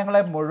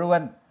സംവിധാനങ്ങളെ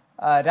മുഴുവൻ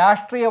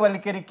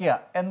രാഷ്ട്രീയവൽക്കരിക്കുക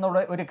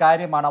എന്നുള്ള ഒരു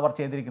കാര്യമാണ് അവർ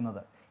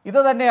ചെയ്തിരിക്കുന്നത്. ഇത്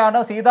തന്നെയാണ്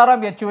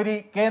സീതാറാം യെച്ചൂരി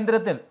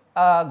കേന്ദ്രത്തിൽ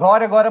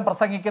ഘോരഘോരം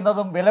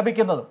പ്രസംഗിക്കുന്നതും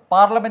വിലപിക്കുന്നതും.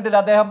 പാർലമെൻറ്റിൽ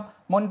അദ്ദേഹം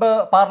മുൻപ്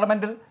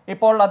പാർലമെൻറ്റിൽ,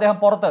 ഇപ്പോൾ അദ്ദേഹം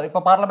പുറത്ത്,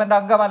 ഇപ്പോൾ പാർലമെൻറ്റ്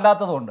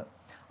അംഗമല്ലാത്തതുകൊണ്ട്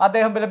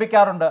അദ്ദേഹം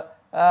വിലപിക്കാറുണ്ട്.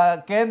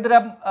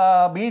 കേന്ദ്രം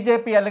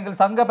BJP അല്ലെങ്കിൽ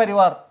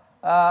സംഘപരിവാർ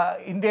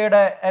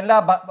ഇന്ത്യയുടെ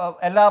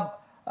എല്ലാ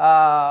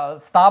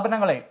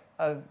സ്ഥാപനങ്ങളെയും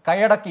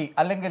കൈയടക്കി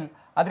അല്ലെങ്കിൽ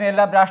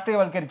അതിനെല്ലാം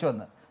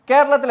രാഷ്ട്രീയവൽക്കരിച്ചുവെന്ന്.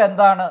 കേരളത്തിൽ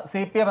എന്താണ്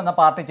CPM എന്ന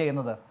പാർട്ടി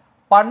ചെയ്യുന്നത്?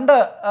 പണ്ട്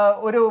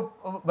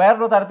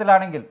വേറൊരു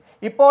തരത്തിലാണെങ്കിൽ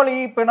ഇപ്പോൾ ഈ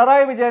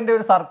പിണറായി വിജയൻ്റെ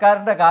ഒരു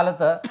സർക്കാരിൻ്റെ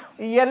കാലത്ത്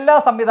ഈ എല്ലാ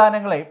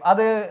സംവിധാനങ്ങളെയും,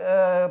 അത്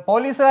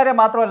പോലീസുകാരെ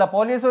മാത്രമല്ല,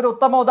 പോലീസ് ഒരു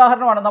ഉത്തമ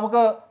ഉദാഹരണമാണ്,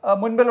 നമുക്ക്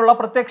മുൻപിലുള്ള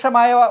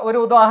പ്രത്യക്ഷമായ ഒരു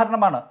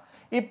ഉദാഹരണമാണ്.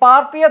 ഈ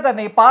പാർട്ടിയെ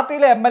തന്നെ, ഈ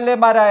പാർട്ടിയിലെ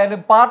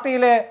MLA-മാരായാലും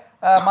പാർട്ടിയിലെ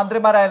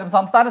മന്ത്രിമാരായാലും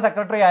സംസ്ഥാന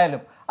സെക്രട്ടറി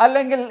ആയാലും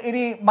അല്ലെങ്കിൽ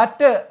ഇനി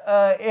മറ്റ്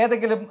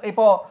ഏതെങ്കിലും,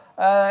 ഇപ്പോൾ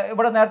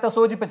ഇവിടെ നേരത്തെ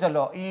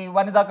സൂചിപ്പിച്ചല്ലോ, ഈ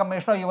വനിതാ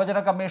കമ്മീഷനോ യുവജന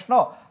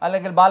കമ്മീഷനോ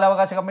അല്ലെങ്കിൽ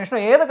ബാലാവകാശ കമ്മീഷനോ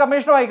ഏത്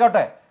കമ്മീഷനോ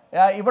ആയിക്കോട്ടെ,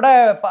 ഇവിടെ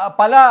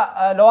പല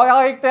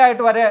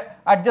ലോകായുക്തയായിട്ട് വരെ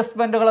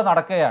അഡ്ജസ്റ്റ്മെൻറ്റുകൾ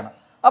നടക്കുകയാണ്.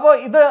 അപ്പോൾ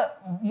ഇത്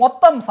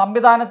മൊത്തം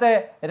സംവിധാനത്തെ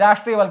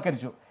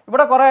രാഷ്ട്രീയവൽക്കരിച്ചു.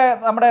 ഇവിടെ കുറേ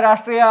നമ്മുടെ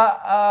രാഷ്ട്രീയ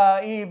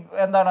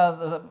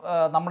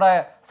നമ്മുടെ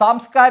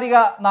സാംസ്കാരിക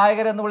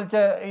നായകരെന്ന്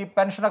വിളിച്ച് ഈ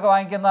പെൻഷനൊക്കെ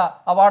വാങ്ങിക്കുന്ന,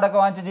 അവാർഡൊക്കെ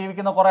വാങ്ങിച്ച്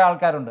ജീവിക്കുന്ന കുറേ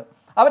ആൾക്കാരുണ്ട്.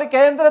 അവർ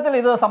കേന്ദ്രത്തിൽ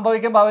ഇത്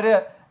സംഭവിക്കുമ്പോൾ അവർ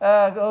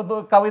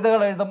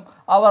കവിതകൾ എഴുതും,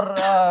 അവർ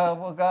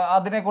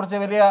അതിനെക്കുറിച്ച്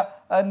വലിയ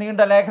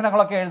നീണ്ട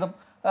ലേഖനങ്ങളൊക്കെ എഴുതും,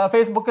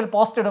 ഫേസ്ബുക്കിൽ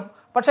പോസ്റ്റ് ഇടും.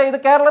 പക്ഷേ ഇത്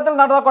കേരളത്തിൽ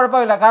നടന്നാൽ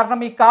കുഴപ്പമില്ല. കാരണം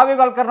ഈ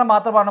കാവ്യവൽക്കരണം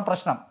മാത്രമാണ്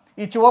പ്രശ്നം.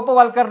 ഈ ചുവപ്പ്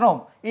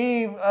വൽക്കരണവും ഈ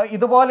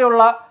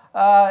ഇതുപോലെയുള്ള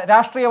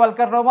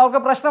രാഷ്ട്രീയവൽക്കരണവും അവർക്ക്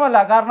പ്രശ്നമല്ല.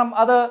 കാരണം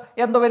അത്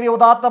എന്തോ വലിയ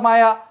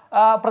ഉദാത്തമായ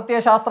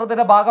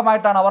പ്രത്യയശാസ്ത്രത്തിൻ്റെ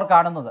ഭാഗമായിട്ടാണ് അവർ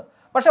കാണുന്നത്.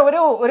 പക്ഷെ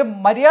ഒരു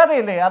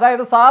മര്യാദയില്ലേ?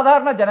 അതായത്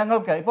സാധാരണ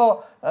ജനങ്ങൾക്ക് ഇപ്പോൾ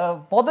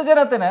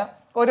പൊതുജനത്തിന്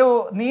ഒരു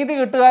നീതി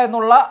കിട്ടുക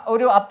എന്നുള്ള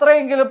ഒരു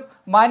അത്രയെങ്കിലും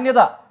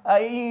മാന്യത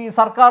ഈ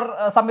സർക്കാർ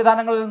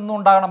സംവിധാനങ്ങളിൽ നിന്നും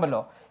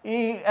ഉണ്ടാകണമല്ലോ. ഈ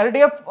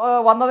LDF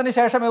വന്നതിന്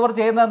ശേഷം ഇവർ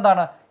ചെയ്യുന്നത്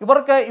എന്താണ്?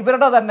 ഇവർക്ക്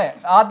ഇവരുടെ തന്നെ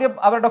ആദ്യം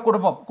അവരുടെ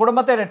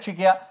കുടുംബത്തെ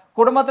രക്ഷിക്കുക,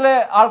 കുടുംബത്തിലെ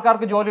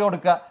ആൾക്കാർക്ക് ജോലി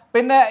കൊടുക്കുക,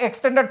 പിന്നെ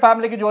എക്സ്റ്റെൻഡഡ്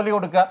ഫാമിലിക്ക് ജോലി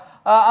കൊടുക്കുക,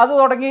 അത്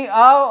തുടങ്ങി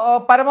ആ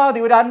പരമാവധി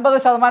ഒരു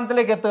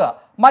 50% എത്തുക.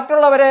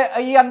 മറ്റുള്ളവരെ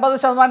ഈ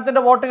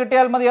 50% വോട്ട്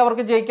കിട്ടിയാൽ മതി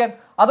അവർക്ക് ജയിക്കാൻ.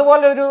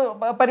 അതുപോലെ ഒരു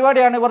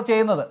പരിപാടിയാണ് ഇവർ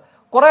ചെയ്യുന്നത്.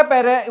 കുറേ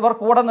പേരെ ഇവർ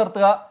കൂടെ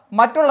നിർത്തുക,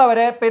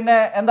 മറ്റുള്ളവരെ പിന്നെ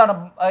എന്താണ്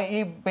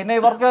പിന്നെ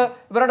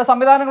ഇവരുടെ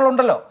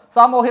സംവിധാനങ്ങളുണ്ടല്ലോ,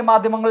 സാമൂഹ്യ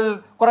മാധ്യമങ്ങളിൽ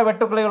കുറേ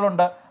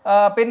വെട്ടുക്കിളികളുണ്ട്,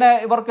 പിന്നെ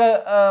ഇവർക്ക്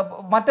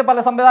മറ്റ് പല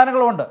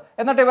സംവിധാനങ്ങളുമുണ്ട്.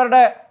 എന്നിട്ട്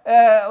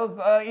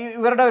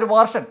ഇവരുടെ ഒരു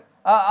വേർഷൻ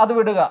അത്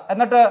വിടുക.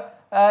 എന്നിട്ട്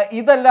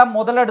ഇതെല്ലാം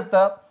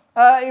മുതലെടുത്ത്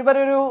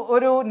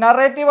ഇവരൊരു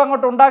നറേറ്റീവ്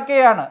അങ്ങോട്ട്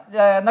ഉണ്ടാക്കുകയാണ്.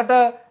 എന്നിട്ട്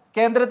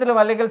കേന്ദ്രത്തിലും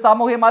അല്ലെങ്കിൽ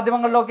സാമൂഹ്യ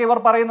മാധ്യമങ്ങളിലൊക്കെ ഇവർ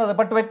പറയുന്നത്,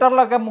 ഇപ്പോൾ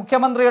ട്വിറ്ററിലൊക്കെ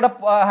മുഖ്യമന്ത്രിയുടെ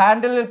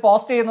ഹാൻഡിലിൽ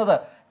പോസ്റ്റ് ചെയ്യുന്നത്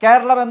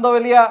കേരളം എന്തോ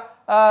വലിയ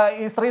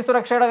ഈ സ്ത്രീ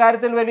സുരക്ഷയുടെ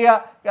കാര്യത്തിൽ വലിയ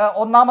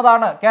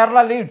ഒന്നാമതാണ്, കേരള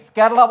ലീഡ്സ്,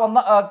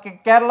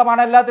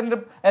 കേരളമാണ്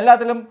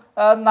എല്ലാത്തിലും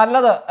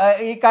നല്ലത്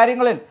ഈ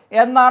കാര്യങ്ങളിൽ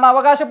എന്നാണ്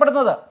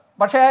അവകാശപ്പെടുന്നത്.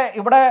 പക്ഷേ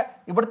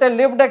ഇവിടുത്തെ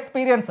ലിവ്ഡ്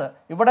എക്സ്പീരിയൻസ്,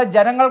 ഇവിടെ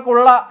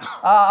ജനങ്ങൾക്കുള്ള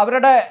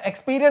അവരുടെ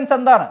എക്സ്പീരിയൻസ്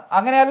എന്താണ്?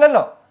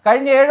 അങ്ങനെയല്ലല്ലോ.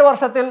 കഴിഞ്ഞ 7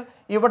 വർഷത്തിൽ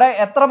ഇവിടെ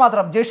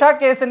എത്രമാത്രം ജിഷ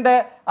കേസിൻ്റെ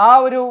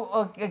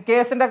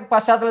കേസിൻ്റെ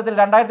പശ്ചാത്തലത്തിൽ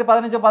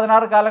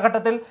 2015-16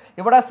 കാലഘട്ടത്തിൽ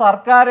ഇവിടെ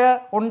സർക്കാർ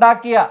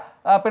ഉണ്ടാക്കിയ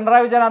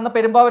പിണറായി വിജയൻ അന്ന്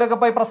പെരുമ്പാവൂരൊക്കെ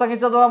പോയി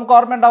പ്രസംഗിച്ചത് നമുക്ക്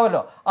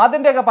ഓർമ്മയുണ്ടാവുമല്ലോ.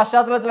 അതിൻ്റെയൊക്കെ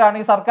പശ്ചാത്തലത്തിലാണ്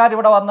ഈ സർക്കാർ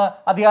ഇവിടെ വന്ന്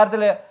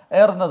അധികാരത്തിൽ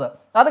ഏറുന്നത്.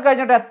 അത്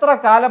കഴിഞ്ഞിട്ട് എത്ര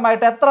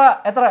കാലമായിട്ട്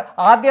എത്ര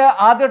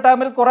ആദ്യ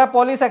ടൈമിൽ കുറേ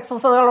പോലീസ്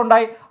എക്സസൈസുകൾ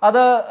ഉണ്ടായി.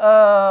 അത്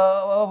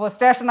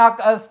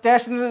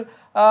സ്റ്റേഷനിൽ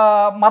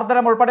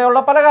മർദ്ദനം ഉൾപ്പെടെയുള്ള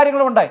പല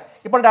കാര്യങ്ങളും ഉണ്ടായി.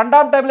 ഇപ്പോൾ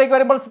രണ്ടാം ടൈമിലേക്ക്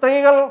വരുമ്പോൾ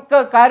സ്ത്രീകൾക്ക്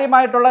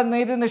കാര്യമായിട്ടുള്ള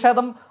നീതി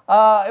നിഷേധം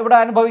ഇവിടെ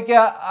അനുഭവിക്കുക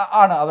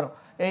ആണ് അവർ.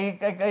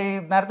 ഈ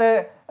നേരത്തെ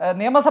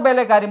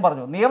നിയമസഭയിലെ കാര്യം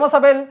പറഞ്ഞു.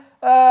 നിയമസഭയിൽ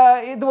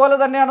ഇതുപോലെ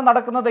തന്നെയാണ്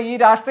നടക്കുന്നത്. ഈ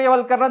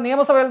രാഷ്ട്രീയവൽക്കരണം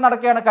നിയമസഭയിൽ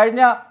നടക്കുകയാണ്.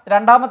 കഴിഞ്ഞ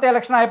 2ാമത്തെ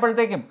ഇലക്ഷൻ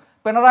ആയപ്പോഴത്തേക്കും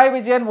പിണറായി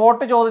വിജയൻ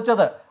വോട്ട്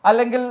ചോദിച്ചത്,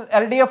 അല്ലെങ്കിൽ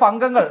LDF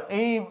അംഗങ്ങൾ,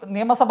 ഈ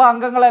നിയമസഭാ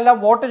അംഗങ്ങളെല്ലാം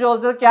വോട്ട്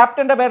ചോദിച്ചത്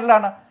ക്യാപ്റ്റൻ്റെ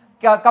പേരിലാണ്,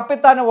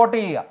 കപ്പിത്താന് വോട്ട്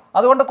ചെയ്യുക.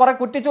 അതുകൊണ്ട് കുറേ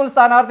കുറ്റിച്ചൂൽ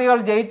സ്ഥാനാർത്ഥികൾ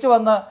ജയിച്ചു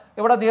വന്ന്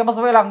ഇവിടെ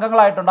നിയമസഭയിൽ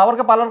അംഗങ്ങളായിട്ടുണ്ട്.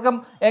 അവർക്ക് പലർക്കും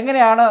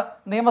എങ്ങനെയാണ്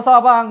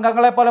നിയമസഭാ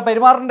അംഗങ്ങളെ പോലെ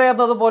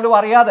പെരുമാറേണ്ടത് പോലും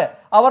അറിയാതെ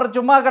അവർ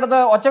ചുമ്മാ കിടന്ന്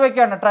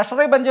ഒച്ചവെക്കുകയാണ്.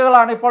 ട്രഷറി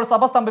ബെഞ്ചുകളാണ് ഇപ്പോൾ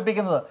സഭ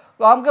സ്തംഭിപ്പിക്കുന്നത്.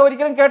 നമുക്ക്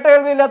ഒരിക്കലും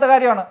കേട്ടേൾവിയില്ലാത്ത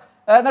കാര്യമാണ്.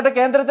 എന്നിട്ട്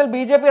കേന്ദ്രത്തിൽ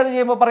BJP അത്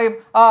ചെയ്യുമ്പോൾ പറയും,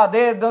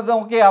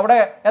 നോക്കി അവിടെ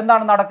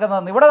എന്താണ്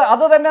നടക്കുന്നതെന്ന്. ഇവിടെ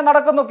അത് തന്നെ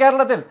നടക്കുന്നു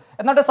കേരളത്തിൽ.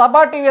 എന്നിട്ട്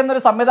സഭാ TV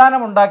എന്നൊരു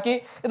സംവിധാനം ഉണ്ടാക്കി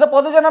ഇത്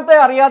പൊതുജനത്തെ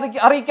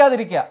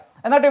അറിയിക്കാതിരിക്കുക.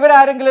 എന്നിട്ട്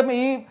ഇവരാരെങ്കിലും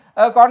ഈ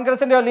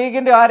കോൺഗ്രസിൻ്റെയോ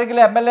ലീഗിൻ്റെയോ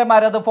ആരെങ്കിലും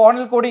MLA-മാർ അത്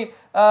ഫോണിൽ കൂടി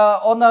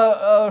ഒന്ന്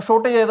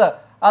ഷൂട്ട് ചെയ്ത്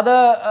അത്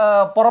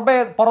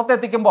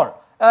പുറത്തെത്തിക്കുമ്പോൾ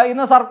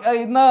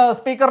ഇന്ന്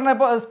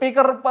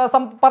സ്പീക്കർ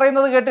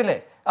പറയുന്നത് കേട്ടില്ലേ,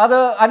 അത്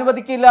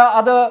അനുവദിക്കില്ല,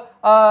 അത്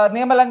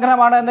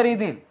നിയമലംഘനമാണ് എന്ന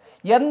രീതിയിൽ.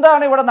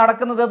 എന്താണ് ഇവിടെ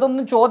നടക്കുന്നത്?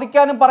 ഇതൊന്നും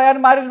ചോദിക്കാനും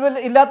പറയാനും ആരും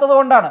ഇല്ലാത്തത്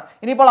കൊണ്ടാണ്.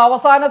 ഇനിയിപ്പോൾ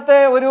അവസാനത്തെ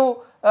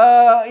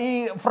ഈ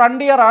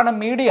ഫ്രണ്ടിയർ ആണ്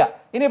മീഡിയ.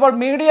 ഇനിയിപ്പോൾ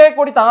മീഡിയയെ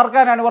കൂടി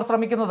തകർക്കാനാണ് ഇവർ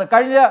ശ്രമിക്കുന്നത്.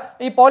 കഴിഞ്ഞ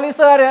ഈ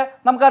പോലീസുകാർ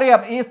നമുക്കറിയാം,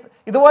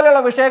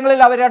 ഇതുപോലെയുള്ള വിഷയങ്ങളിൽ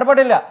അവർ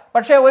ഇടപെടില്ല.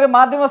 പക്ഷേ ഒരു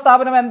മാധ്യമ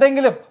സ്ഥാപനം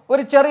എന്തെങ്കിലും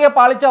ഒരു ചെറിയ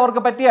പാളിച്ച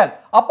അവർക്ക് പറ്റിയാൽ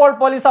അപ്പോൾ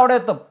പോലീസ് അവിടെ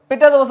എത്തും,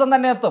 പിറ്റേ ദിവസം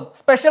തന്നെ എത്തും.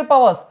 Special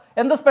powers.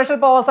 എന്ത് സ്പെഷ്യൽ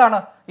പവേഴ്സാണ്?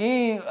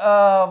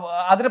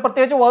 അതിന്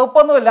പ്രത്യേകിച്ച്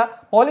വകുപ്പൊന്നുമില്ല.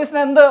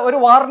 പോലീസിന് ഒരു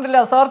വാറണ്ടില്ല,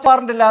 സെർച്ച്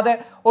വാറണ്ട് ഇല്ലാതെ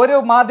ഒരു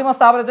മാധ്യമ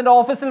സ്ഥാപനത്തിൻ്റെ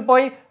ഓഫീസിൽ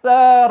പോയി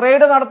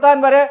റെയ്ഡ് നടത്താൻ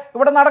വരെ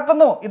ഇവിടെ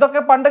നടക്കുന്നു.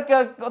 ഇതൊക്കെ പണ്ട്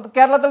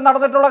കേരളത്തിൽ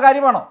നടന്നിട്ടുള്ള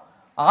കാര്യമാണോ?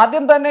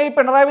 ആദ്യം തന്നെ ഈ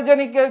പിണറായി വിജയൻ,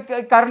 ഈ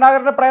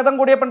കരുണാകരൻ്റെ പ്രേതം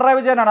കൂടിയ പിണറായി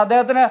വിജയനാണ്.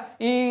 അദ്ദേഹത്തിന്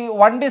ഈ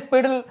വണ്ടി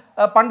സ്പീഡിൽ,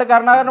 പണ്ട്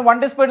കരുണാകരൻ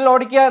വണ്ടി സ്പീഡിൽ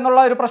ഓടിക്കുക എന്നുള്ള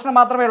ഒരു പ്രശ്നം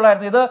മാത്രമേ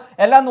ഉള്ളായിരുന്നു. ഇത്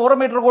എല്ലാം 100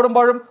 മീറ്റർ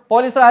കൂടുമ്പോഴും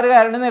പോലീസുകാർ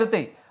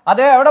അണിനിരത്തി.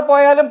 എവിടെ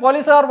പോയാലും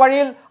പോലീസുകാർ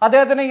വഴിയിൽ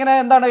അദ്ദേഹത്തിന് ഇങ്ങനെ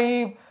എന്താണ് ഈ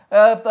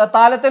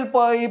താലത്തിൽ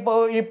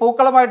ഈ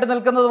പൂക്കളുമായിട്ട്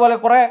നിൽക്കുന്നത് പോലെ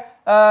കുറേ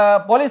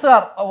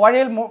പോലീസുകാർ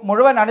വഴിയിൽ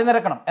മുഴുവൻ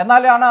അണിനിരക്കണം.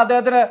 എന്നാലാണ്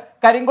അദ്ദേഹത്തിന്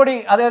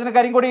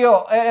കരിങ്കൊടിയോ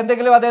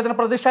എന്തെങ്കിലും അദ്ദേഹത്തിന്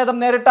പ്രതിഷേധം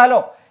നേരിട്ടാലോ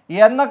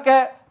എന്നൊക്കെ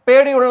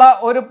പേടിയുള്ള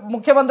ഒരു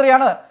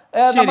മുഖ്യമന്ത്രിയാണ്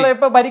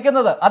നമ്മളിപ്പോൾ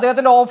ഭരിക്കുന്നത്.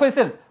 അദ്ദേഹത്തിന്റെ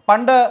ഓഫീസിൽ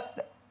പണ്ട്.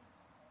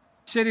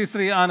 ശരി,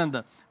 ശ്രീ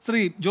ആനന്ദ്.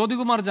 ശ്രീ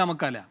ജ്യോതികുമാർ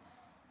ജാമക്കാല,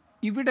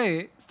 ഇവിടെ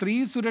സ്ത്രീ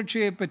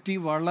സുരക്ഷയെപ്പറ്റി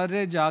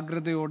വളരെ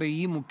ജാഗ്രതയോടെ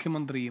ഈ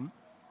മുഖ്യമന്ത്രിയും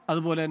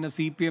അതുപോലെ തന്നെ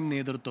CPM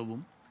നേതൃത്വവും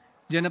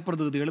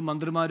ജനപ്രതിനിധികളും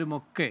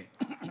മന്ത്രിമാരുമൊക്കെ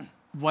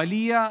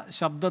വലിയ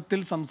ശബ്ദത്തിൽ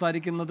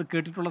സംസാരിക്കുന്നത്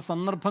കേട്ടിട്ടുള്ള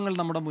സന്ദർഭങ്ങൾ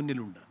നമ്മുടെ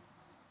മുന്നിലുണ്ട്.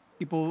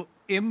 ഇപ്പോൾ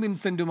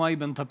വിൻസെൻറ്റുമായി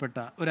ബന്ധപ്പെട്ട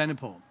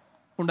ഒരനുഭവം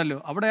ഉണ്ടല്ലോ.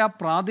 അവിടെ ആ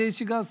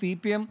പ്രാദേശിക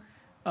CPM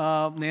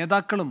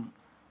നേതാക്കളും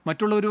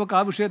മറ്റുള്ളവരുമൊക്കെ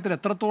ആ വിഷയത്തിൽ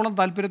എത്രത്തോളം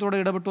താല്പര്യത്തോടെ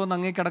ഇടപെട്ടു എന്ന്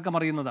അങ്ങേക്കടക്കം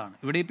അറിയുന്നതാണ്.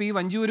 ഇവിടെ ഇപ്പോൾ ഈ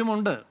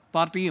വഞ്ചിയൂരുമുണ്ട്,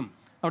 പാർട്ടിയും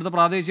അവിടുത്തെ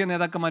പ്രാദേശിക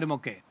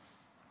നേതാക്കന്മാരുമൊക്കെ.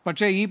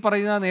 പക്ഷേ ഈ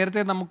പറയുന്ന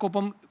നേരത്തെ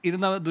നമുക്കൊപ്പം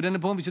ഇരുന്ന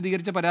ദുരനുഭവം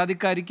വിശദീകരിച്ച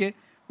പരാതിക്കാരിക്ക്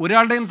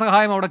ഒരാളുടെയും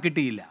സഹായം അവിടെ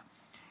കിട്ടിയില്ല.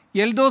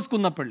 എൽദോസ്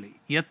കുന്നപ്പള്ളി,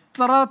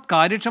 എത്ര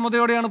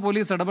കാര്യക്ഷമതയോടെയാണ്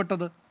പോലീസ്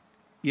ഇടപെട്ടത്?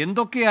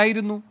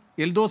 എന്തൊക്കെയായിരുന്നു?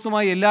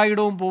 എൽദോസുമായി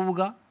എല്ലായിടവും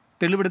പോവുക,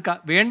 തെളിവെടുക്കുക,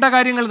 വേണ്ട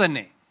കാര്യങ്ങൾ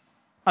തന്നെ,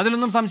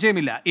 അതിലൊന്നും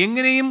സംശയമില്ല.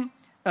 എങ്ങനെയും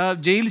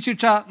ജയിൽ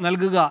ശിക്ഷ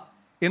നൽകുക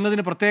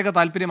എന്നതിന് പ്രത്യേക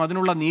താല്പര്യം,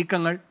 അതിനുള്ള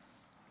നീക്കങ്ങൾ.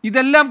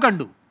 ഇതെല്ലാം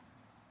കണ്ടു.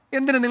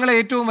 എന്തിന് നിങ്ങളെ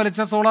ഏറ്റവും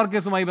വലിച്ച സോളാർ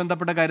കേസുമായി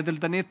ബന്ധപ്പെട്ട കാര്യത്തിൽ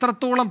തന്നെ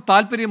എത്രത്തോളം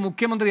താല്പര്യം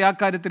മുഖ്യമന്ത്രി ആ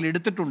കാര്യത്തിൽ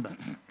എടുത്തിട്ടുണ്ട്,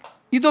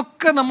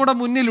 ഇതൊക്കെ നമ്മുടെ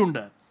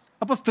മുന്നിലുണ്ട്.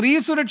 അപ്പോൾ സ്ത്രീ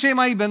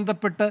സുരക്ഷയുമായി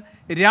ബന്ധപ്പെട്ട്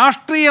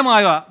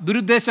രാഷ്ട്രീയമായ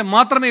ദുരുദ്ദേശം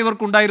മാത്രമേ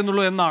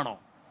ഇവർക്കുണ്ടായിരുന്നുള്ളൂ എന്നാണോ?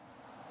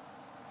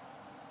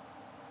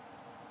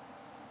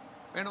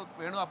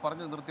 വേണു ആ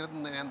പറഞ്ഞു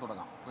നിർത്തിയിടത്ത് ഞാൻ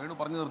തുടങ്ങാം. വേണു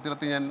പറഞ്ഞു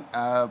നിർത്തിയിടത്ത് ഞാൻ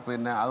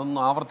പിന്നെ അതൊന്നും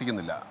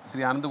ആവർത്തിക്കുന്നില്ല.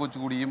 ശ്രീ ആനന്ദ്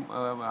കൊച്ചുകൂടിയും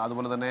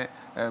അതുപോലെ തന്നെ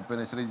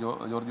പിന്നെ ശ്രീ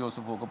ജോർജ്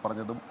ജോസഫും ഒക്കെ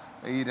പറഞ്ഞതും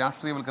ഈ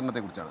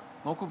രാഷ്ട്രീയവൽക്കരണത്തെക്കുറിച്ചാണ്.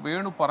 നോക്കൂ,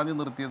 വേണു പറഞ്ഞു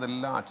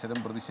നിർത്തിയതെല്ലാം അക്ഷരം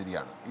പ്രതി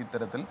ശരിയാണ്.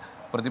 ഇത്തരത്തിൽ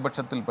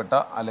പ്രതിപക്ഷത്തിൽപ്പെട്ട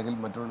അല്ലെങ്കിൽ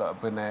മറ്റുള്ള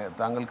പിന്നെ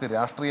താങ്കൾക്ക്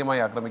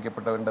രാഷ്ട്രീയമായി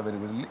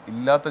ആക്രമിക്കപ്പെട്ടവരിൽ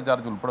ഇല്ലാത്ത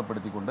ചാർജ്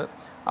ഉൾപ്പെടെപ്പെടുത്തിക്കൊണ്ട്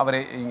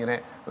അവരെ ഇങ്ങനെ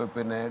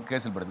പിന്നെ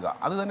കേസിൽപ്പെടുത്തുക,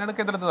 അത് തന്നെയാണ്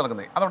കേന്ദ്രത്തിൽ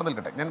നടക്കുന്നത്. അതവിടെ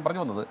നിൽക്കട്ടെ. ഞാൻ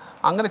പറഞ്ഞു വന്നത്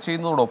അങ്ങനെ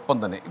ചെയ്യുന്നതോടൊപ്പം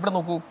തന്നെ ഇവിടെ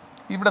നോക്കൂ,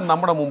 ഇവിടെ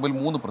നമ്മുടെ മുമ്പിൽ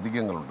 3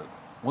 പ്രതീകങ്ങളുണ്ട്.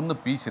 ഒന്ന്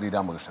പി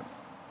ശ്രീരാമകൃഷ്ണൻ,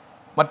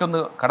 മറ്റൊന്ന്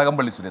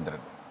കടകംപള്ളി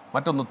സുരേന്ദ്രൻ,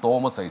 മറ്റൊന്ന്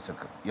തോമസ്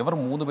ഐസക്. ഇവർ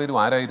 3 പേരും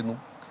ആരായിരുന്നു?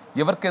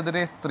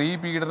 ഇവർക്കെതിരെ സ്ത്രീ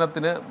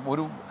പീഡനത്തിന്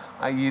ഒരു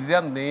ഇര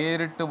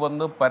നേരിട്ട്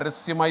വന്ന്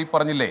പരസ്യമായി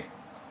പറഞ്ഞില്ലേ?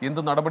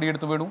 എന്ത്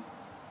നടപടിയെടുത്ത് വേണു?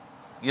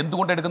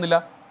 എന്തുകൊണ്ട് എടുക്കുന്നില്ല?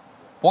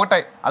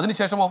 പോകട്ടെ,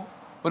 അതിനുശേഷമോ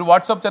ഒരു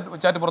വാട്സാപ്പ്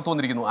ചാറ്റ് പുറത്തു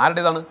വന്നിരിക്കുന്നു.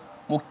 ആരുടേതാണ്?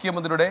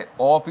 മുഖ്യമന്ത്രിയുടെ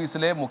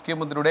ഓഫീസിലെ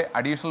മുഖ്യമന്ത്രിയുടെ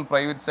അഡീഷണൽ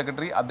പ്രൈവറ്റ്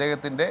സെക്രട്ടറി,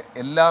 അദ്ദേഹത്തിൻ്റെ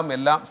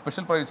എല്ലാം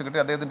സ്പെഷ്യൽ പ്രൈവറ്റ്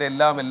സെക്രട്ടറി, അദ്ദേഹത്തിൻ്റെ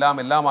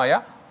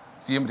എല്ലാമായ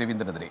CM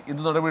രവീന്ദ്രനെതിരെ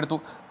എന്ത് നടപടിയെടുത്തു?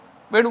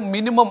 വേണു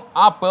മിനിമം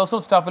ആ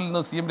പേഴ്സണൽ സ്റ്റാഫിൽ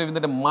നിന്ന് CM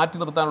രവീന്ദ്രനെ മാറ്റി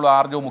നിർത്താനുള്ള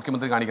ആർജവും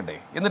മുഖ്യമന്ത്രി കാണിക്കട്ടെ.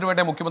 എന്നിട്ട്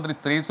വേണ്ടേ മുഖ്യമന്ത്രി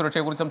സ്ത്രീ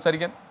സുരക്ഷയെക്കുറിച്ച്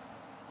സംസാരിക്കാൻ?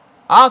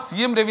 ആ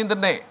CM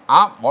രവീന്ദ്രനെ ആ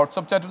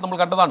വാട്സപ്പ് ചാറ്റിൽ നമ്മൾ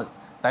കണ്ടതാണ്.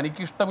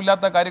 തനിക്ക്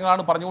ഇഷ്ടമില്ലാത്ത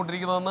കാര്യങ്ങളാണ്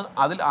പറഞ്ഞുകൊണ്ടിരിക്കുന്നതെന്ന്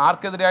അതിൽ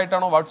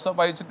ആർക്കെതിരായിട്ടാണോ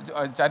വാട്സപ്പ്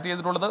ചാറ്റ്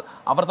ചെയ്തിട്ടുള്ളത്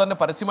അവർ തന്നെ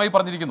പരസ്യമായി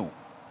പറഞ്ഞിരിക്കുന്നു.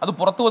 അത്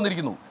പുറത്തു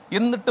വന്നിരിക്കുന്നു.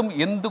 എന്നിട്ടും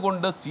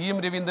എന്തുകൊണ്ട് CM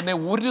രവീന്ദ്രനെ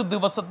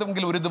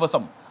ഒരു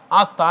ദിവസം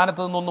ആ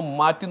സ്ഥാനത്ത് നിന്നൊന്നും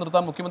മാറ്റി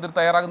നിർത്താൻ മുഖ്യമന്ത്രി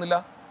തയ്യാറാകുന്നില്ല?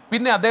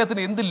 പിന്നെ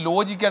അദ്ദേഹത്തിന് എന്ത്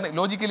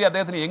ലോജിക്കലി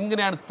അദ്ദേഹത്തിന്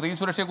എങ്ങനെയാണ് സ്ത്രീ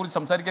സുരക്ഷയെക്കുറിച്ച്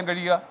സംസാരിക്കാൻ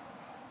കഴിയുക?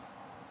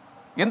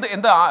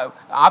 എന്ത്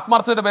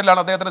ആത്മാർത്ഥതയുടെ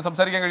പേരിലാണ് അദ്ദേഹത്തിന്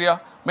സംസാരിക്കാൻ കഴിയുക?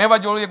 മേവാ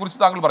ജോളിയെക്കുറിച്ച്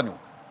താങ്കൾ പറഞ്ഞു.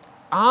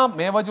 ആ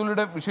മേവാ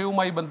ജോളിയുടെ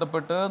വിഷയവുമായി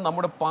ബന്ധപ്പെട്ട്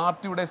നമ്മുടെ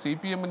പാർട്ടിയുടെ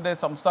CPM-ന്റെ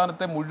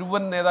സംസ്ഥാനത്തെ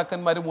മുഴുവൻ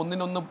നേതാക്കന്മാരും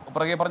ഒന്നിനൊന്ന്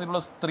പിറകെ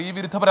പറഞ്ഞിട്ടുള്ള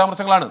സ്ത്രീവിരുദ്ധ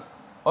പരാമർശങ്ങളാണ്.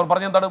 അവർ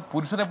പറഞ്ഞെന്താണ്?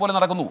 പുരുഷനെ പോലെ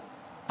നടക്കുന്നു.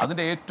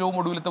 അതിൻ്റെ ഏറ്റവും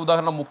ഒടുവിലത്തെ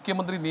ഉദാഹരണം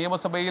മുഖ്യമന്ത്രി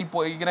നിയമസഭയിൽ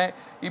ഇങ്ങനെ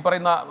ഈ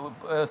പറയുന്ന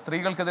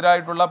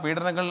സ്ത്രീകൾക്കെതിരായിട്ടുള്ള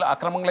പീഡനങ്ങൾ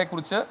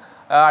അക്രമങ്ങളെക്കുറിച്ച്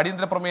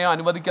അടിയന്തര പ്രമേയം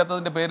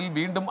അനുവദിക്കാത്തതിൻ്റെ പേരിൽ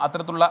വീണ്ടും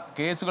അത്തരത്തിലുള്ള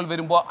കേസുകൾ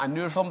വരുമ്പോൾ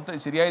അന്വേഷണം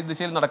ശരിയായ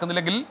ദിശയിൽ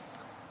നടക്കുന്നില്ലെങ്കിൽ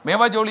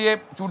മേവാ ജോളിയെ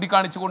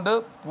ചൂണ്ടിക്കാണിച്ചുകൊണ്ട്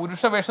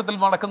പുരുഷവേഷത്തിൽ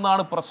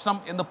നടക്കുന്നതാണ് പ്രശ്നം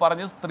എന്ന്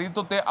പറഞ്ഞ്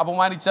സ്ത്രീത്വത്തെ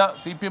അപമാനിച്ച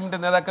CPM-ന്റെ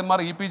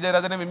നേതാക്കന്മാർ EP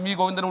ജയരാജനും MV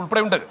ഗോവിന്ദനും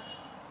ഉൾപ്പെടെയുണ്ട്.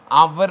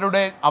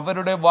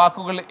 അവരുടെ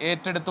വാക്കുകൾ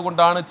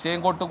ഏറ്റെടുത്തുകൊണ്ടാണ്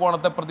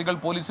ചേങ്കോട്ടുകോണത്തെ പ്രതികൾ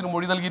പോലീസിന്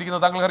മൊഴി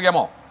നൽകിയിരിക്കുന്നത്.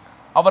 താങ്കൾക്കറിയാമോ?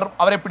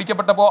 അവരെ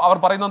പിടിക്കപ്പെട്ടപ്പോൾ അവർ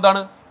പറയുന്നത് എന്താണ്?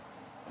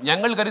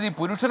 ഞങ്ങൾ കരുതി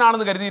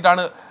പുരുഷനാണെന്ന്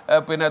കരുതിയിട്ടാണ്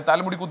പിന്നെ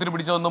തലമുടി കുത്തിരി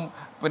പിടിച്ചതെന്നും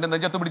പിന്നെ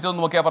നെഞ്ചത്ത്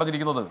പിടിച്ചതെന്നും ഒക്കെയാണ്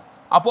പറഞ്ഞിരിക്കുന്നത്.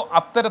 അപ്പോൾ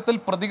അത്തരത്തിൽ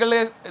പ്രതികളെ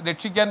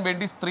രക്ഷിക്കാൻ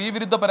വേണ്ടി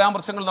സ്ത്രീവിരുദ്ധ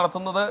പരാമർശങ്ങൾ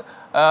നടത്തുന്നത്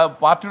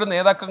പാർട്ടിയുടെ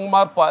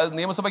നേതാക്കന്മാർ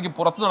നിയമസഭയ്ക്ക്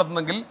പുറത്ത്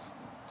നടത്തുന്നെങ്കിൽ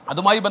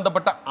അതുമായി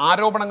ബന്ധപ്പെട്ട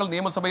ആരോപണങ്ങൾ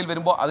നിയമസഭയിൽ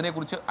വരുമ്പോൾ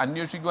അതിനെക്കുറിച്ച്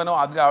അന്വേഷിക്കുവാനോ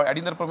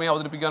അടിയന്തര പ്രമേയം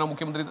അവതരിപ്പിക്കാനോ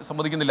മുഖ്യമന്ത്രി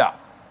സമ്മതിക്കുന്നില്ല.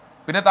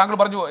 പിന്നെ താങ്കൾ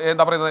പറഞ്ഞു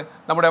എന്താ പറയുന്നത്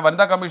നമ്മുടെ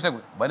വനിതാ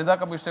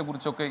കമ്മീഷനെ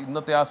കുറിച്ചൊക്കെ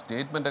ഇന്നത്തെ ആ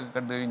സ്റ്റേറ്റ്മെൻ്റ് ഒക്കെ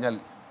കണ്ടു കഴിഞ്ഞാൽ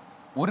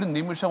ഒരു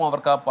നിമിഷം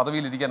അവർക്ക് ആ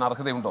പദവിയിലിരിക്കാൻ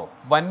അർഹതയുണ്ടോ?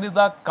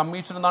 വനിതാ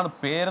കമ്മീഷൻ എന്നാണ്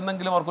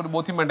പേരെന്നെങ്കിലും അവർക്കൊരു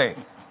ബോധ്യം വേണ്ടേ?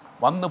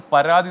 വന്ന്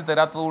പരാതി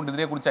തരാത്തതുകൊണ്ട്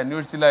ഇതിനെക്കുറിച്ച്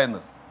അന്വേഷിച്ചില്ല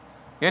എന്ന്.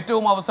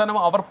 ഏറ്റവും അവസാനം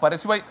അവർ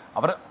പരസ്യമായി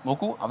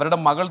നോക്കൂ, അവരുടെ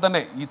മകൾ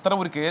തന്നെ ഇത്തരം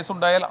ഒരു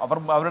കേസുണ്ടായാൽ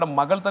അവരുടെ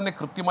മകൾ തന്നെ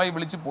കൃത്യമായി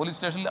വിളിച്ച് പോലീസ്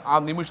സ്റ്റേഷനിൽ ആ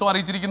നിമിഷം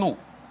അറിയിച്ചിരിക്കുന്നു.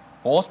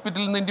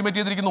 ഹോസ്പിറ്റലിൽ നിന്ന് ഇൻറ്റിമേറ്റ്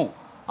ചെയ്തിരിക്കുന്നു.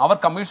 അവർ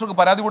കമ്മീഷണർക്ക്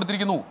പരാതി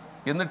കൊടുത്തിരിക്കുന്നു.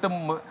 എന്നിട്ടും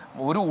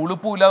ഒരു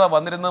ഉളുപ്പുമില്ലാതെ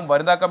വന്നിരുന്ന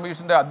വനിതാ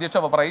കമ്മീഷൻ്റെ അധ്യക്ഷ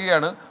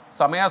പറയുകയാണ്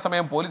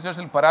സമയാസമയം പോലീസ്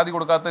സ്റ്റേഷനിൽ പരാതി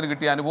കൊടുക്കാത്തതിന്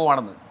കിട്ടിയ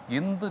അനുഭവമാണെന്ന്.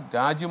 എന്ത്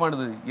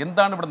രാജ്യമാണിത്?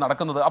 എന്താണ് ഇവിടെ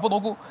നടക്കുന്നത്? അപ്പോൾ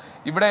നോക്കൂ,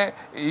 ഇവിടെ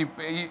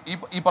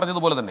ഈ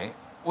പറഞ്ഞതുപോലെ തന്നെ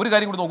ഒരു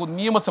കാര്യം കൂടി നോക്കൂ.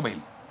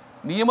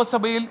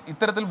 നിയമസഭയിൽ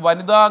ഇത്തരത്തിൽ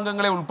വനിതാ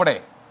അംഗങ്ങളെ ഉൾപ്പെടെ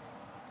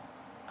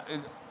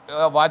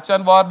വാച്ച്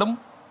ആൻഡ് വാർഡും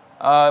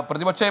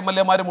പ്രതിപക്ഷ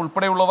MLA-മാരും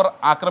ഉൾപ്പെടെയുള്ളവർ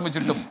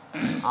ആക്രമിച്ചിട്ടും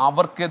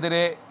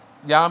അവർക്കെതിരെ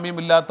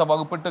ജാമ്യമില്ലാത്ത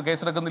വകുപ്പിട്ട്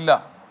കേസെടുക്കുന്നില്ല.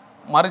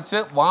 മറിച്ച്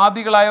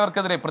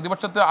വാദികളായവർക്കെതിരെ,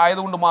 പ്രതിപക്ഷത്ത്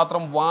ആയതുകൊണ്ട്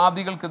മാത്രം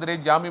വാദികൾക്കെതിരെ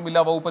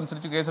ജാമ്യമില്ലാ വകുപ്പ്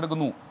അനുസരിച്ച്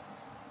കേസെടുക്കുന്നു.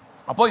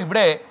 അപ്പോൾ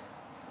ഇവിടെ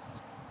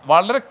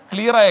വളരെ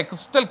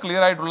ക്രിസ്റ്റൽ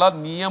ക്ലിയർ ആയിട്ടുള്ള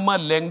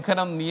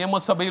നിയമലംഘനം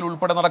നിയമസഭയിൽ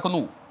ഉൾപ്പെടെ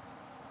നടക്കുന്നു.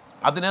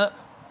 അതിന്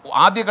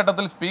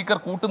ആദ്യഘട്ടത്തിൽ സ്പീക്കർ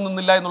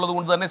കൂട്ടുനിന്നില്ല എന്നുള്ളത്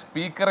കൊണ്ട് തന്നെ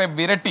സ്പീക്കറെ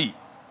വിരട്ടി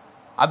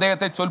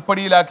അദ്ദേഹത്തെ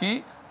ചൊൽപ്പടിയിലാക്കി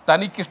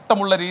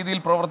തനിക്കിഷ്ടമുള്ള രീതിയിൽ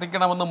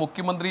പ്രവർത്തിക്കണമെന്ന്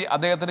മുഖ്യമന്ത്രി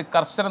അദ്ദേഹത്തിന്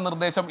കർശന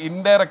നിർദ്ദേശം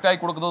ഇൻഡയറക്റ്റായി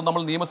കൊടുക്കുന്നത്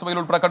നമ്മൾ നിയമസഭയിൽ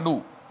ഉൾപ്പെടെ കണ്ടു.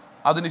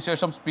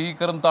 അതിനുശേഷം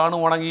സ്പീക്കറും താണു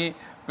ഉണങ്ങി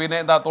പിന്നെ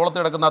തോളത്ത്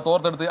കിടക്കുന്ന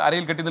തോർത്തെടുത്ത്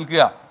അരയിൽ കെട്ടി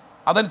നിൽക്കുക.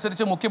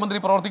 അതനുസരിച്ച് മുഖ്യമന്ത്രി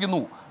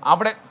പ്രവർത്തിക്കുന്നു.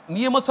 അവിടെ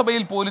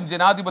നിയമസഭയിൽ പോലും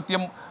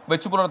ജനാധിപത്യം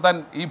വെച്ചു പുലർത്താൻ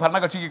ഈ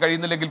ഭരണകക്ഷിക്ക്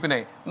കഴിയുന്നില്ലെങ്കിൽ പിന്നെ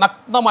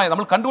നഗ്നമായി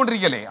നമ്മൾ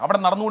കണ്ടുകൊണ്ടിരിക്കുകയല്ലേ? അവിടെ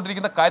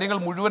നടന്നുകൊണ്ടിരിക്കുന്ന കാര്യങ്ങൾ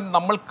മുഴുവൻ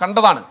നമ്മൾ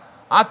കണ്ടതാണ്.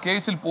 ആ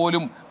കേസിൽ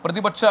പോലും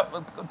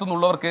പ്രതിപക്ഷത്തു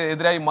നിന്നുള്ളവർക്ക്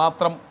എതിരായി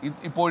മാത്രം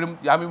ഇപ്പോഴും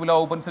ജാമ്യമില്ലാ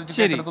വകുപ്പ് അനുസരിച്ച്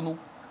കേസെടുക്കുന്നു.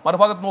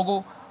 മറുഭാഗത്ത് നോക്കൂ,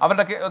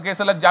 അവരുടെ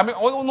കേസെല്ലാം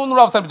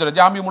ഒന്നുകൂടെ അവസാനിപ്പിച്ചല്ലോ,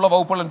 ജാമ്യമുള്ള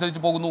വകുപ്പുകൾ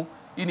അനുസരിച്ച് പോകുന്നു.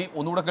 ഇനി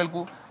ഒന്നുകൂടെ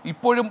കേൾക്കൂ,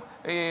 ഇപ്പോഴും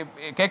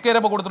KK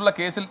രമ കൊടുത്തിട്ടുള്ള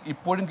കേസിൽ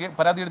ഇപ്പോഴും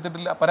പരാതി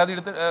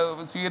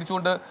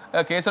സ്വീകരിച്ചുകൊണ്ട്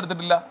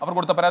കേസെടുത്തിട്ടില്ല. അവർ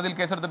കൊടുത്ത പരാതിയിൽ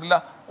കേസെടുത്തിട്ടില്ല.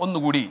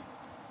 ഒന്നുകൂടി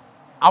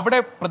അവിടെ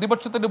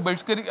പ്രതിപക്ഷത്തിന്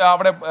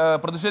അവിടെ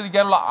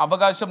പ്രതിഷേധിക്കാനുള്ള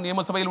അവകാശം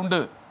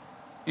നിയമസഭയിലുണ്ട്.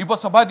 ഇപ്പോൾ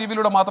സഭാ ടി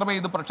വിയിലൂടെ മാത്രമേ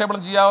ഇത്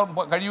പ്രക്ഷേപണം ചെയ്യാൻ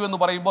കഴിയൂ എന്ന്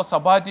പറയുമ്പോൾ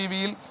സഭാ ടി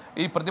വിയിൽ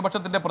ഈ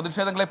പ്രതിപക്ഷത്തിൻ്റെ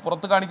പ്രതിഷേധങ്ങളെ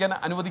പുറത്തു കാണിക്കാൻ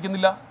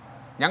അനുവദിക്കുന്നില്ല.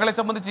 ഞങ്ങളെ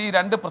സംബന്ധിച്ച് ഈ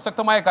രണ്ട്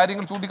പ്രസക്തമായ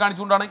കാര്യങ്ങൾ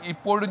ചൂണ്ടിക്കാണിച്ചുകൊണ്ടാണ്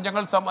ഇപ്പോഴും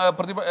ഞങ്ങൾ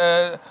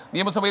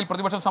നിയമസഭയിൽ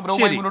പ്രതിപക്ഷ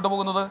സമരവുമായി മുന്നോട്ട്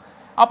പോകുന്നത്.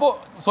 അപ്പോൾ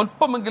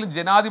സ്വല്പമെങ്കിലും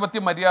ജനാധിപത്യ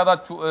മര്യാദ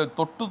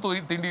തൊട്ടു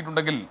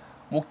തീണ്ടിയിട്ടുണ്ടെങ്കിൽ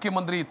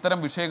മുഖ്യമന്ത്രി ഇത്തരം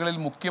വിഷയങ്ങളിൽ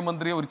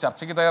മുഖ്യമന്ത്രി ഒരു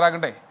ചർച്ചയ്ക്ക്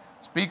തയ്യാറാകണ്ടേ?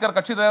 സ്പീക്കർ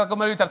കക്ഷി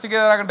തയ്യാറാക്കുന്ന ഒരു ചർച്ചയ്ക്ക്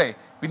തയ്യാറാകണ്ടേ?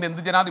 പിന്നെ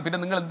പിന്നെ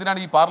നിങ്ങൾ എന്തിനാണ്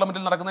ഈ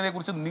പാർലമെന്റിൽ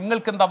നടക്കുന്നതിനെക്കുറിച്ച്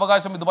നിങ്ങൾക്ക് എന്ത്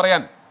അവകാശം ഇത്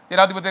പറയാൻ,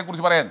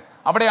 ജനാധിപത്യത്തെക്കുറിച്ച് പറയാൻ?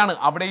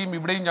 അവിടെയും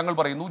ഇവിടെയും ഞങ്ങൾ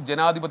പറയുന്നു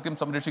ജനാധിപത്യം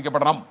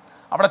സംരക്ഷിക്കപ്പെടണം,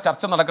 അവിടെ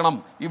ചർച്ച നടക്കണം,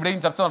 ഇവിടെയും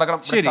ചർച്ച നടക്കണം.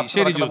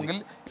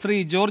 ശ്രീ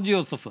ജോർജ്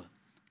ജോസഫ്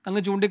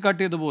അങ്ങ്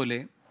ചൂണ്ടിക്കാട്ടിയതുപോലെ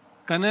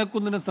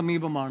കനകക്കുന്നിന്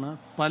സമീപമാണ്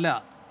പല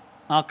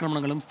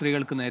ആക്രമണങ്ങളും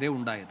സ്ത്രീകൾക്ക് നേരെ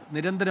ഉണ്ടായത്.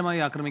 നിരന്തരമായി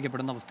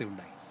ആക്രമിക്കപ്പെടുന്ന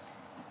അവസ്ഥയുണ്ടായി.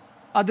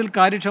 അതിൽ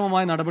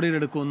കാര്യക്ഷമമായ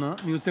നടപടികളെടുക്കുമെന്ന്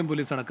മ്യൂസിയം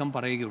പോലീസ് അടക്കം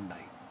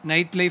പറയുകയുണ്ടായി.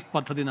 നൈറ്റ് ലൈഫ്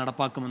പദ്ധതി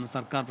നടപ്പാക്കുമെന്ന്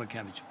സർക്കാർ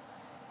പ്രഖ്യാപിച്ചു.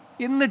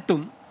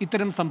 എന്നിട്ടും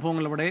ഇത്തരം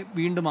സംഭവങ്ങൾ അവിടെ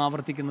വീണ്ടും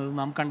ആവർത്തിക്കുന്നത്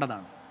നാം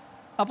കണ്ടതാണ്.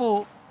 അപ്പോൾ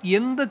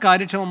എന്ത്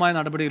കാര്യക്ഷമമായ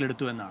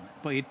നടപടികളെടുത്തു എന്നാണ്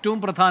ഇപ്പോൾ ഏറ്റവും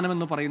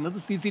പ്രധാനമെന്ന് പറയുന്നത്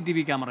CCTV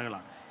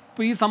ക്യാമറകളാണ്.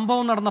 ഇപ്പോൾ ഈ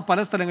സംഭവം നടന്ന പല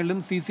സ്ഥലങ്ങളിലും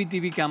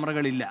CCTV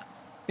ക്യാമറകളില്ല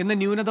എന്ന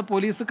ന്യൂനത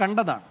പോലീസ്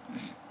കണ്ടതാണ്.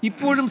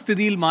 ഇപ്പോഴും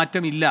സ്ഥിതിയിൽ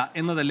മാറ്റമില്ല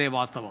എന്നതല്ലേ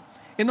വാസ്തവം?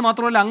 എന്ന്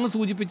മാത്രമല്ല, അങ്ങ്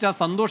സൂചിപ്പിച്ച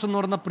സന്തോഷം എന്ന്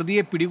പറയുന്ന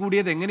പ്രതിയെ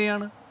പിടികൂടിയത്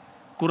എങ്ങനെയാണ്?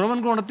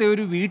 കുറവൻകോണത്തെ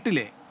ഒരു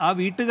വീട്ടിലെ ആ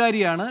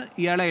വീട്ടുകാരിയാണ്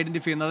ഇയാളെ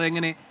ഐഡൻറ്റിഫൈ ചെയ്യുന്നത്.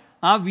 അതെങ്ങനെ?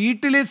 ആ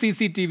വീട്ടിലെ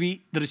CCTV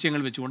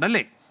ദൃശ്യങ്ങൾ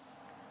വെച്ചുകൊണ്ടല്ലേ?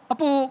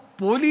 അപ്പോൾ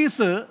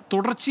പോലീസ്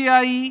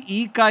തുടർച്ചയായി ഈ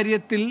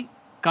കാര്യത്തിൽ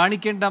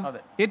കാണിക്കേണ്ട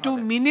ഏറ്റവും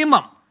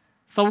മിനിമം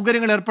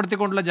സൗകര്യങ്ങൾ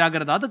ഏർപ്പെടുത്തിക്കൊണ്ടുള്ള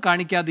ജാഗ്രത അത്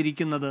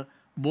കാണിക്കാതിരിക്കുന്നത്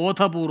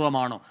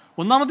ബോധപൂർവമാണോ?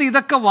 ഒന്നാമത്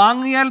ഇതൊക്കെ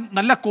വാങ്ങിയാൽ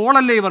നല്ല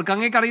കോളല്ലേ ഇവർക്ക്?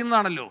 അങ്ങേക്ക്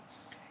അറിയുന്നതാണല്ലോ.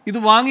 ഇത്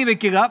വാങ്ങി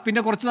വെക്കുക, പിന്നെ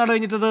കുറച്ച് നാൾ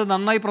കഴിഞ്ഞിട്ടത്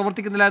നന്നായി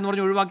പ്രവർത്തിക്കുന്നില്ല എന്ന്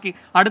പറഞ്ഞ് ഒഴിവാക്കി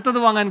അടുത്തത്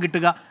വാങ്ങാൻ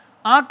കിട്ടുക.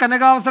 ആ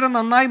കനകാവസരം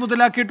നന്നായി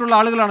മുതലാക്കിയിട്ടുള്ള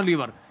ആളുകളാണല്ലോ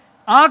ഇവർ.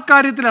 ആ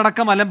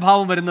കാര്യത്തിലടക്കം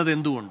അലംഭാവം വരുന്നത്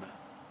എന്തുകൊണ്ട്?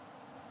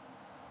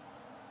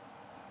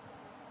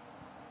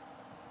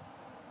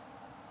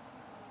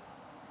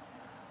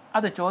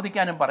 അത്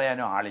ചോദിക്കാനും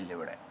പറയാനും ആളില്ല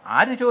ഇവിടെ.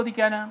 ആര്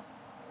ചോദിക്കാനാ?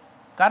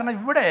 കാരണം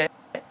ഇവിടെ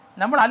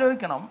നമ്മൾ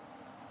ആലോചിക്കണം,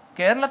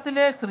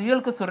 കേരളത്തിലെ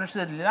സ്ത്രീകൾക്ക്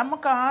സുരക്ഷിതരില്ല.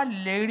 നമുക്ക്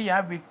ആ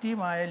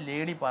വിക്ടിമായ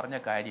ലേഡി പറഞ്ഞ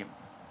കാര്യം,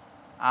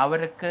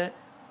 അവർക്ക്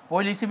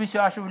പോലീസ്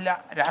വിശ്വാസമില്ല,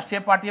 രാഷ്ട്രീയ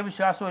പാർട്ടിയെ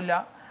വിശ്വാസമില്ല,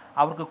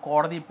 അവർക്ക്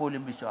കോടതി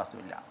പോലും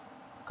വിശ്വാസമില്ല.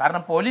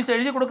 കാരണം പോലീസ്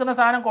എഴുതി കൊടുക്കുന്ന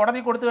സാധനം കോടതി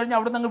കൊടുത്തു കഴിഞ്ഞാൽ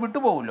അവിടെ നിന്ന്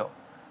വിട്ടുപോകുമല്ലോ.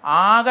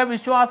 ആകെ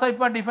വിശ്വാസം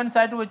ഇപ്പോൾ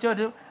ഡിഫൻസായിട്ട് വെച്ച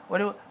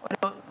ഒരു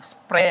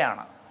സ്പ്രേ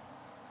ആണ്.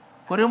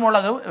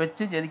 കുരുമുളക്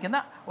വെച്ച് ചരിക്കുന്ന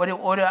ഒരു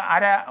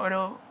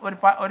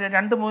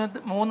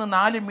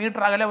 2-3-4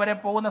 മീറ്റർ അകലെ വരെ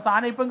പോകുന്ന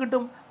സാധനം ഇപ്പം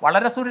കിട്ടും.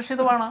 വളരെ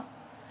സുരക്ഷിതമാണ്.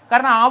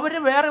 കാരണം അവർ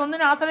വേറെ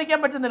ഒന്നിനും ആശ്രയിക്കാൻ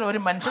പറ്റുന്നില്ല. ഒരു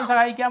മനുഷ്യൻ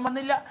സഹായിക്കാൻ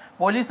വന്നില്ല,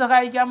 പോലീസ്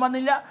സഹായിക്കാൻ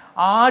വന്നില്ല,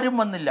 ആരും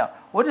വന്നില്ല.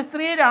 ഒരു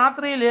സ്ത്രീ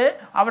രാത്രിയിൽ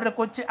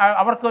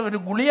അവർക്ക് ഒരു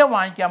ഗുളിക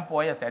വാങ്ങിക്കാൻ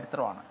പോയ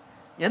ചരിത്രമാണ്.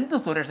 എന്ത്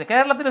സുരക്ഷ?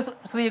 കേരളത്തിലെ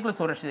സ്ത്രീകൾ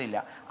സുരക്ഷിതയില്ല.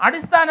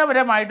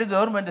 അടിസ്ഥാനപരമായിട്ട്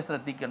ഗവൺമെൻറ്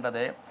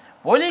ശ്രദ്ധിക്കേണ്ടത്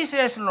പോലീസ്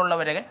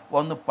സ്റ്റേഷനിലുള്ളവരെ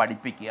ഒന്ന്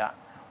പഠിപ്പിക്കുക.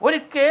 ഒരു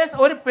കേസ്,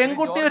 ഒരു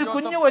പെൺകുട്ടി, ഒരു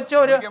കുഞ്ഞു കൊച്ചോ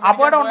ഒരു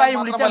അപകടം ഉണ്ടായി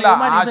വിളിച്ചാൽ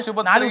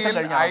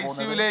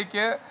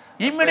ICUലേക്ക്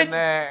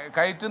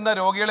കയറ്റുന്ന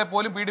രോഗികളെ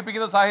പോലും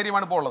പീഡിപ്പിക്കുന്ന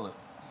സാഹചര്യമാണ് ഇപ്പോൾ ഉള്ളത്.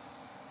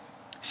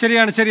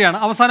 ശരിയാണ്.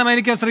 അവസാനമായി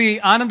എനിക്ക് ശ്രീ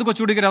ആനന്ദ്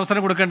കൊച്ചുകുടിക്ക്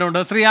അവസരം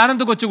കൊടുക്കേണ്ടതുണ്ട്. ശ്രീ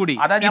ആനന്ദ് കൊച്ചുകുടി,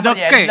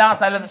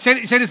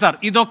 ശരി സാർ,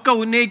 ഇതൊക്കെ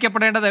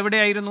ഉന്നയിക്കപ്പെടേണ്ടത്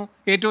എവിടെയായിരുന്നു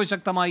ഏറ്റവും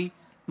ശക്തമായി?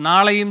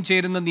 നാളെയും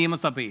ചേരുന്ന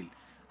നിയമസഭയിൽ.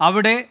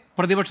 അവിടെ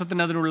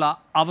പ്രതിപക്ഷത്തിന് അതിനുള്ള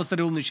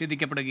അവസരവും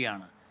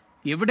നിഷേധിക്കപ്പെടുകയാണ്.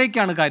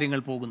 എവിടേക്കാണ് കാര്യങ്ങൾ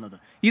പോകുന്നത്?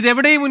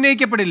 ഇതെവിടെയും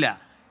ഉന്നയിക്കപ്പെടില്ല,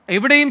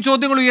 എവിടെയും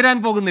ചോദ്യങ്ങൾ ഉയരാൻ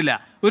പോകുന്നില്ല.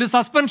 ഒരു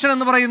സസ്പെൻഷൻ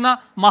എന്ന് പറയുന്ന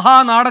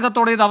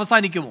മഹാനാടകത്തോടെ ഇത്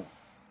അവസാനിക്കുമോ?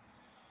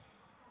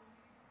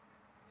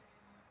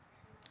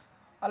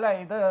 അല്ല,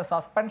 ഇത്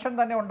സസ്പെൻഷൻ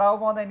തന്നെ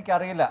ഉണ്ടാകുമോ എന്ന്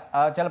എനിക്കറിയില്ല.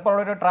 ചിലപ്പോൾ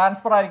ഒരു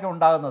ട്രാൻസ്ഫർ ആയിരിക്കും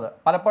ഉണ്ടാകുന്നത്.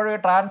 പലപ്പോഴും ഈ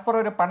ട്രാൻസ്ഫർ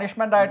ഒരു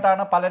പണിഷ്മെൻ്റ്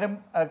ആയിട്ടാണ് പലരും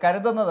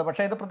കരുതുന്നത്.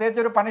 പക്ഷേ ഇത്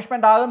പ്രത്യേകിച്ച് ഒരു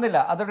പണിഷ്മെൻ്റ് ആകുന്നില്ല,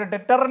 അതൊരു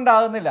ഡിറ്ററൻ്റ്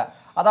ആകുന്നില്ല.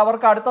 അത്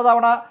അവർക്ക് അടുത്ത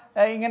തവണ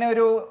ഇങ്ങനെ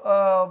ഒരു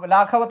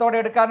ലാഘവത്തോടെ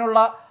എടുക്കാനുള്ള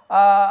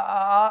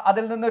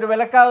അതിൽ നിന്നൊരു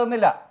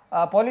വിലക്കാകുന്നില്ല.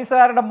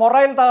 പോലീസുകാരുടെ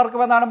മൊറയിൽ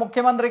തകർക്കുമെന്നാണ്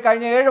മുഖ്യമന്ത്രി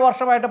കഴിഞ്ഞ 7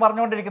 വർഷമായിട്ട്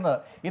പറഞ്ഞുകൊണ്ടിരിക്കുന്നത്.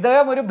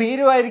 ഇദ്ദേഹം ഒരു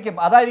ഭീരുവായിരിക്കും,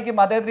 അതായിരിക്കും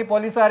അദ്ദേഹത്തിന് ഈ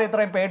പോലീസുകാരെ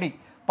ഇത്രയും പേടി.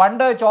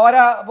 പണ്ട് ചോര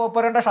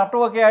പുരണ്ട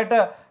ഷർട്ടുമൊക്കെ ആയിട്ട്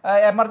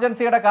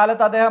എമർജൻസിയുടെ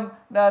കാലത്ത് അദ്ദേഹം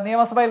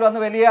നിയമസഭയിൽ വന്ന്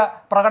വലിയ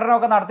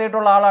പ്രകടനമൊക്കെ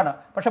നടത്തിയിട്ടുള്ള ആളാണ്.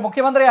 പക്ഷേ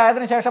മുഖ്യമന്ത്രി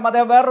ആയതിനു ശേഷം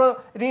അദ്ദേഹം വേറൊരു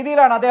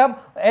രീതിയിലാണ്. അദ്ദേഹം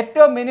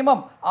ഏറ്റവും മിനിമം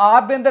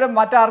ആഭ്യന്തരം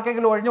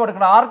മറ്റാർക്കെങ്കിലും ഒഴിഞ്ഞു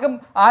കൊടുക്കണം.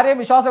 ആരെയും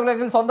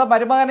വിശ്വാസമില്ലെങ്കിൽ സ്വന്തം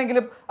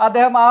മരുമകനെങ്കിലും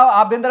അദ്ദേഹം ആ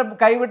ആഭ്യന്തരം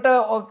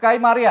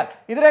കൈമാറിയാൽ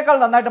ഇതിനേക്കാൾ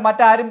നന്നായിട്ട്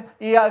മറ്റാരും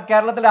ഈ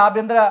കേരളത്തിലെ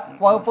ആഭ്യന്തര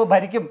വകുപ്പ്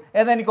ഭരിക്കും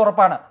എന്ന് എനിക്ക്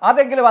ഉറപ്പാണ്.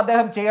 അതെങ്കിലും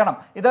അദ്ദേഹം ചെയ്യണം.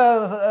 ഇത്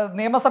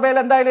നിയമസഭയിൽ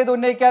എന്തായാലും ഇത്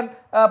ഉന്നയിക്കാൻ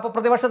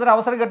പ്രതിപക്ഷത്തിന്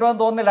അവസരം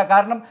കിട്ടുമെന്ന് തോന്നുന്നില്ല.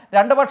 കാരണം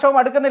രണ്ട് പക്ഷവും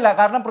അടുക്കുന്നില്ല.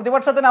 കാരണം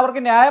പ്രതിപക്ഷത്തിന്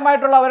അവർക്ക്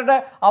ന്യായമായിട്ടുള്ള അവരുടെ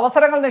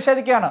അവസരങ്ങൾ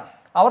നിഷേധിക്കുകയാണ്.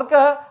 അവർക്ക്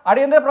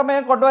അടിയന്തര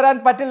പ്രമേയം കൊണ്ടുവരാൻ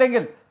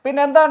പറ്റില്ലെങ്കിൽ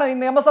പിന്നെ എന്താണ് ഈ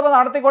നിയമസഭ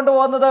നടത്തിക്കൊണ്ടു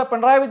പോകുന്നത്?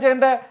 പിണറായി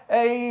വിജയൻ്റെ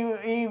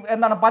ഈ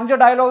പഞ്ച്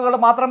ഡയലോഗുകൾ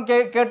മാത്രം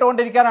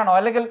കേട്ടുകൊണ്ടിരിക്കാനാണോ?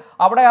 അല്ലെങ്കിൽ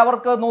അവിടെ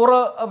അവർക്ക് 100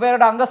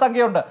 പേരുടെ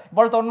അംഗസംഖ്യയുണ്ട്,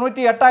 ഇപ്പോൾ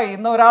 98ആയി,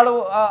 ഇന്ന് ഒരാൾ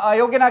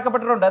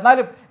അയോഗ്യനാക്കപ്പെട്ടിട്ടുണ്ട്.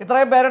 എന്നാലും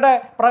ഇത്രയും പേരുടെ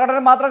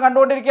പ്രകടനം മാത്രം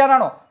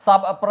കണ്ടുകൊണ്ടിരിക്കാനാണോ?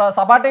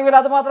 സഭാ ടി വിയിൽ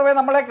അത് മാത്രമേ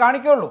നമ്മളെ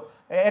കാണിക്കുകയുള്ളൂ.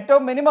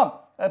 ഏറ്റവും മിനിമം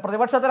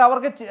പ്രതിപക്ഷത്തിന്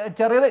അവർക്ക്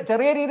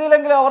ചെറിയ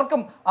രീതിയിലെങ്കിലും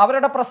അവർക്കും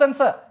അവരുടെ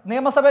പ്രസൻസ്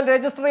നിയമസഭയിൽ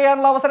രജിസ്റ്റർ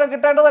ചെയ്യാനുള്ള അവസരം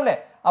കിട്ടേണ്ടതല്ലേ?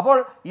 അപ്പോൾ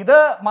ഇത്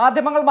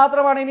മാധ്യമങ്ങൾ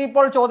മാത്രമാണ്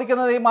ഇനിയിപ്പോൾ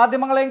ചോദിക്കുന്നത്. ഈ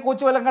മാധ്യമങ്ങളെയും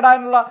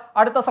കൂച്ചുവിലങ്ങിടാനുള്ള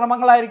അടുത്ത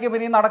ശ്രമങ്ങളായിരിക്കും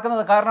ഇനി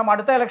നടക്കുന്നത്. കാരണം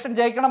അടുത്ത ഇലക്ഷൻ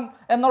ജയിക്കണം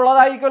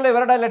എന്നുള്ളതായിരിക്കുമല്ലോ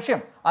ഇവരുടെ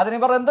ലക്ഷ്യം.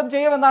 അതിനിവർ എന്തും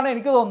ചെയ്യുമെന്നാണ്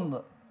എനിക്ക്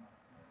തോന്നുന്നത്.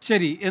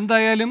 ശരി,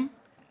 എന്തായാലും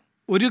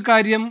ഒരു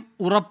കാര്യം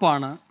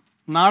ഉറപ്പാണ്,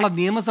 നാളെ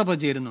നിയമസഭ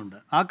ചേരുന്നുണ്ട്.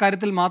 ആ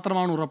കാര്യത്തിൽ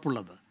മാത്രമാണ്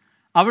ഉറപ്പുള്ളത്.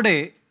 അവിടെ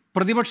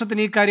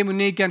പ്രതിപക്ഷത്തിന് ഈ കാര്യം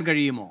ഉന്നയിക്കാൻ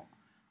കഴിയുമോ?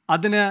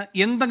 അതിന്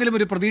എന്തെങ്കിലും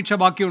ഒരു പ്രതീക്ഷ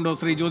ബാക്കിയുണ്ടോ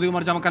ശ്രീ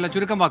ജ്യോതികുമാർ ചാമക്കാല?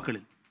 ചുരുക്കം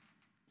വാക്കുകളിൽ.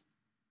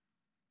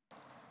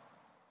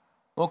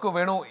 നോക്കൂ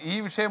വേണു, ഈ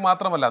വിഷയം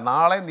മാത്രമല്ല,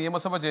 നാളെ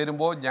നിയമസഭ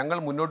ചേരുമ്പോൾ ഞങ്ങൾ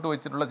മുന്നോട്ട്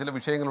വെച്ചിട്ടുള്ള ചില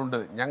വിഷയങ്ങളുണ്ട്.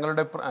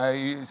 ഞങ്ങളുടെ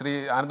ഈ ശ്രീ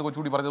ആനന്ദ്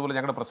കൊച്ചുകൂടി പറഞ്ഞതുപോലെ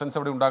ഞങ്ങളുടെ പ്രസൻസ്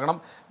അവിടെ ഉണ്ടാകണം.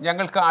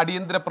 ഞങ്ങൾക്ക്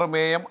അടിയന്തര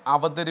പ്രമേയം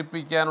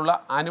അവതരിപ്പിക്കാനുള്ള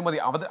അനുമതി,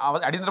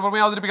 അടിയന്തര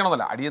പ്രമേയം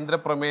അവതരിപ്പിക്കണമെന്നല്ല, അടിയന്തര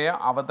പ്രമേയ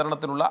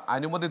അവതരണത്തിനുള്ള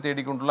അനുമതി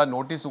തേടിക്കൊണ്ടുള്ള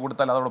നോട്ടീസ്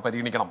കൊടുത്താൽ അതവിടെ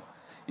പരിഗണിക്കണം.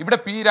 ഇവിടെ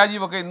പി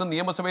രാജീവൊക്കെ ഇന്ന്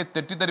നിയമസഭയെ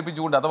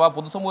തെറ്റിദ്ധരിപ്പിച്ചുകൊണ്ട്, അഥവാ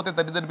പൊതുസമൂഹത്തെ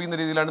തെറ്റിദ്ധരിപ്പിക്കുന്ന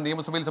രീതിയിലാണ്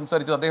നിയമസഭയിൽ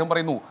സംസാരിച്ചത്. അദ്ദേഹം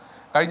പറയുന്നു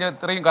കഴിഞ്ഞ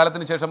ഇത്രയും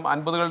കാലത്തിന് ശേഷം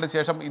 50കളുടെ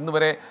ശേഷം ഇന്ന്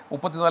വരെ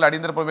 34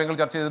 അടിയന്തര പ്രമേയങ്ങൾ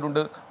ചർച്ച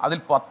ചെയ്തിട്ടുണ്ട്. അതിൽ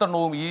 10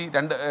 എണ്ണവും ഈ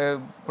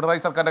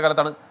പിണറായി സർക്കാരിൻ്റെ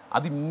കാലത്താണ്.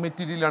 അത്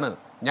ഇമ്മെറ്റീരിയലാണ്.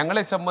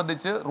 ഞങ്ങളെ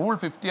സംബന്ധിച്ച് റൂൾ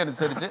 50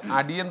 അനുസരിച്ച്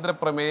അടിയന്തര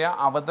പ്രമേയ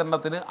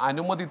അവതരണത്തിന്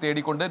അനുമതി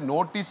തേടിക്കൊണ്ട്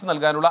നോട്ടീസ്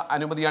നൽകാനുള്ള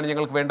അനുമതിയാണ്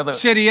ഞങ്ങൾക്ക് വേണ്ടത്.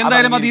 ശരി,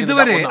 എന്തായാലും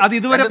അത്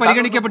ഇതുവരെ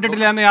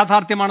പരിഗണിക്കപ്പെട്ടിട്ടില്ല എന്ന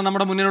യാഥാർത്ഥ്യമാണ്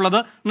നമ്മുടെ മുന്നിലുള്ളത്.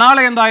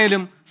 നാളെ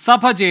എന്തായാലും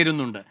സഭ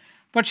ചേരുന്നുണ്ട്.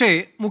 പക്ഷേ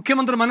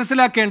മുഖ്യമന്ത്രി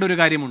മനസ്സിലാക്കേണ്ട ഒരു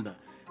കാര്യമുണ്ട്.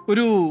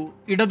 ഒരു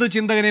ഇടതു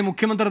ചിന്തകനെ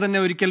മുഖ്യമന്ത്രി തന്നെ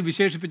ഒരിക്കൽ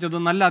വിശേഷിപ്പിച്ചത്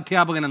നല്ല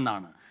അധ്യാപകൻ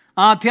എന്നാണ്.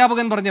 ആ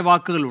അധ്യാപകൻ പറഞ്ഞ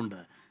വാക്കുകളുണ്ട്: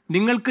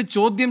 നിങ്ങൾക്ക്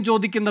ചോദ്യം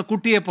ചോദിക്കുന്ന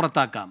കുട്ടിയെ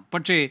പുറത്താക്കാം,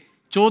 പക്ഷേ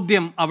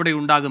ചോദ്യം അവിടെ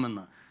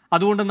ഉണ്ടാകുമെന്ന്.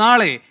 അതുകൊണ്ട്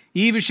നാളെ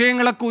ഈ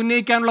വിഷയങ്ങളൊക്കെ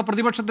ഉന്നയിക്കാനുള്ള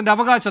പ്രതിപക്ഷത്തിന്റെ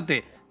അവകാശത്തെ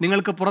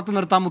നിങ്ങൾക്ക് പുറത്തു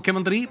നിർത്താം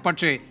മുഖ്യമന്ത്രി,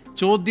 പക്ഷേ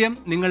ചോദ്യം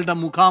നിങ്ങളുടെ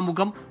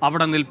മുഖാമുഖം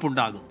അവിടെ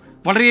നിൽപ്പുണ്ടാകും.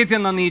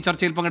 വളരെയധികം നന്ദി. ഈ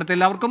ചർച്ചയിൽ പങ്കെടുത്ത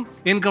എല്ലാവർക്കും.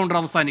 എൻകൗണ്ടർ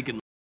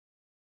അവസാനിക്കുന്നു.